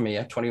not far from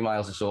here, 20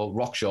 miles or so,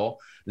 Rockshore.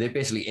 They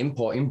basically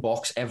import,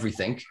 in-box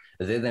everything.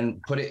 They then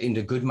put it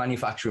into good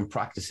manufacturing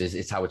practices.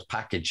 It's how it's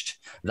packaged.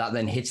 That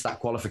then hits that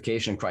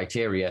qualification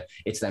criteria.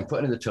 It's then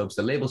put into the tubs.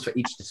 The labels for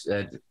each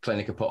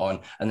clinic are put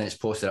on, and then it's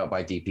posted out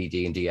by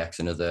DPD and DX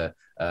and other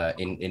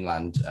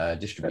inland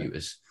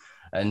distributors.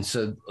 And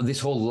so this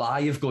whole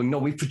lie of going, no,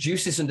 we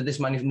produced this under this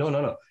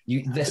no.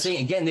 They're saying,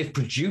 again, they've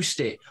produced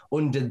it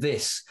under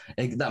this,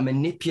 that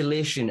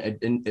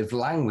manipulation of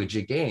language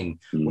again,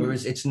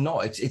 whereas it's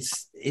not.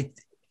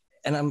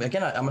 And I'm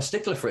a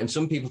stickler for it. And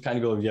some people kind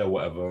of go, yeah,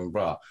 whatever,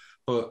 blah.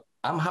 But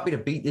I'm happy to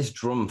beat this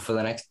drum for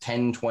the next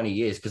 10, 20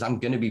 years because I'm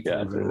going to be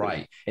proven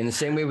right. In the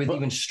same way with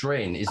even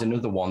strain is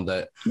another one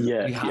that we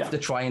have to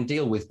try and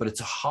deal with, but it's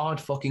a hard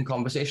fucking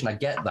conversation. I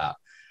get that.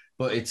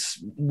 But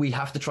we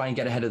have to try and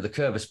get ahead of the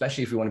curve,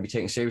 especially if we want to be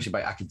taken seriously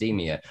by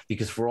academia,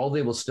 because for all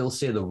they will still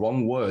say the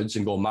wrong words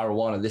and go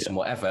marijuana, this and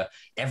whatever,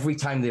 every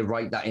time they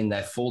write that in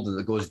their folder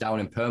that goes down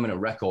in permanent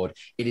record,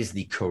 it is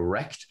the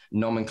correct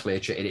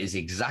nomenclature. It is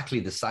exactly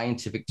the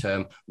scientific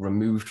term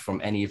removed from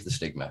any of the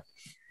stigma.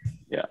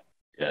 Yeah.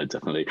 Yeah,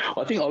 definitely.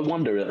 I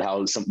wonder at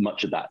how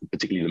much of that,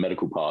 particularly the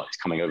medical part, is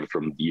coming over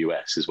from the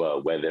US as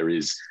well, where there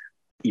is,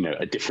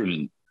 a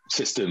different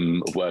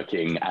system of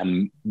working,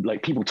 and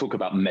like people talk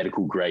about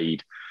medical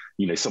grade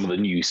some of the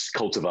new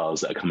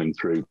cultivars that are coming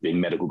through being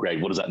medical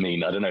grade. What does that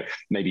mean? I don't know.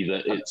 Maybe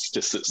that it's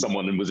just that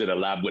someone was in a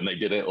lab when they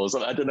did it or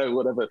something. I don't know,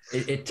 whatever.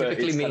 It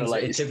typically means,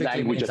 like, it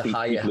typically means a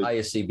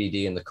higher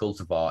CBD in the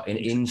cultivar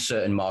in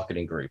certain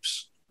marketing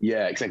groups.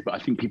 Yeah, exactly. But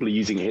I think people are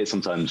using it here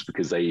sometimes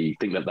because they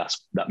think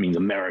that means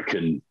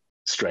American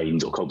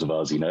strains or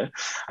cultivars,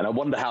 and I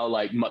wonder how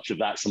like much of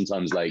that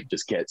sometimes like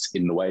just gets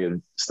in the way of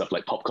stuff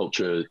like pop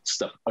culture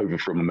stuff over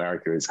from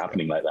America is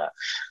happening like that.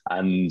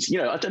 And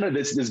I don't know,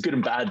 there's good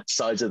and bad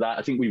sides of that.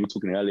 I think we were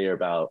talking earlier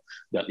about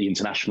that, the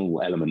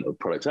international element of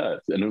Product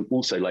Earth, and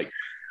also like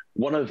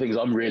one of the things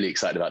I'm really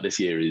excited about this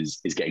year is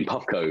getting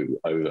Puffco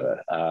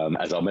over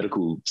as our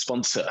medical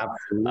sponsor.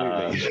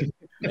 Absolutely.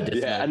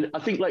 Yeah, and I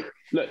think like,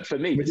 look, for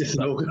me, this is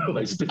like,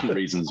 there's different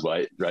reasons,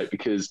 right?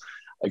 Because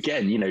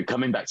again,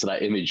 coming back to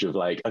that image of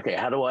like, okay,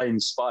 how do I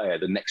inspire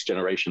the next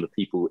generation of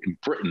people in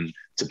Britain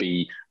to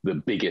be the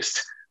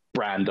biggest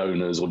brand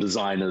owners or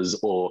designers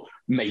or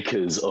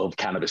makers of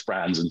cannabis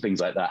brands and things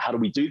like that? How do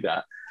we do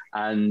that?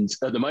 And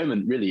at the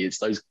moment, really, it's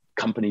those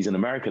companies in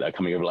America that are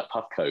coming over like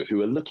Puffco,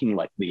 who are looking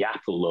like the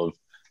Apple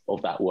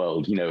of that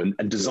world, and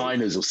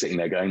designers are sitting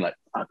there going like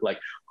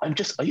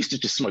I used to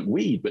just smoke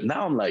weed, but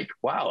now I'm like,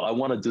 wow, I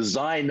want to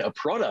design a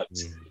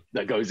product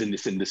that goes in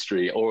this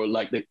industry, or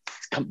like that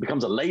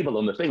becomes a label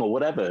on the thing or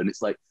whatever. And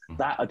it's like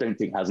that I don't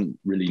think hasn't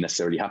really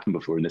necessarily happened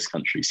before in this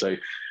country. So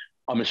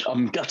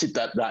I'm gutted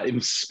that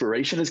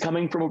inspiration is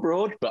coming from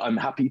abroad, but I'm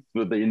happy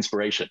for the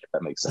inspiration, if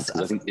that makes sense,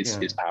 because I think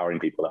it's powering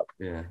people up.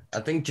 Yeah, I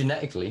think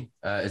genetically,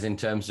 as in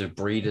terms of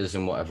breeders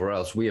and whatever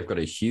else, we have got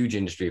a huge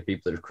industry of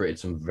people that have created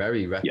some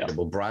very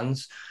reputable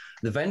brands.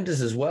 The vendors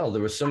as well.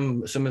 There were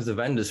some of the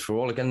vendors, for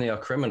all, again, they are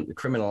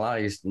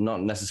criminalized, not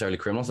necessarily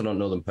criminals. I don't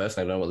know them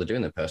personally. I don't know what they do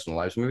in their personal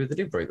lives. Maybe they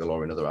do break the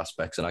law in other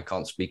aspects, and I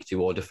can't speak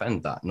to or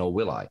defend that, nor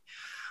will I.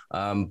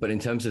 But in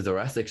terms of their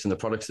ethics and the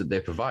products that they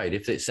provide,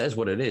 if it says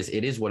what it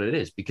is what it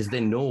is, because they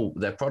know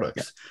their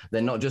products. Yeah.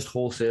 They're not just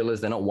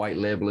wholesalers. They're not white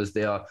labelers.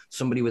 They are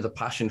somebody with a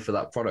passion for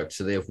that product.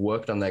 So they've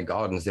worked on their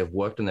gardens. They've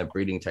worked on their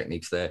breeding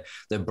techniques. Their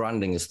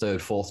branding is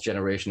third, fourth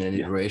generation and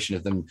iteration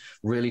of them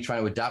really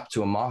trying to adapt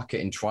to a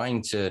market and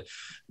trying to,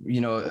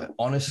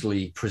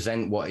 honestly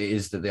present what it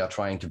is that they are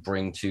trying to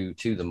bring to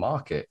the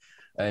market.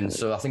 And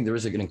so I think there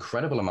is an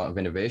incredible amount of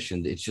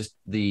innovation. It's just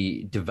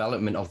the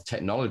development of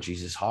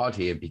technologies is hard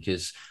here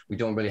because we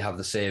don't really have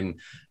the same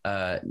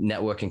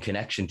network and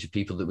connection to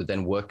people that would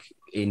then work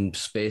in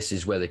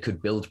spaces where they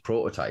could build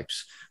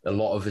prototypes. A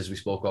lot of, as we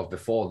spoke of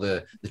before,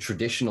 the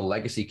traditional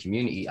legacy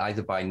community,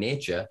 either by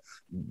nature,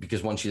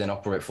 because once you then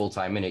operate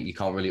full-time in it, you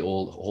can't really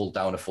hold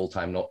down a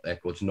full-time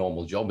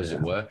normal job, as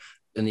it were.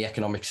 And the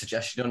economics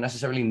suggests you don't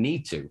necessarily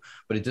need to,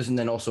 but it doesn't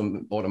then also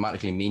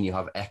automatically mean you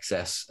have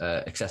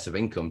excessive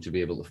income to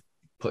be able to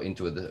put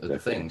into other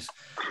things.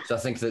 So I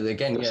think that,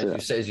 again,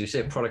 as you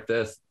say, Product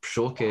Earth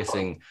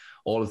showcasing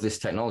all of this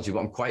technology.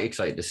 What I'm quite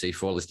excited to see,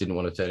 for all this didn't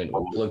want to turn into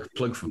a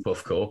plug for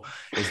Puffco,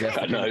 is that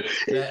I know.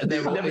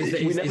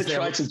 We never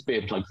tried to be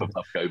a plug for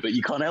Puffco, but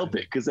you can't help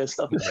it because their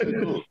stuff is so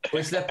cool.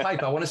 Where's their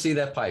pipe? I want to see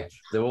their pipe.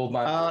 They're all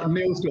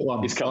Neil's got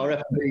one.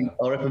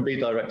 Our F&B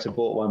director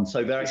bought one.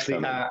 So they're actually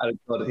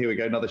here we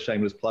go, another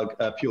shameless plug.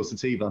 Pure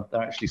Sativa.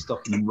 They're actually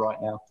stocking them right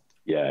now.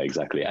 Yeah,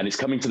 exactly. And it's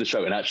coming to the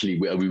show. And actually,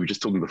 we were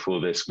just talking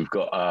before this. We've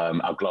got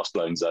our glass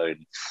blowing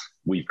zone.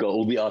 We've got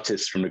all the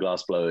artists from the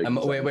glass blowing.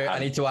 Wait. I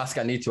need to ask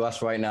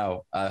right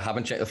now. I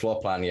haven't checked the floor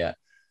plan yet.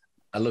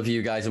 I love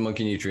you guys and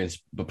Monkey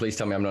Nutrients, but please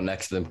tell me I'm not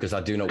next to them because I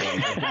do not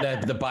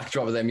want the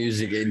backdrop of their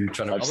music in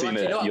trying to. I've seen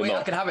it.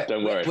 I can have it.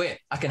 Don't worry. Wait,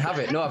 I can have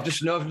it. No, I've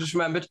just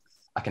remembered.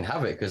 I can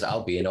have it because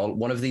I'll be in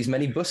one of these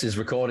many buses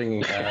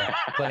recording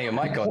plenty of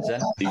my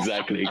content.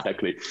 Exactly.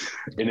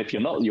 And if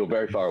you're not, you're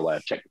very far away.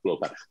 I've checked the floor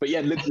plan. But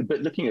yeah,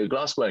 looking at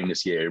glass blowing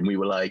this year, and we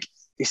were like,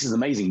 this is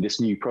amazing.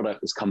 This new product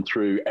has come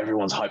through.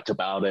 Everyone's hyped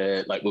about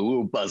it. Like we're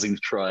all buzzing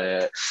to try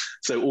it.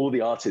 So all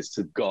the artists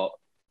have got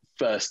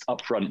first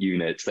upfront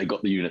units. They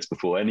got the units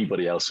before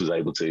anybody else was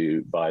able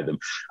to buy them.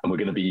 And we're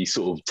going to be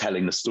sort of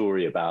telling the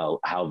story about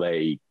how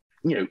they,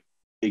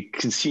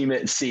 consume it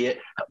and see it,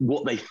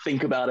 what they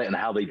think about it, and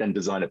how they then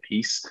design a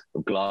piece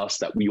of glass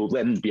that we will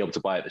then be able to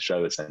buy at the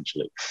show,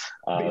 essentially.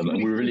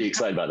 And we're really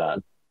excited about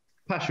that.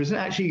 Pasha, isn't it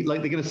actually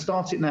like they're going to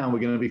start it now? We're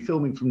going to be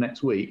filming from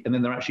next week, and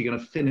then they're actually going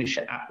to finish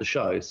it at the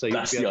show. So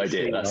that's the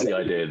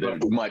idea. There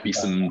might be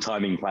some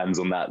timing plans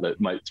on that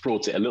might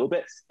thwart it a little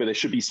bit, but there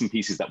should be some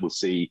pieces that we'll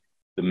see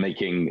the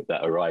making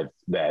that arrive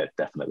there,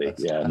 definitely.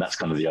 And that's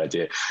kind of the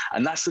idea.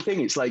 And that's the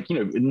thing. It's like,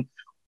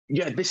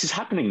 this is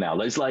happening now.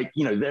 There's like,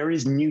 there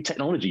is new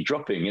technology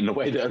dropping in the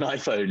way that an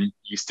iPhone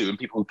used to, and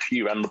people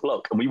queue around the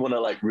block. And we want to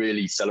like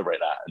really celebrate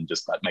that and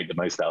just like make the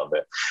most out of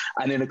it,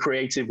 and in a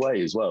creative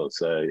way as well.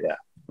 So yeah.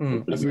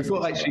 We've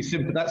got actually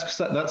Simpa.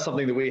 That's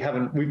something that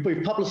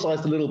we've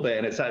publicised a little bit,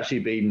 and it's actually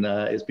been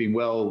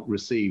well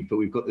received. But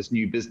we've got this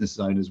new business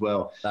zone as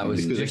well. That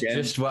was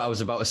just what I was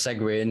about to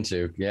segue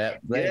into. Yeah,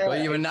 there you go.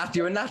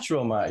 You're a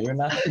natural, Matt. You're a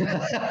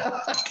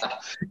natural.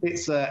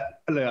 It's look,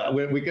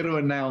 we're going to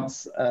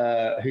announce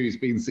who's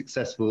been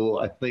successful.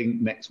 I think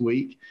next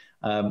week.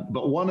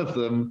 But one of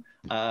them,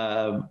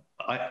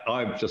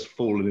 I've just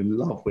fallen in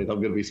love with.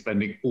 I'm going to be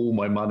spending all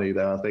my money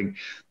there, I think,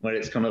 where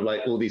it's kind of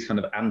like all these kind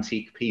of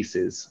antique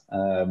pieces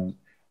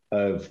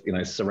of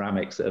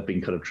ceramics that have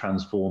been kind of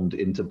transformed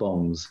into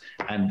bongs,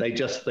 and they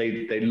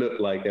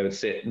look like they would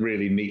sit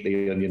really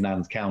neatly on your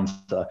nan's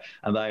counter,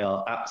 and they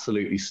are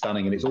absolutely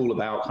stunning. And it's all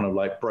about kind of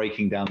like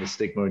breaking down the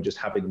stigma and just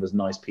having them as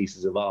nice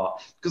pieces of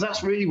art, because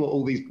that's really what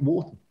all these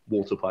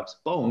water pipes,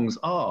 bongs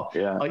are.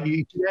 Yeah. Like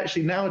you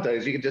actually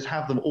nowadays you can just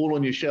have them all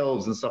on your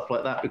shelves and stuff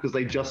like that because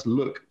they just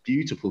look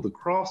beautiful. The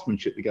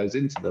craftsmanship that goes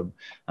into them,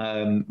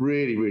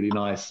 really, really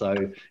nice. So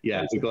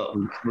yeah, we've got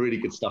really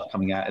good stuff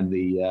coming out in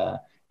the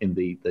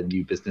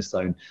new business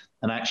zone.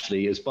 And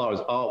actually, as far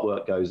as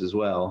artwork goes as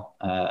well,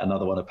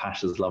 another one of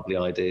Pasha's lovely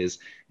ideas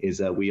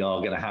is we are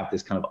going to have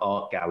this kind of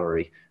art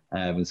gallery.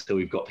 And so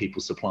we've got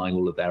people supplying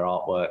all of their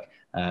artwork.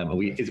 And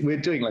we're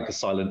doing like a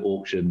silent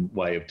auction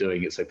way of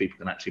doing it, so people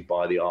can actually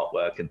buy the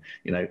artwork. And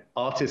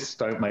artists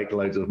don't make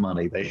loads of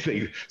money.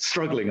 They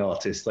struggling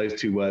artists. Those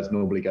two words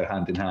normally go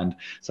hand in hand.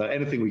 So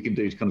anything we can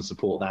do to kind of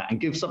support that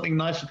and give something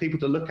nice for people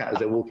to look at as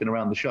they're walking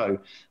around the show.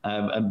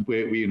 And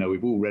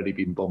we've already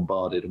been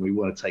bombarded, and we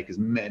want to take as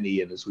many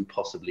in as we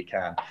possibly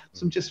can.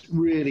 Some just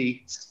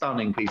really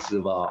stunning pieces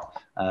of art.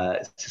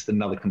 It's just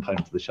another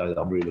component of the show that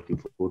I'm really looking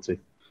forward to.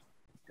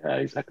 Yeah,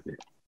 exactly.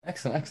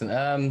 Excellent.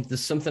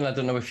 There's something I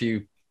don't know if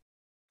you.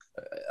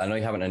 I know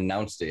you haven't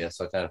announced it yet,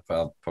 so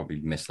I'll probably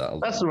miss that.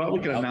 That's all right. We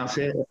can announce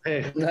it.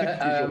 There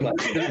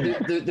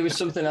was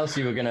something else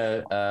you were going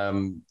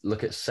to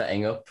look at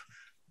setting up,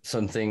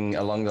 something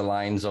along the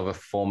lines of a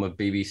former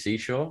BBC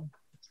show.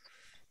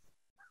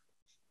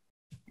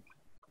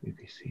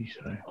 BBC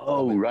show.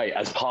 Oh, right.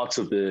 As part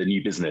of the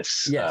new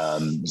business.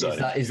 Yes.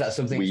 Is that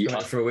something that's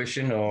coming to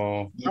fruition,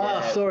 or?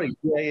 Sorry.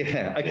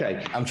 Yeah.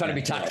 Okay. I'm trying to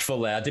be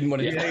tactful there. I didn't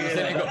want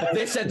to.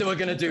 They said they were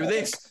going to do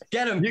this.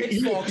 Get them.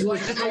 Pitchforks,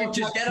 like the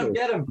torches.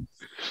 Get them.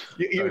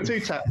 You were too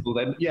tactful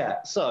then.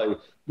 Yeah. So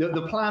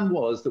the plan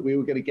was that we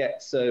were going to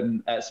get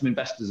some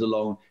investors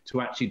along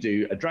to actually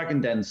do a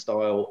Dragon Den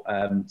style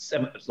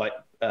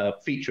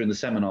feature in the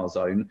seminar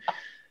zone.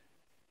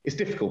 It's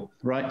difficult,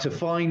 right, to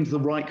find the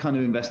right kind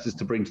of investors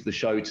to bring to the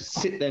show, to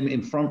sit them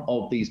in front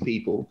of these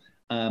people.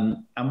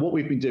 And what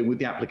we've been doing with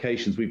the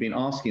applications, we've been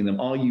asking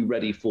them, are you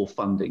ready for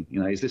funding?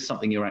 Is this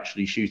something you're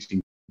actually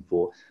shooting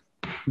for?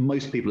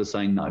 Most people are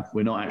saying, no,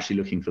 we're not actually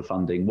looking for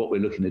funding. What we're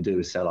looking to do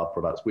is sell our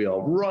products. We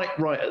are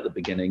right at the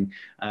beginning.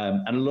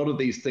 And a lot of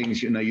these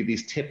things,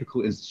 these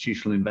typical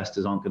institutional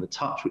investors aren't going to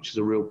touch, which is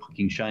a real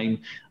fucking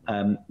shame.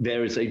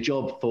 There is a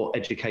job for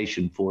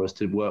education for us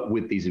to work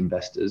with these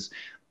investors.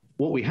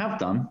 What we have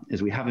done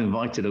is we have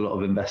invited a lot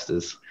of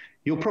investors.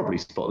 You'll probably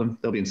spot them.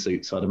 They'll be in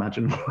suits, I'd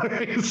imagine,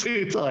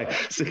 suit tie,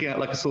 sticking out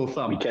like a sore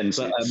thumb.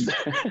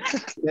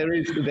 There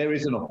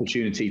is an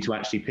opportunity to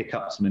actually pick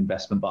up some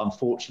investment, but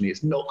unfortunately,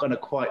 it's not going to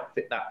quite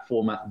fit that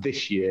format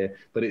this year.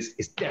 But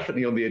it's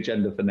definitely on the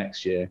agenda for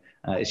next year.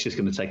 It's just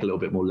going to take a little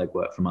bit more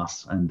legwork from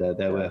us, and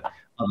there were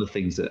other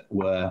things that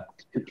were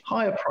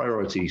higher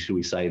priority, shall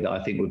we say, that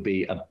I think would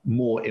be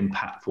more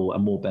impactful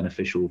and more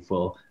beneficial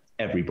for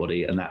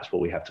everybody, and that's what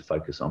we have to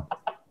focus on.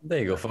 There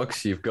you go,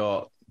 folks. You've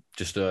got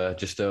just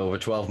over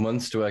 12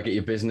 months to get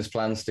your business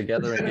plans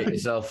together and get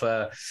yourself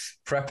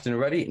prepped and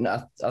ready. And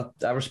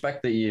I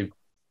respect that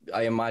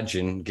I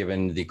imagine,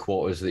 given the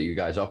quarters that you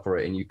guys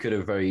operate in, you could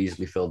have very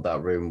easily filled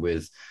that room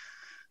with,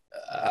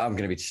 I'm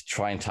going to be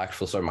trying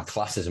tactful, sorry, my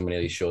classism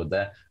nearly showed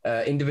there,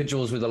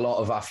 individuals with a lot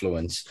of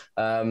affluence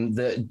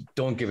that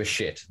don't give a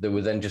shit, that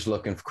were then just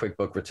looking for quick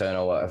buck return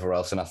or whatever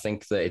else. And I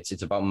think that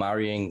it's about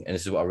marrying, and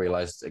this is what I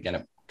realized, again,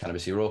 at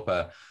Cannabis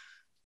Europa,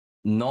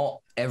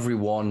 not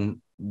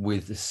everyone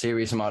with a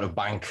serious amount of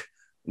bank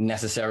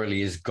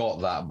necessarily has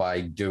got that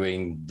by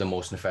doing the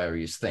most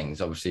nefarious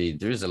things. Obviously,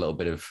 there is a little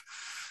bit of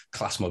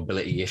class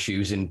mobility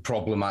issues in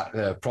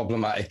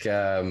problematic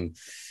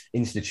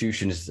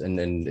institutions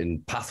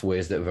and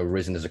pathways that have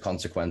arisen as a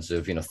consequence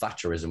of,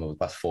 Thatcherism over the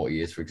past 40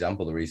 years, for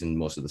example. The reason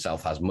most of the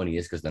South has money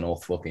is because the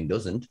North fucking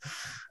doesn't.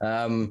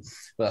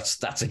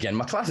 That's again,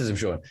 my classism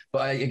showing.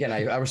 But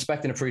I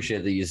respect and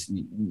appreciate that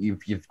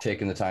you've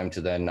taken the time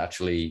to then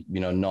actually,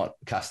 not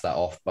cast that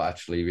off, but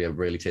actually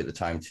really take the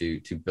time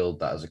to build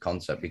that as a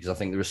concept, because I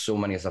think there are so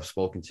many, as I've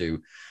spoken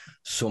to,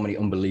 so many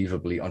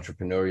unbelievably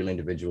entrepreneurial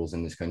individuals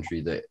in this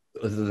country that,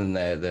 other than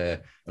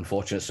their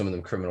unfortunate, some of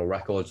them criminal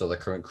records or their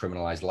current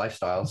criminalized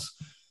lifestyles,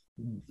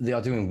 they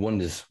are doing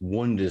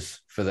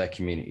wonders for their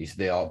communities.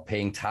 They are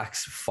paying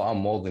tax far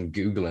more than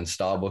Google and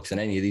Starbucks and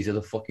any of these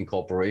other fucking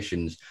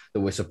corporations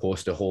that we're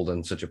supposed to hold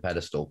on such a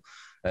pedestal.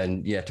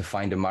 And yeah, to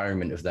find a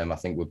merriment of them, I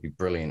think would be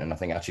brilliant. And I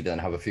think actually then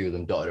have a few of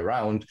them dotted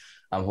around.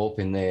 I'm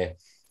hoping they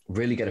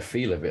really get a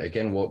feel of it.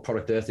 Again, what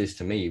Product Earth is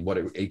to me, what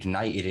it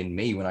ignited in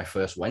me when I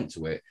first went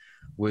to it,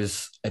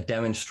 was a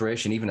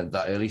demonstration, even at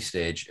that early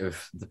stage,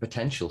 of the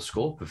potential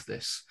scope of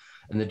this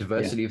and the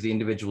diversity of the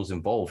individuals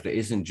involved. It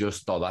isn't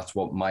just, that's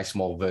what my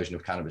small version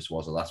of cannabis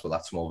was, or that's what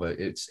that small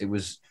version. It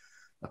was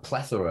a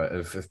plethora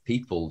of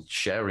people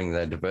sharing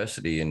their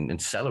diversity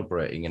and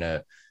celebrating in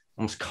a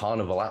almost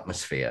carnival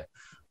atmosphere.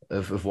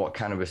 of what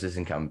cannabis is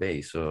and can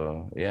be.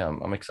 So yeah,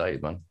 I'm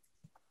excited, man.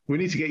 We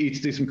need to get you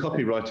to do some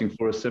copywriting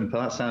for us, Simpa.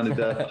 That sounded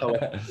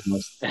poetic.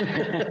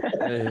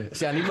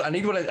 See,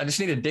 I just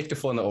need a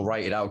dictaphone that will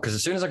write it out, because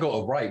as soon as I go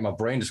to write, my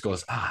brain just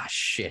goes,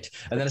 shit.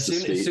 And then as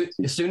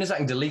soon as I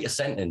can delete a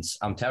sentence,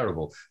 I'm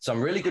terrible. So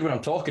I'm really good when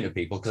I'm talking to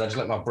people, because I just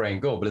let my brain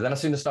go. But then as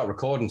soon as I start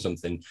recording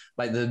something,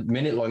 like the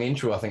minute-long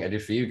intro I think I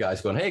did for you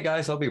guys, going, hey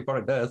guys, I'll be a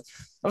Product Earth.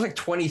 I was like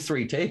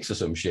 23 takes or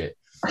some shit.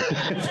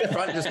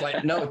 Frank just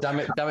like, no, damn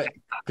it,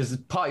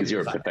 because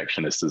you're a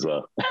perfectionist as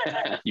well.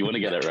 You want to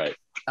get it right.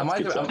 I'm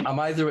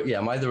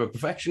either a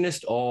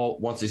perfectionist, or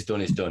once it's done,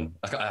 it's done.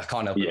 I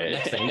can't help it.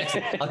 Next thing.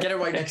 I'll get it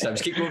right next time.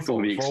 Just keep going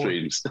forward. The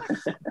extremes.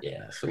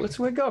 Yeah, so let's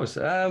see where it goes.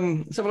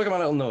 Let's have a look at my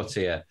little notes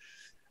here.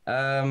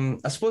 I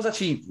suppose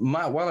actually,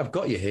 Matt, while I've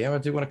got you here, I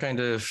do want to kind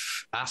of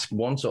ask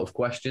one sort of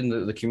question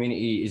that the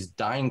community is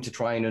dying to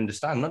try and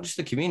understand. Not just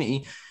the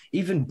community,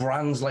 even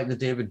brands like the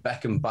David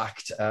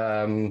Beckham-backed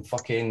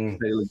fucking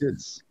Cellular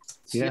Goods.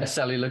 Yeah,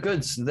 Cellular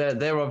Goods.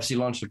 They're obviously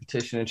launched a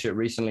petition and shit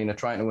recently, and they're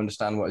trying to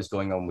understand what is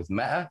going on with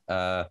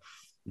Meta,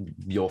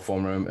 your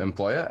former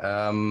employer.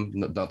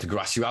 Not to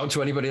grass you out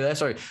to anybody there.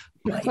 Sorry,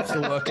 I used to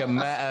work at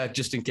Meta,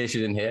 just in case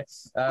you didn't hear.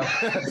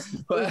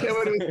 But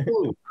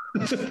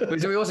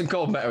it wasn't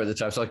called Meta at the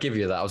time, so I'll give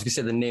you that. I was going to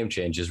say the name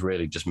changes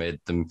really just made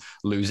them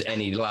lose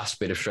any last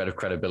bit of shred of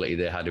credibility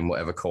they had in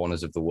whatever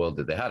corners of the world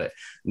that they had it.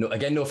 No,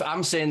 if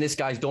I'm saying this,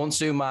 guys, don't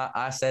sue Matt.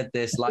 I said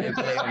this,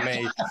 liability on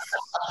me.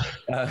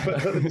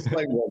 Put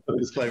the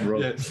disclaimer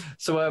on. Yeah.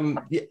 So,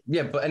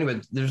 but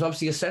anyway, there's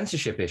obviously a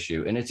censorship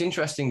issue, and it's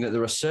interesting that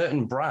there are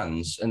certain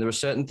brands and there are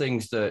certain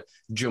things that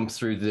jump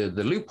through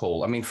the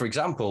loophole. I mean, for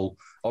example,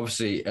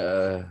 obviously,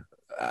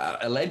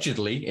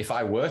 allegedly, if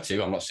I were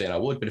to, I'm not saying I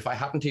would, but if I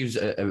happen to use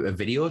a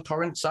video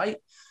torrent site,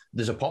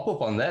 there's a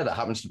pop-up on there that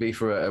happens to be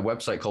for a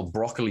website called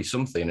Broccoli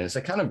something, and it's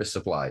a cannabis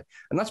supply.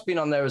 And that's been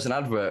on there as an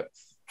advert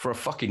for a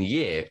fucking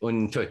year,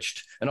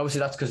 untouched. And obviously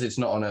that's because it's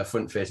not on a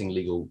front-facing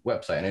legal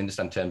website, and I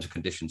understand terms and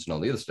conditions and all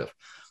the other stuff.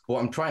 But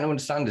what I'm trying to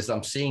understand is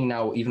I'm seeing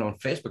now, even on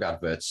Facebook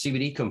adverts,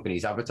 CBD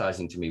companies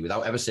advertising to me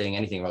without ever saying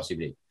anything about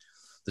CBD.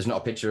 There's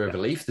not a picture of a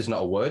leaf. There's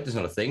not a word. There's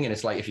not a thing. And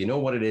it's like, if you know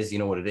what it is, you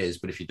know what it is.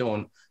 But if you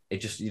don't, you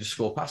just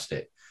scroll past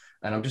it.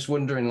 And I'm just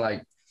wondering,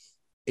 like,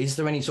 is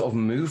there any sort of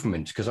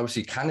movement? Because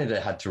obviously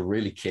Canada had to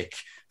really kick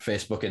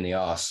Facebook in the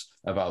arse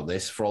about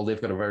this. For all they've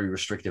got a very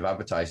restrictive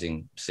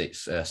advertising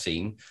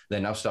scene, they're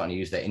now starting to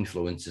use their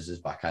influencers as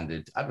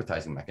backhanded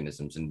advertising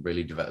mechanisms and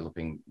really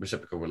developing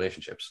reciprocal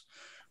relationships.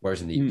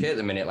 Whereas in the UK at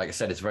the minute, like I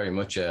said, it's very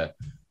much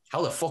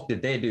how the fuck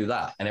did they do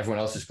that? And everyone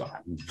else has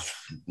got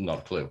not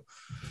a clue.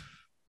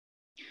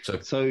 So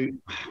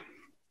thing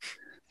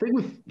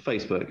with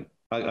Facebook,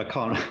 I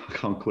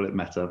can't call it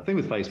Meta. The thing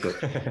with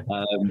Facebook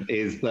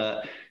is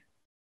that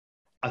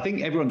I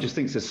think everyone just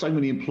thinks there's so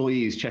many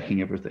employees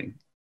checking everything,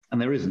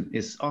 and there isn't.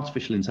 It's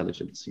artificial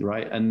intelligence,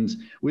 right? And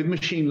with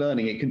machine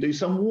learning, it can do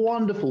some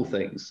wonderful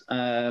things,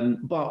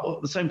 but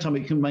at the same time,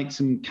 it can make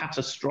some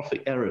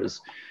catastrophic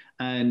errors.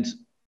 And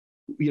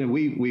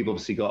we've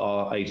obviously got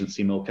our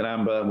agency Milk and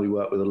Amber, and we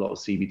work with a lot of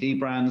CBD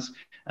brands.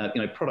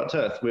 Product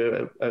Earth,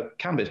 we're a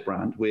cannabis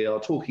brand. We are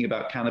talking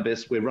about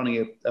cannabis. We're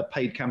running a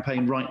paid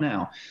campaign right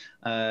now.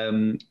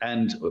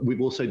 And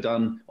we've also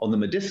done, on the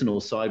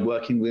medicinal side,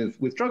 working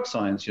with drug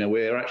science.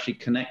 We're actually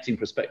connecting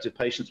prospective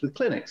patients with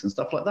clinics and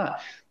stuff like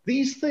that.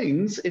 These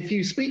things, if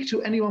you speak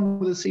to anyone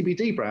with a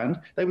CBD brand,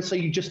 they would say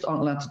you just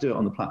aren't allowed to do it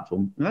on the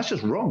platform. And that's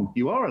just wrong.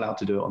 You are allowed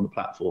to do it on the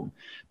platform.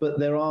 But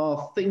there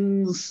are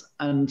things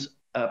and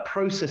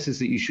processes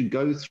that you should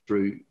go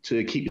through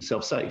to keep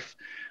yourself safe.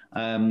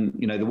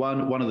 The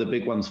one of the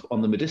big ones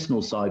on the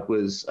medicinal side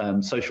was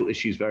social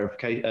issues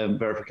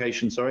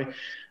verification.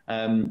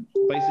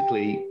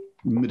 Basically,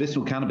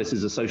 medicinal cannabis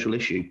is a social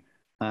issue.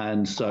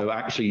 And so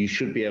actually you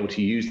should be able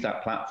to use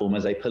that platform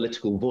as a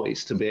political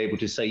voice to be able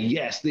to say,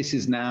 yes, this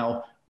is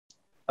now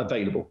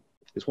available.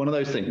 It's one of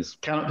those things.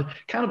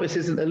 Cannabis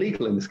isn't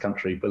illegal in this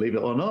country, believe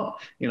it or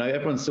not.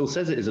 Everyone still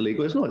says it is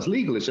illegal. It's not. It's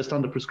legal. It's just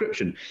under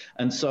prescription.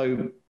 And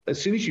so as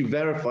soon as you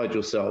verified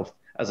yourself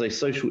as a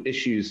social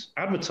issues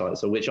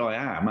advertiser, which I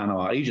am and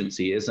our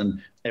agency is,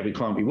 and every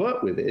client we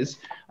work with is,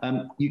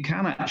 you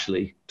can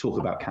actually talk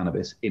about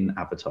cannabis in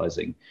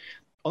advertising.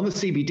 On the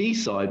CBD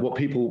side, what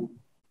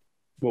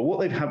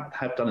they've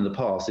have done in the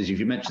past is, if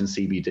you mention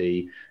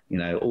CBD,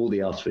 all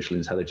the artificial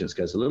intelligence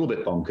goes a little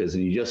bit bonkers,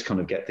 and you just kind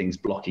of get things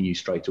blocking you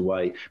straight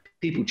away.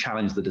 People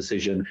challenge the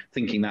decision,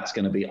 thinking that's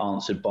going to be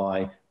answered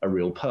by a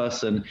real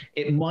person.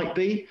 It might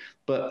be,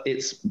 but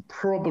it's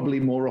probably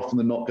more often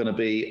than not going to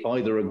be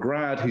either a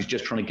grad who's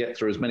just trying to get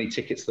through as many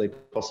tickets as they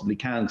possibly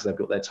can because they've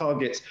got their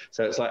targets.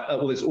 So it's like,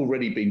 it's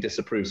already been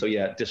disapproved. So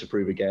yeah,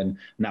 disapprove again.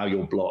 Now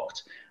you're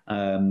blocked.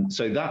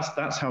 So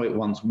that's how it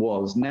once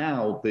was.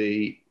 Now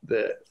the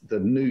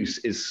noose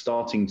is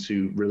starting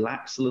to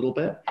relax a little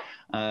bit.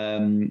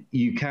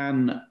 You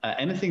can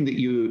anything that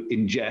you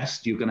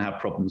ingest, you're going to have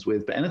problems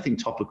with, but anything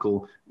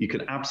topical, you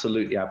can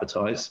absolutely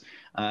advertise,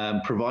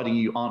 providing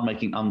you aren't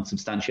making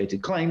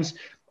unsubstantiated claims.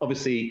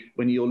 Obviously,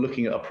 when you're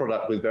looking at a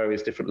product with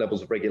various different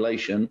levels of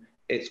regulation,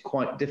 it's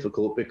quite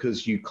difficult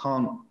because you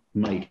can't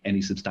make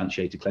any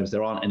substantiated claims.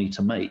 There aren't any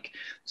to make.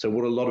 So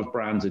what a lot of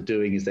brands are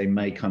doing is they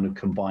may kind of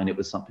combine it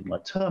with something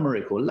like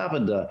turmeric or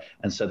lavender,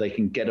 and so they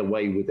can get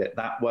away with it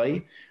that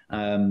way.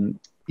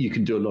 You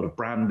can do a lot of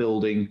brand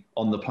building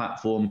on the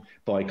platform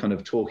by kind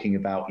of talking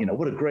about,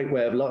 what a great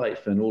way of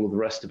life and all of the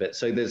rest of it.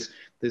 So there's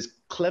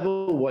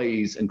clever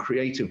ways and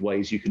creative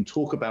ways you can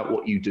talk about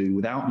what you do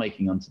without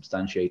making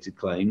unsubstantiated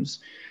claims.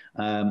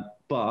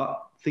 But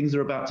things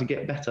are about to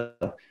get better.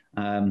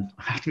 I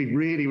have to be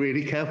really,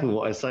 really careful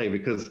what I say,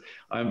 because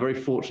I'm very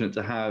fortunate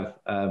to have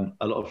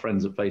a lot of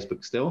friends at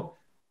Facebook still.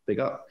 Big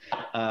up.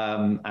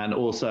 And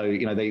also,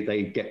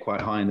 they get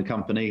quite high in the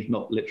company,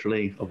 not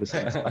literally,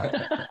 obviously.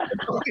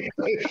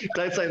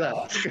 Don't say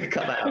that.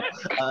 Cut that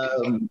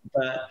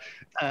out.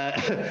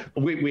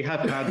 But we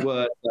have had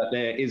word that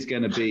there is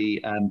going to be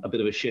a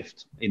bit of a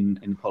shift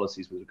in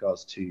policies with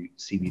regards to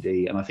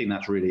CBD, and I think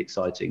that's really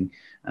exciting.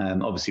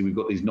 Obviously, we've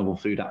got these novel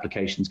food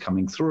applications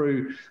coming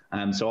through.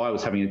 So I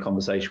was having a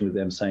conversation with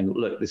them saying,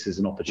 look, this is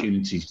an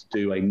opportunity to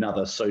do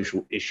another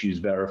social issues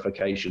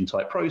verification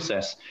type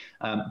process.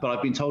 But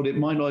I've been told it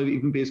might not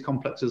even be as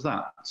complex as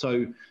that.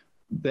 So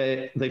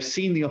they've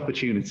seen the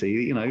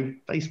opportunity.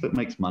 Facebook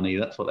makes money.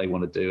 That's what they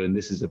want to do. And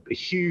this is a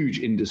huge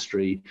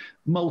industry,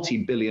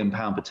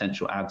 multi-billion-pound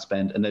potential ad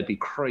spend, and they'd be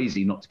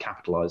crazy not to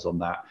capitalize on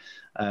that.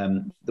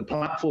 The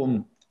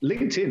platform,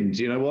 LinkedIn,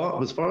 do you know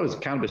what? As far as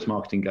cannabis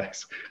marketing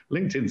goes,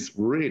 LinkedIn's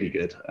really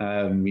good.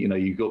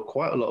 You've got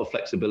quite a lot of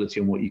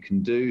flexibility on what you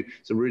can do.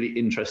 It's a really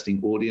interesting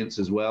audience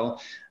as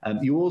well.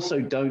 You also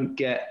don't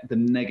get the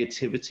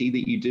negativity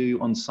that you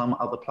do on some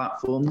other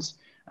platforms.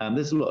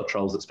 There's a lot of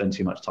trolls that spend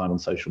too much time on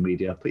social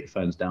media. Put your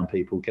phones down,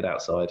 people, get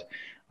outside.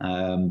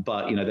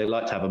 But, they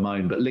like to have a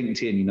moan. But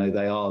LinkedIn,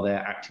 they are there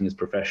acting as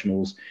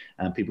professionals,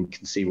 and people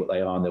can see what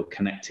they are and they'll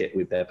connect it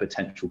with their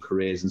potential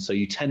careers. And so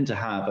you tend to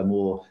have a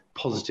more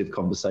positive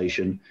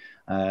conversation.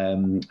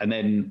 And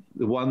then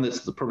the one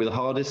that's probably the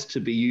hardest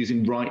to be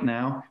using right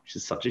now, which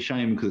is such a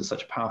shame because it's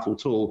such a powerful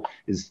tool,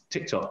 is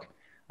TikTok.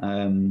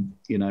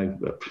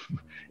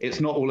 It's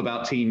not all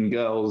about teen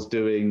girls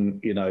doing,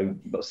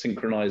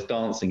 synchronized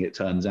dancing. It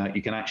turns out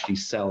you can actually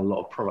sell a lot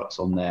of products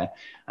on there,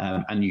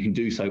 and you can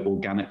do so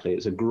organically.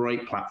 It's a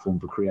great platform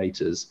for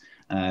creators.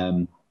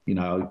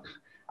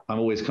 I'm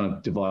always kind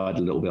of divided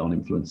a little bit on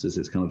influencers.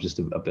 It's kind of just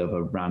a bit of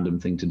a random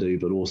thing to do,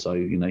 but also,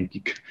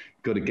 you've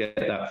got to get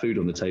that food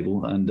on the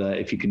table. And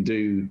if you can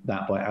do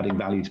that by adding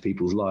value to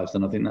people's lives,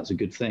 then I think that's a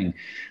good thing.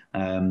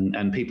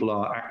 And people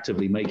are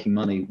actively making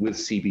money with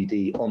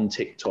CBD on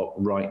TikTok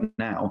right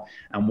now.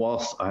 And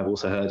whilst I've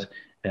also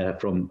heard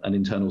from an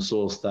internal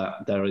source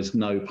that there is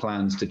no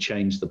plans to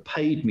change the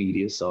paid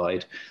media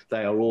side,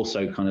 they are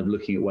also kind of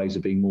looking at ways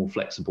of being more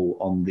flexible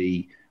on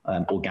the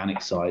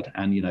organic side.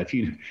 And if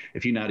you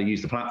know how to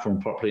use the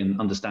platform properly and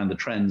understand the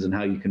trends and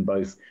how you can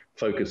both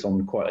focus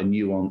on quite a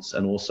nuance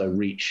and also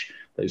reach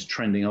those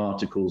trending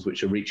articles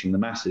which are reaching the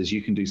masses,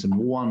 you can do some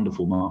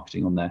wonderful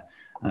marketing on there.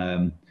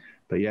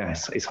 But yeah,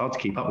 it's hard to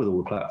keep up with all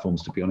the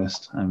platforms, to be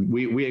honest.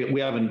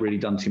 We haven't really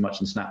done too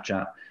much in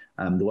Snapchat.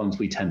 The ones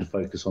we tend to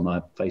focus on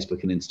are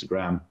Facebook and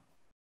Instagram,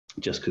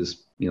 just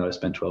because I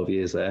spent 12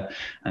 years there,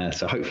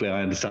 so hopefully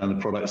I understand the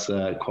products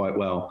quite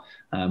well.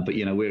 But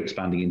we're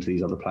expanding into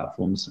these other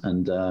platforms,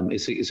 and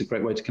it's a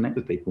great way to connect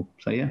with people.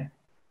 So yeah.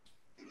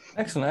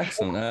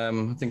 Excellent.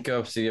 I think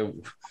obviously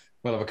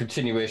we'll have a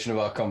continuation of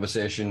our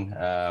conversation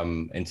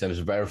in terms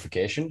of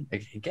verification.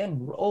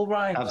 Again, all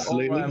rhymes,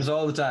 absolutely, all rhymes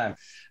all the time.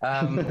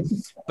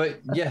 But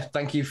yeah,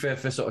 thank you for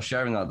sort of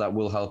sharing that. That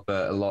will help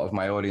a lot of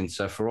my audience.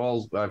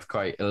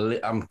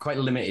 I'm quite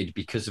limited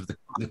because of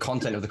the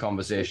content of the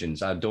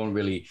conversations. I don't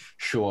really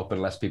show up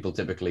unless people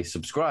typically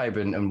subscribe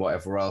and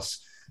whatever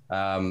else.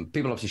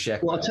 People obviously share.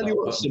 Well, I'll tell you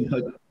what,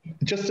 Simpa,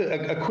 just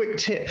a quick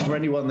tip for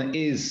anyone that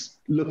is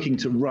looking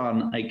to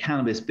run a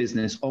cannabis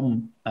business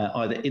on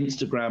either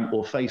Instagram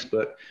or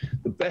Facebook.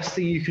 The best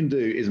thing you can do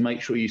is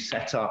make sure you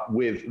set up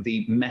with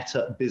the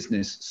Meta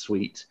Business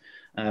Suite.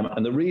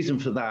 And the reason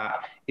for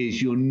that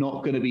is you're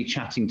not going to be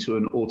chatting to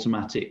an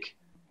automatic,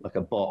 like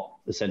a bot,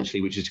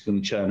 essentially, which is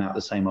going to churn out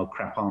the same old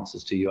crap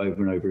answers to you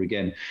over and over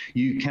again.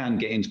 You can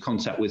get into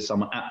contact with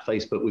someone at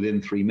Facebook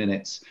within 3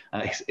 minutes.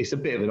 It's a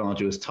bit of an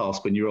arduous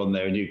task when you're on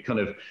there and you're kind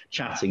of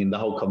chatting and the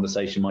whole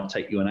conversation might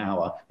take you an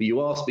hour, but you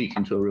are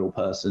speaking to a real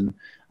person,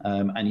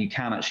 and you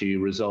can actually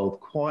resolve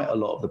quite a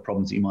lot of the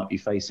problems that you might be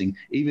facing,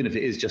 even if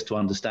it is just to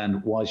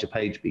understand why is your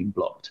page being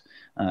blocked,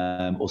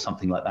 or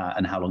something like that,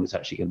 and how long it's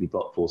actually going to be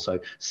blocked for. So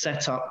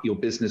set up your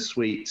business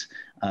suite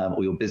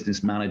or your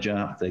business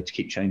manager. They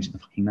keep changing the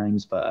fucking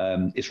names, but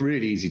it's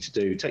really easy to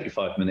do. Take your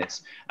 5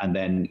 minutes, and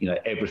then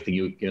everything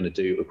you're going to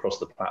do across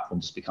the platform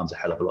just becomes a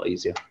hell of a lot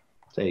easier.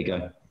 There you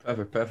go.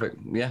 Perfect.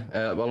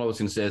 Yeah. What I was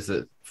going to say is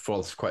that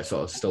for quite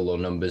sort of still low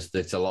numbers,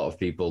 there's a lot of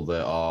people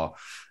that are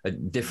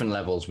at different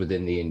levels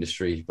within the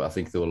industry, but I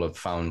think they will have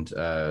found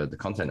the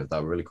content of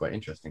that really quite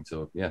interesting.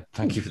 So yeah,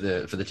 thank you for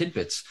the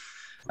tidbits.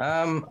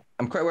 I'm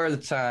quite aware of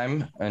the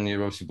time, and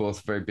you're obviously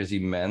both very busy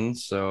men,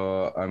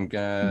 so I'm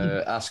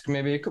gonna ask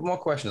maybe a couple more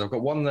questions. I've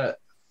got one that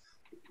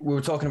we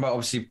were talking about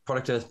obviously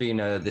Product Earth being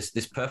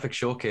this perfect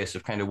showcase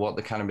of kind of what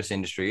the cannabis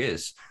industry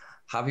is.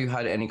 Have you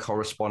had any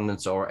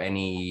correspondence or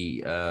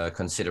any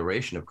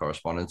consideration of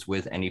correspondence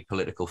with any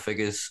political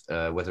figures,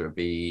 whether it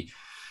be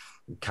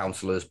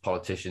councillors,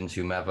 politicians,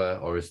 whomever,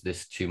 or is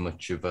this too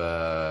much of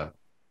a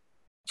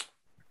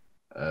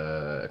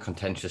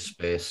contentious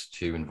space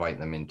to invite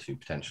them into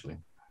potentially?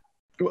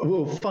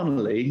 Well,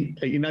 funnily,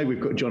 we've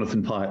got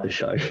Jonathan Pye at the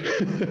show.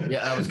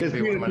 Yeah, that was going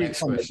to be one of my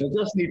next questions.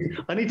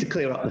 I need to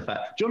clear up the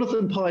fact.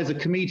 Jonathan Pye is a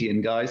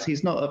comedian, guys.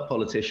 He's not a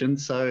politician,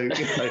 so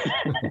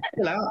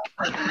chill out.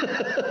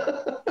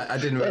 I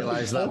didn't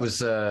realise that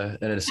was an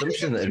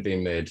assumption that had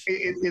been made.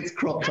 It's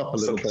cropped up a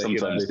little bit.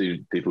 Sometimes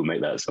people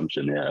make that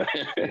assumption, yeah.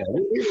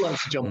 We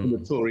like to jump on the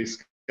Tory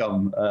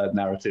scum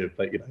narrative,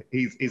 but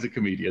he's a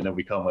comedian and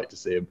we can't wait to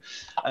see him.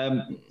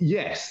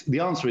 Yes, the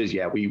answer is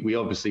we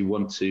obviously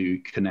want to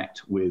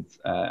connect with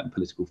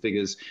political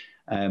figures.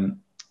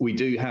 We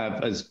do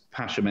have, as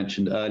Pasha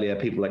mentioned earlier,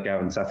 people like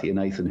Gavin, Sathi and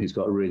Nathan, who's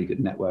got a really good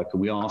network,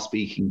 and we are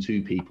speaking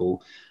to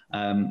people.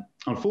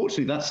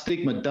 Unfortunately, that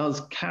stigma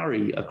does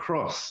carry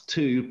across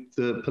to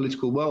the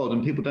political world,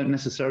 and people don't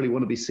necessarily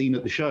want to be seen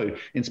at the show,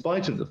 in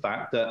spite of the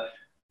fact that,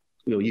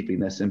 you've been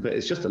there, Simpa,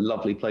 it's just a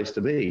lovely place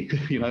to be,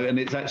 and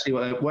it's actually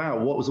like, wow,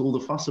 what was all the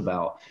fuss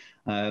about?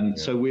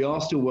 So we are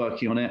still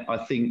working on it. I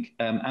think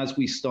as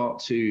we start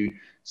to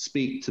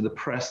speak to the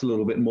press a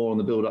little bit more on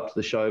the build up to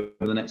the show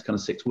over the next kind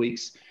of 6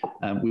 weeks,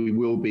 we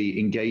will be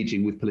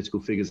engaging with political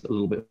figures a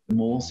little bit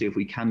more, see if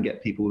we can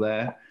get people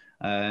there.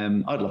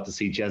 I'd love to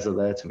see Jezza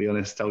there, to be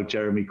honest. Told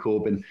Jeremy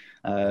Corbyn.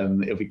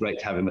 It'll be great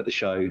to have him at the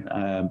show.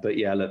 But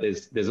yeah, look,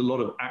 there's a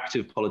lot of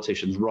active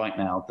politicians right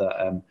now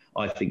that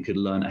I think could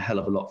learn a hell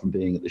of a lot from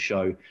being at the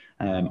show.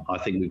 I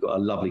think we've got a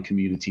lovely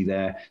community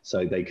there,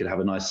 so they could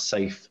have a nice,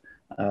 safe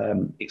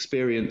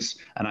experience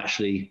and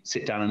actually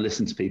sit down and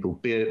listen to people.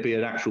 Be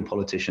an actual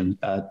politician.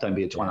 Don't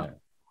be a twat.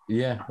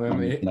 Yeah, well, I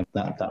mean,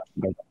 that's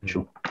very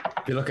sure.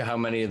 If you look at how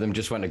many of them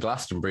just went to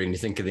Glastonbury and you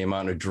think of the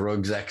amount of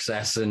drugs,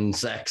 excess and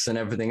sex and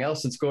everything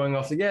else that's going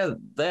off,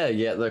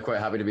 they're quite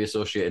happy to be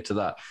associated to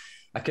that.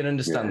 I can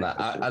understand that.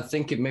 I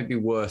think it may be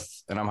worth,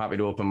 and I'm happy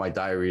to open my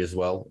diary as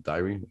well.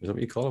 Diary, is that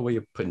what you call it, where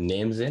you put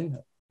names in?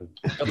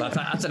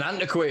 That's an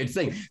antiquated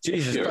thing.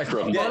 Jesus Christ.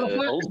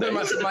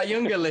 My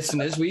younger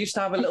listeners, we used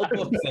to have a little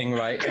book thing,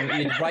 right?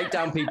 And you'd write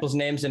down people's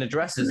names and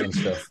addresses and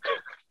stuff.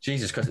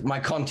 Jesus Christ, my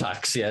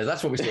contacts,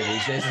 that's what we say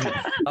these days, isn't it?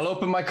 I'll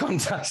open my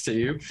contacts to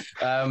you.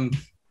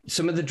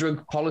 Some of the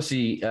drug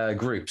policy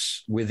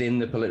groups within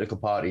the political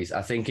parties,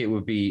 I think it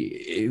would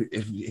be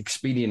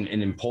expedient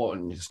and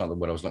important, it's not the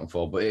word I was looking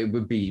for, but it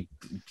would be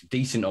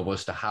decent of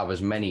us to have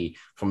as many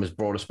from as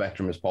broad a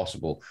spectrum as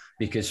possible,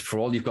 because for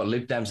all you've got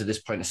Lib Dems at this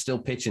point are still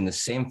pitching the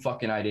same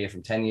fucking idea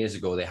from 10 years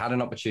ago. They had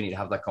an opportunity to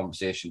have that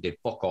conversation, did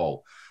fuck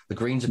all. The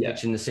Greens are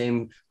pitching the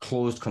same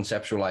closed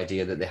conceptual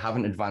idea that they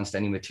haven't advanced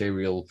any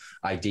material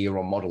idea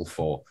or model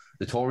for.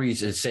 The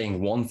Tories are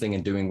saying one thing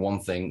and doing one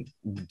thing,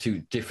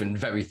 two different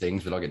very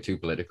things, but I'll get too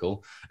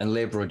political. And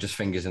Labour are just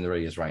fingers in their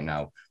ears right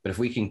now. But if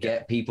we can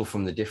get people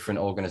from the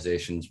different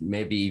organisations,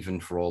 maybe even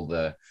for all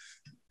the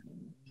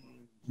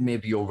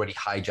maybe already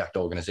hijacked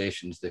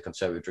organisations, the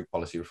Conservative Drug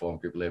Policy Reform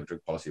Group, Labour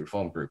Drug Policy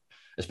Reform Group,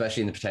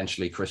 especially in the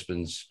potentially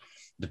Crispin's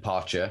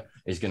departure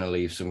is going to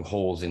leave some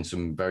holes in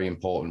some very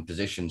important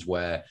positions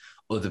where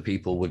other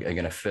people are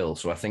going to fill.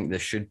 So I think there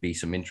should be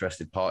some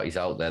interested parties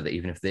out there that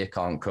even if they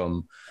can't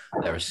come,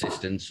 their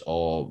assistants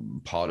or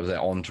part of their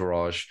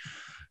entourage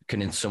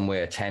can in some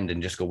way attend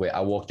and just go, wait,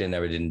 I walked in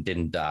there and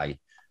didn't die.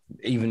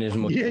 Even as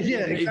much,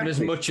 exactly. Even as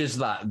much as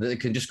that, they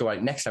can just go,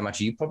 right, next time,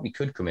 actually, you probably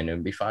could come in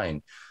and be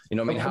fine. You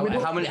know what I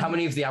mean? How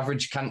many of the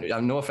average,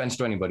 no offense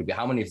to anybody, but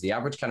how many of the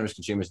average cannabis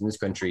consumers in this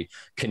country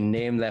can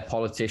name their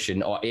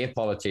politician or a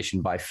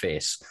politician by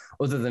face,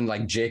 other than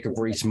like Jacob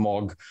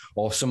Rees-Mogg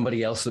or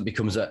somebody else that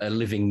becomes a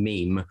living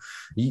meme?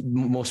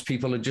 Most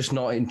people are just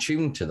not in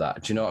tune to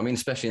that. Do you know what I mean?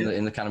 Especially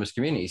in the cannabis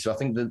community. So I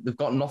think that they've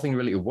got nothing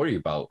really to worry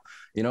about.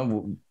 You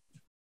know,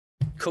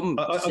 come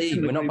see.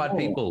 We're not bad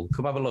people.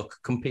 Come have a look.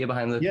 Come peer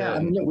behind the curtain. I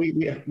mean,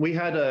 look, we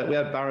had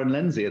Baron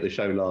Lenzie at the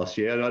show last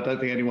year, and I don't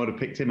think anyone would have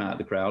picked him out of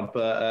the crowd.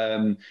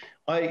 But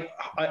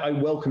I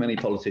welcome any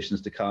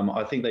politicians to come.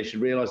 I think they should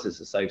realise it's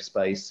a safe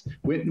space.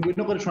 We're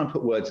not going to try and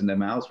put words in their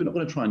mouths. We're not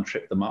going to try and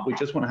trip them up. We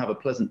just want to have a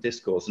pleasant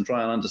discourse and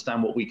try and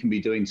understand what we can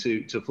be doing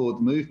to forward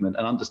the movement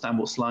and understand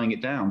what's slowing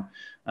it down.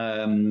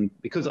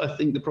 Because I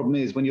think the problem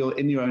is when you're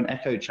in your own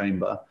echo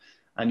chamber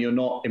and you're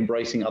not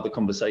embracing other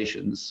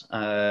conversations,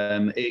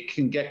 it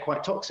can get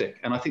quite toxic.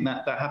 And I think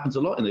that happens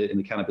a lot in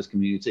the cannabis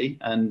community.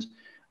 And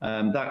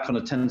that kind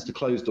of tends to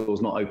close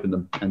doors, not open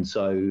them. And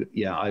so,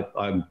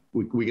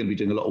 we're going to be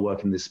doing a lot of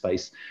work in this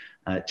space.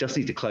 Just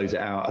need to close it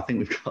out. I think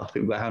we've got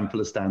a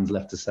handful of stands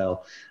left to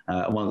sell.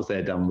 And once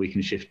they're done, we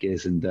can shift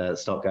gears and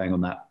start going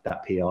on that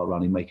PR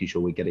running, making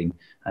sure we're getting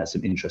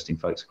some interesting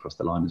folks across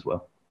the line as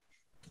well.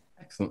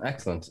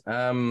 Excellent.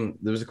 There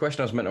was a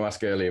question I was meant to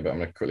ask earlier, but I'm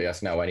going to quickly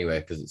ask now anyway,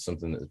 because it's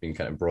something that's been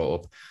kind of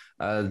brought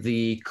up.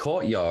 The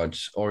courtyard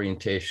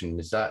orientation,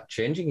 is that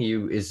changing?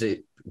 Is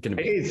it going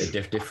to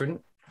be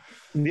different?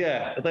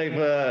 Yeah,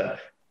 they've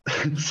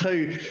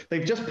So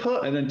they've just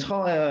put an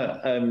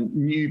entire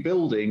new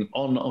building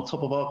on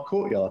top of our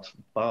courtyard,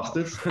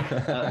 bastards.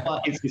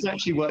 But it's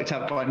actually worked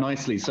out quite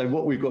nicely. So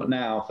what we've got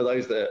now, for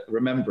those that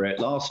remember it,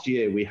 last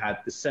year we had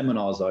the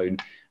seminar zone,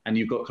 and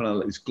you've got kind of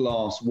like this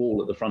glass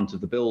wall at the front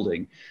of the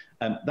building.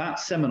 That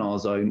seminar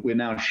zone, we're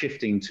now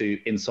shifting to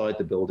inside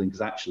the building,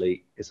 because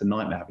actually it's a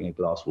nightmare having a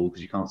glass wall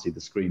because you can't see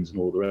the screens and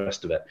all the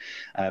rest of it.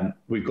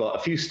 We've got a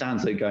few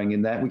stands that are going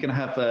in there. We're going to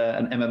have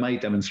an MMA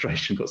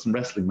demonstration, got some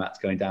wrestling mats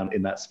going down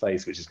in that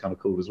space, which is kind of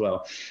cool as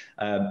well.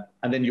 And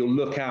then you'll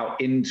look out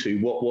into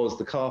what was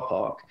the car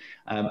park.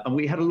 And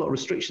we had a lot of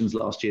restrictions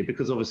last year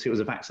because obviously it was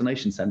a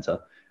vaccination centre.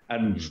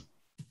 And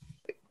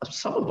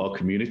some of our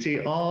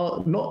community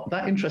are not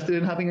that interested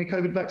in having a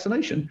COVID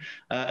vaccination.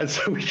 And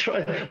so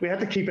we had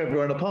to keep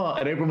everyone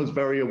apart, and everyone was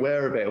very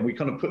aware of it. And we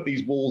kind of put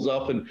these walls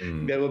up,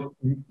 and they were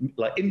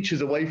like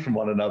inches away from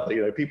one another.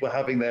 You know, people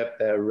having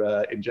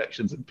their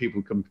injections and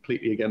people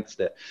completely against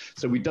it.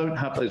 So we don't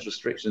have those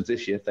restrictions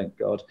this year, thank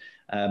God.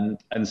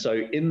 And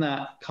so in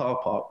that car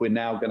park, we're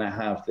now going to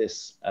have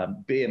this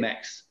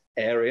BMX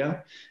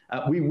area.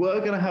 We were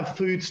going to have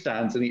food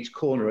stands in each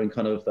corner and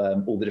kind of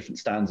all the different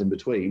stands in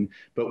between,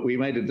 but we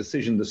made a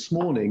decision this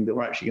morning that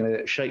we're actually going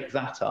to shake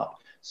that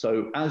up.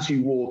 So as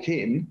you walk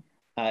in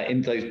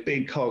into those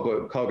big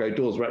cargo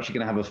doors, we're actually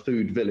going to have a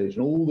food village,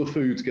 and all the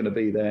food's going to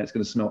be there. It's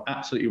going to smell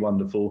absolutely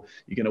wonderful.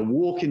 You're going to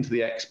walk into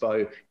the expo.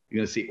 You're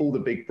going to see all the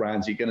big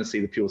brands. You're going to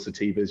see the Pure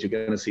Sativas. You're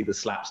going to see the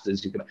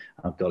Slapsters. You're going to,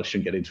 oh God, I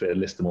shouldn't get into it and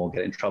list them all,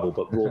 get in trouble.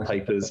 But Raw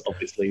Papers,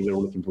 obviously, we're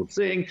all looking forward to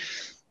seeing.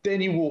 Then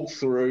you walk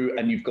through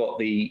and you've got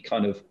the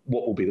kind of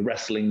what will be the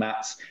wrestling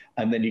mats.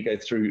 And then you go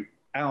through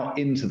out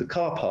into the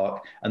car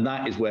park. And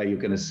that is where you're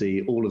going to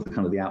see all of the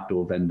kind of the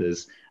outdoor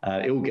vendors.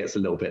 It all gets a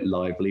little bit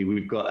lively.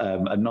 We've got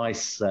a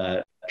nice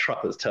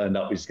truck that's turned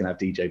up, which is going to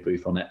have DJ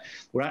booth on it.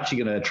 We're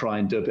actually going to try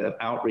and do a bit of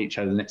outreach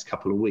over the next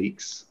couple of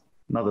weeks.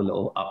 Another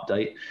little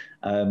update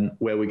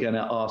where we're going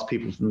to ask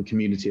people from the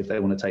community if they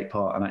want to take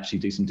part and actually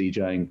do some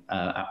DJing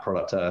at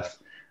Product Earth.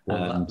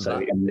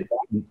 In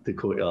the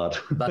courtyard.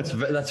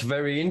 That's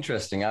very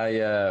interesting.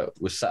 I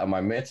was sat at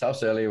my mate's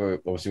house earlier,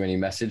 obviously when he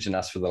messaged and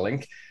asked for the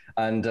link,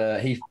 and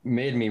he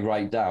made me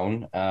write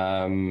down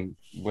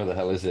where the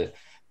hell is it?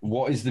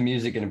 What is the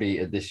music going to be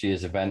at this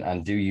year's event,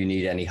 and do you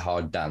need any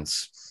hard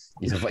dance?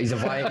 He's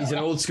an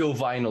old school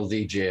vinyl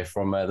DJ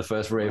from the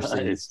first rave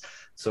series.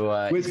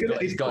 So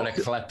he's got an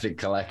eclectic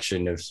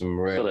collection of some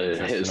really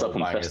hit us up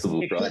on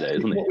Festival Friday,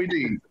 isn't it? What we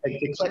need.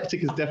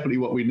 Eclectic is definitely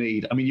what we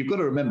need. I mean, you've got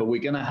to remember,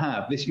 we're going to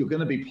have this. You're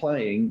going to be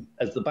playing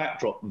as the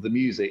backdrop of the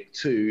music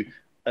to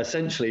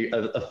essentially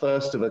a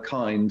first of a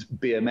kind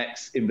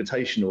BMX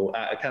invitational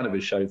at a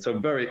cannabis show. So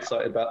I'm very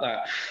excited about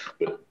that.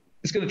 But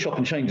it's going to chop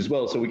and change as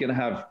well. So we're going to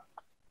have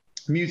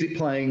music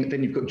playing.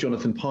 Then you've got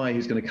Jonathan Pye,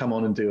 who's going to come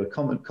on and do a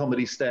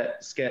comedy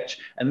sketch.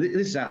 And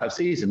this is out of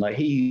season. Like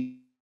he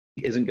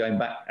isn't going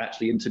back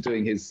actually into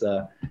doing his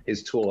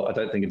tour, I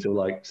don't think, until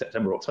like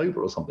September,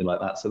 October or something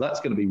like that. So that's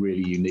going to be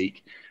really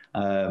unique.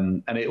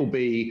 And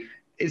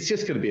it's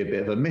just going to be a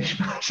bit of a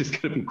mishmash. It's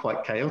going to be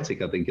quite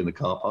chaotic, I think, in the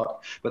car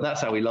park, but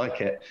that's how we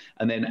like it.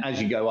 And then as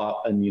you go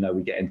up and,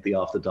 we get into the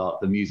after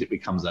dark, the music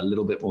becomes a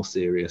little bit more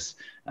serious.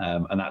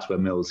 And that's where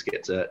Mills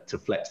get to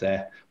flex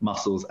their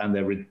muscles and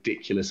their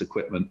ridiculous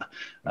equipment.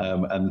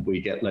 And we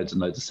get loads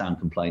and loads of sound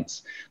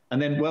complaints. And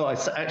then, I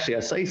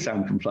say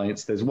sound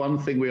complaints. There's one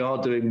thing we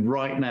are doing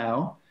right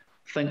now,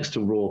 thanks to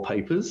Raw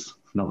Papers.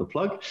 Another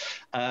plug.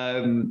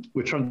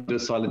 We're trying to do a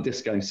silent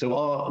disco. So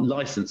our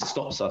license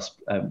stops us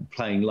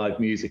playing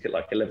live music at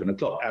like 11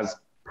 o'clock, as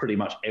pretty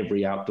much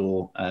every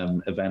outdoor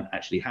event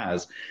actually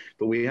has.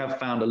 But we have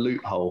found a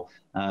loophole,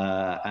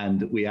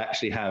 and we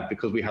actually have,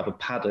 because we have a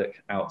paddock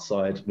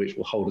outside which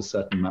will hold a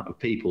certain amount of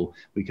people,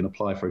 we can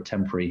apply for a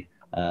temporary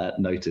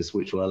notice,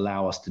 which will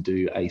allow us to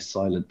do a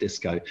silent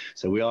disco.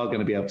 So we are going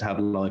to be able to have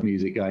live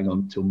music going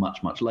on till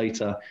much, much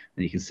later.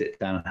 And you can sit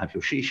down and have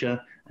your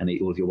shisha and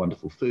eat all of your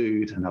wonderful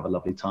food and have a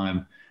lovely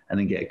time, and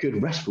then get a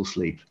good restful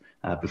sleep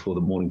before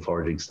the morning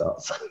foraging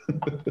starts.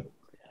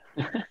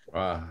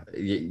 Wow,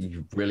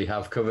 you really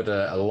have covered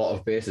a lot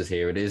of bases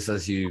here. It is,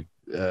 as you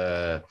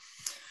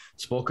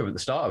spoke of at the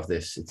start of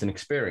this, it's an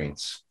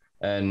experience.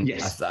 And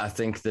yes. I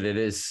think that it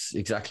is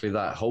exactly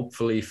that.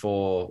 Hopefully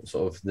for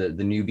sort of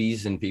the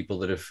newbies and people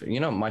that have,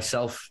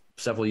 myself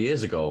several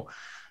years ago,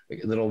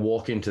 that'll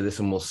walk into this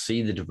and will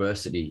see the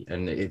diversity.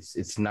 And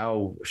it's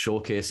now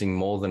showcasing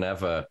more than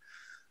ever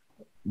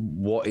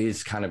what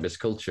is cannabis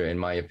culture, in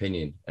my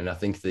opinion. And I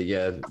think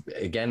that,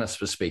 again, I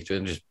speak to it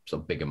and just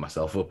sort of bigging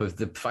myself up. Of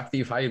the fact that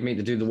you've hired me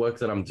to do the work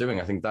that I'm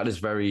doing, I think that is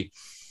very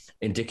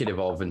indicative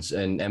of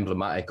and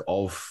emblematic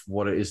of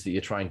what it is that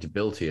you're trying to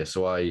build here.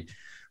 So I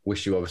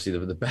wish you obviously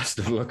the best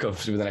of luck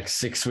obviously with the next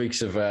 6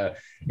 weeks of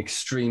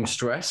extreme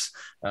stress.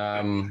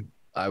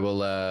 I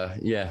will,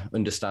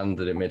 understand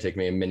that it may take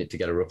me a minute to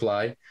get a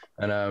reply.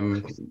 And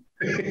I'm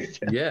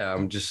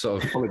just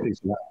sort of,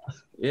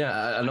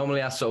 I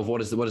normally ask sort of what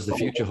does the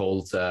future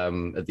hold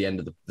at the end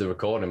of the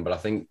recording, but I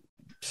think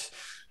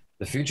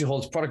The future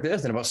holds product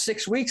Earth in about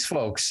 6 weeks,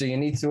 folks. So you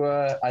need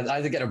to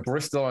either get a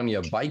Bristol on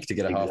your bike to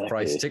get a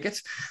half-price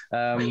ticket,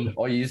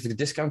 or you use the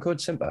discount code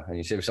Simpa and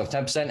you save yourself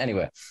 10%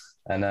 anyway.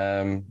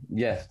 And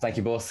thank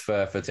you both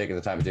for taking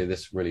the time to do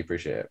this. Really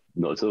appreciate it.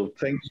 Not at all.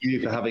 Thank you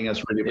for having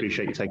us. Really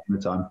appreciate you taking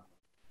the time.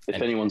 If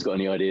anyone's got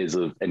any ideas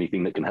of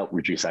anything that can help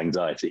reduce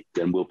anxiety,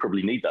 then we'll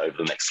probably need that over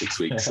the next 6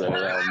 weeks. So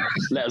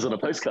let us on a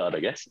postcard,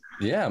 I guess.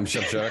 Yeah, I'm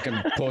sure I can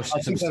post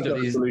some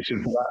studies.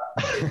 Solution for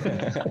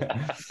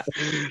that.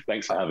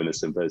 Thanks for having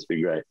us, Simpa. It's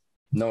been great.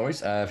 No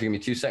worries. If you give me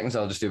 2 seconds,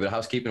 I'll just do a bit of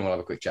housekeeping and we'll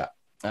have a quick chat.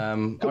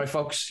 All right,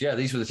 folks. Yeah,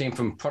 these were the team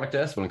from Product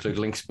Earth. We'll include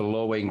links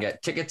below where you can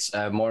get tickets,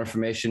 more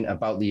information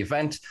about the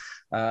event.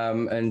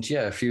 And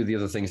yeah, a few of the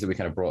other things that we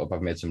kind of brought up.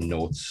 I've made some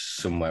notes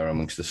somewhere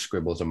amongst the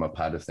scribbles on my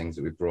pad of things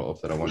that we brought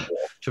up that I want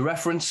to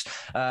reference.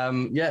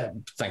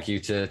 Thank you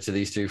to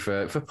these two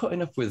for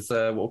putting up with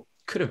what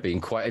could have been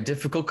quite a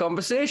difficult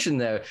conversation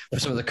there for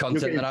some of the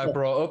content that I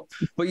brought up,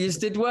 but you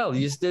did well.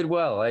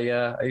 I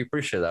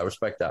appreciate that. I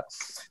respect that.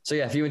 So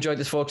yeah, if you enjoyed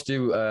this, folks,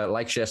 do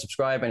like, share,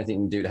 subscribe. Anything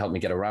you can do to help me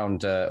get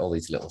around all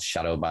these little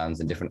shadow bans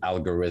and different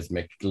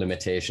algorithmic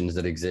limitations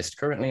that exist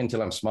currently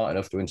until I'm smart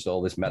enough to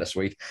install this meta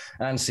suite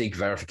and seek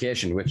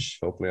verification, which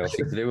hopefully I'll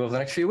seek to do over the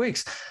next few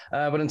weeks.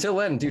 But until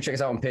then, do check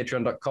us out on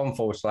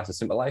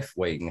patreon.com/simplelife,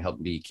 where you can help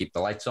me keep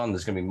the lights on.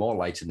 There's going to be more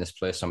lights in this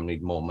place. So I'm going to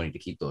need more money to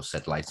keep those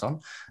said lights on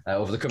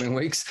over the coming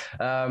weeks.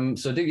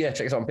 So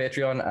check us out on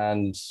Patreon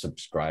and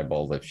subscribe.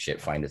 All the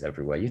shit finders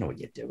everywhere. You know what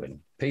you're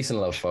doing. Peace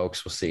and love,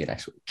 folks. We'll see you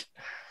next week.